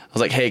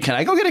 hey, can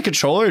I go get a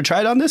controller and try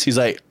it on this? He's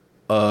like,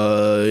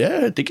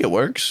 yeah, I think it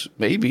works.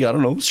 Maybe, I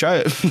don't know. Let's try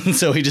it.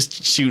 So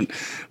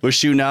we're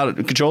shooting out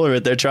a controller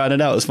right there, trying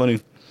it out. It was funny.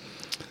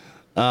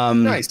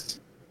 Nice.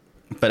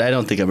 But I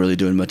don't think I'm really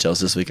doing much else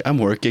this week. I'm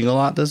working a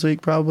lot this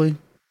week, probably.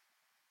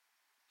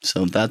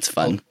 So that's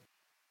fun.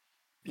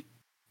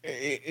 What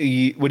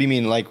do you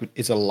mean? Like,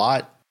 it's a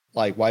lot?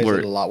 Like, why is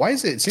it a lot? Why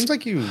is it? It seems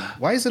like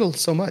why is it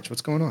so much?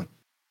 What's going on?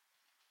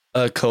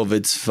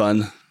 COVID's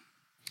fun.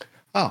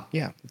 Oh,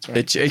 yeah. That's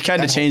right. It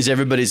kind of changed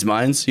everybody's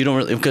minds. You don't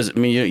really, because I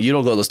mean, you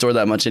don't go to the store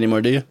that much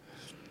anymore, do you?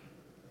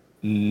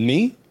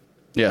 Me?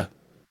 Yeah.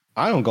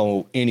 I don't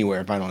go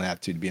anywhere if I don't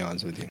have to be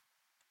honest with you.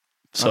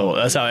 So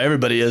that's how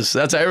everybody is.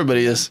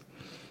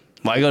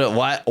 Why go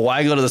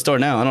to the store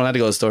now? I don't have to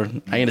go to the store.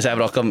 I can just have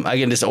it all come. I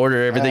can just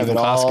order everything from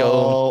Costco.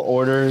 All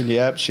ordered.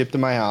 Yep. Shipped to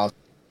my house.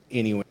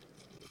 Anyway,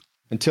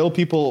 until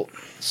people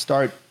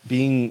start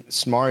being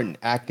smart and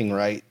acting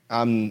right,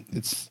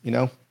 it's,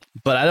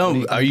 But I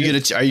don't. Are you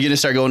gonna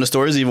start going to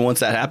stores even once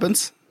that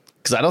happens?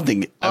 Because I don't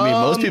think. I mean,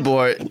 most people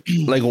are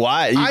like,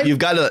 why? You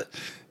got to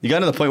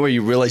the point where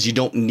you realize you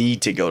don't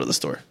need to go to the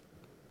store.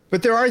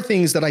 But there are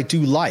things that I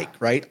do like,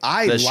 right?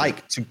 I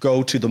like to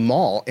go to the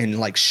mall and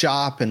like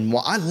shop, and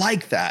I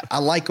like that. I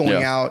like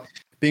going out,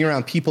 being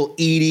around people,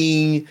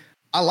 eating.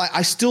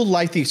 I still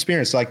like the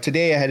experience. Like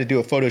today, I had to do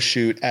a photo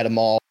shoot at a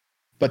mall,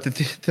 but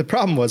the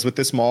problem was with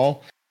this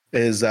mall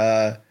is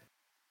I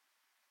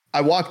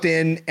walked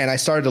in and I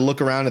started to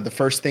look around at the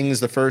first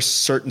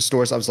certain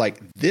stores. I was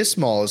like, this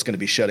mall is going to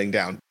be shutting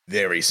down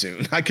very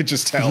soon. I could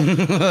just tell from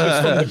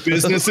the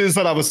businesses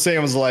that I was saying.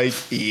 I was like,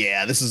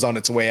 yeah, this is on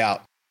its way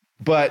out.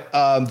 But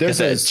there's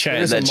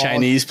that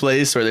Chinese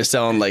place where they're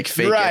selling like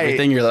fake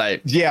everything. You're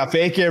like, yeah,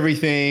 fake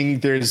everything.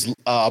 There's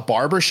a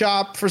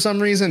barbershop for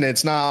some reason.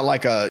 It's not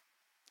like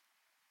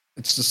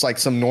it's just like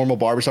some normal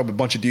barbershop with a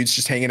bunch of dudes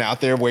just hanging out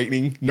there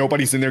waiting.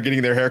 Nobody's in there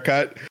getting their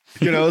haircut.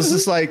 It's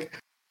just like,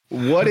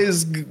 what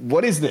is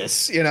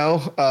this?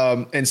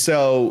 And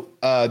so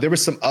there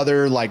was some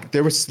other, like,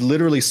 there was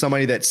literally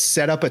somebody that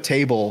set up a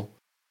table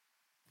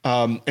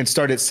and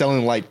started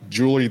selling like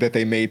jewelry that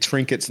they made,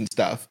 trinkets and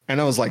stuff. And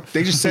I was like,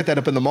 they just set that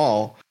up in the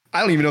mall. I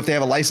don't even know if they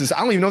have a license. I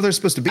don't even know if they're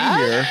supposed to be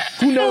here.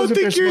 Who knows if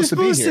they're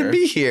supposed to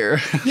be here?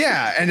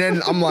 Yeah. And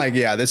then I'm like,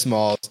 yeah, this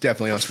mall is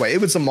definitely on its way.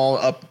 It was a mall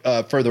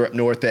up further up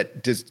north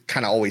that just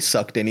kind of always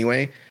sucked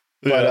anyway.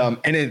 But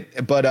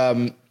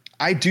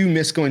I do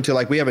miss going to,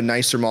 like, we have a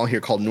nicer mall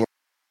here called North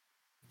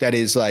that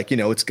is like,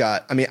 it's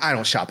got, I mean, I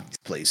don't shop at these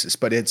places,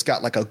 but it's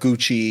got like a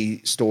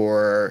Gucci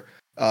store,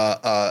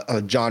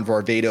 a John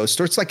Varvatos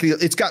store. It's like,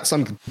 it's got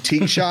some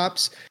boutique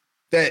shops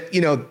that,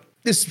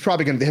 this is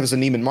probably going to have a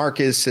Neiman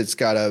Marcus. It's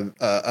got a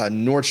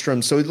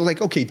Nordstrom. So it's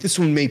like, okay, this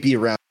one may be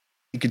around.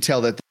 You can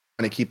tell that they're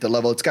trying to keep the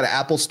level. It's got an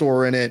Apple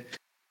store in it.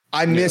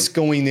 I miss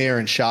going there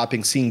and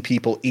shopping, seeing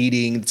people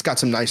eating. It's got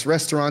some nice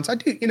restaurants. I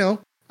do,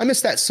 I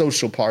miss that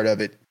social part of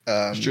it.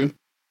 It's true.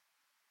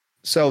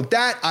 So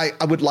that I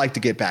would like to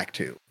get back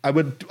to. I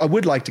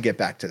would like to get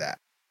back to that.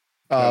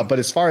 But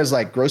as far as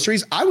like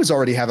groceries, I was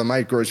already having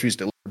my groceries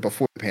delivered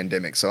before the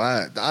pandemic. So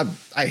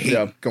I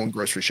hate going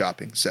grocery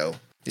shopping. So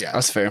yeah,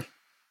 that's fair.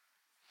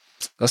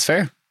 That's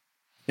fair.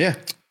 Yeah.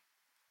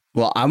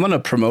 Well, I'm going to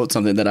promote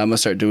something that I'm going to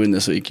start doing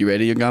this week. You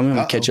ready, Yagami? I'm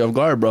going to catch you off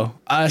guard, bro.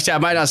 Actually, I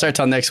might not start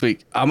till next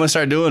week. I'm going to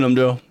start doing them,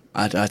 dude.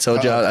 I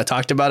told you, I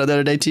talked about it the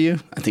other day to you.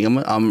 I think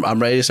I'm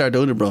ready to start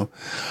doing it, bro.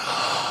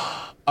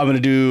 I'm going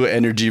to do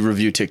energy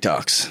review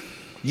TikToks.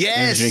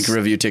 Yes. Drink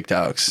review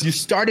TikToks. You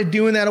started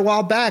doing that a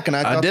while back, and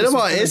I did them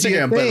on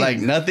Instagram, but like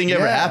nothing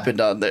ever happened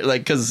on there.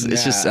 Like, cause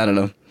it's just, I don't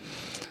know.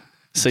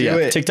 So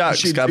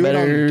TikTok's got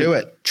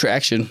better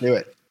traction.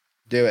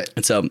 Do it.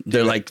 And so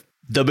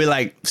they'll be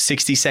like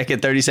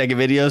 60-second, 30-second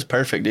videos.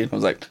 Perfect, dude. I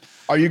was like,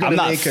 are you going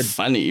to make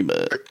funny,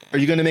 but are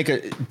you going to make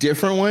a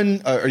different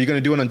one? Are you going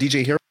to do it on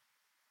DJ Hero?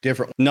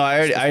 Different one. No,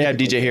 I have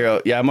DJ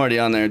Hero. Yeah, I'm already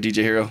on there. DJ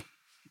Hero.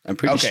 I'm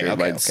pretty sure.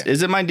 Okay.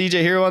 Is it my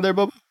DJ Hero on there,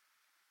 Bubba?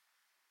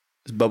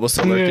 Is Bubba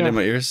still lurking in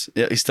my ears?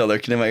 Yeah, he's still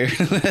lurking in my ear.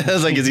 I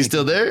was like, is he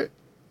still there?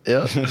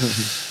 Yeah.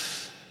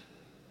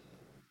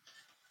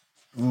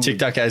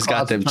 TikTok has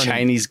got them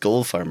Chinese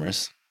gold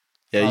farmers.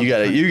 Yeah, you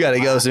gotta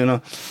go,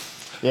 Suno.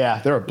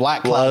 Yeah, there are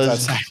black clouds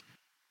outside.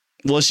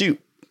 Well,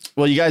 shoot.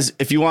 Well, you guys,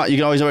 if you want, you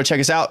can always over check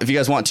us out. If you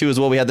guys want to as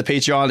well, we have the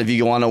Patreon. If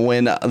you want to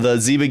win the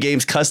Ziba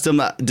Games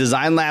Custom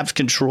Design Labs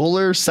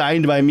controller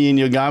signed by me and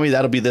Yagami,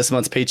 that'll be this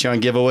month's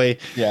Patreon giveaway.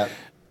 Yeah.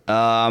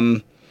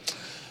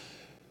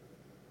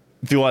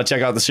 If you want to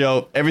check out the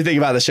show, everything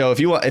about the show, if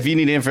you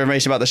need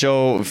information about the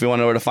show, if you want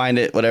to know where to find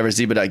it, whatever,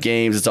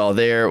 Ziba.games, it's all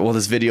there. Well,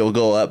 this video will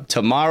go up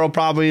tomorrow,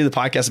 probably. The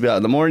podcast will be out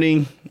in the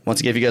morning. Once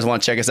again, if you guys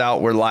want to check us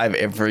out, we're live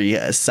every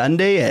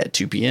Sunday at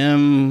 2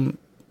 p.m.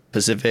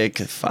 Pacific,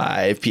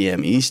 5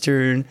 p.m.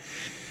 Eastern.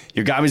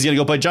 Yagami's going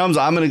to go play drums.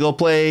 I'm going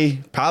to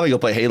probably go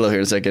play Halo here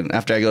in a second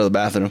after I go to the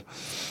bathroom.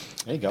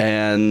 There you go.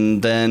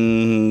 And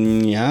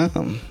then, yeah.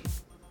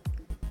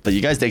 But you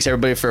guys, thanks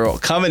everybody for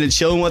coming and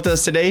chilling with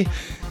us today.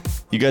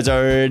 You guys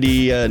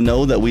already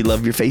know that we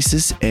love your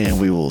faces, and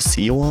we will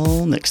see you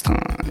all next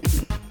time.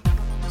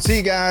 See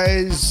you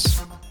guys.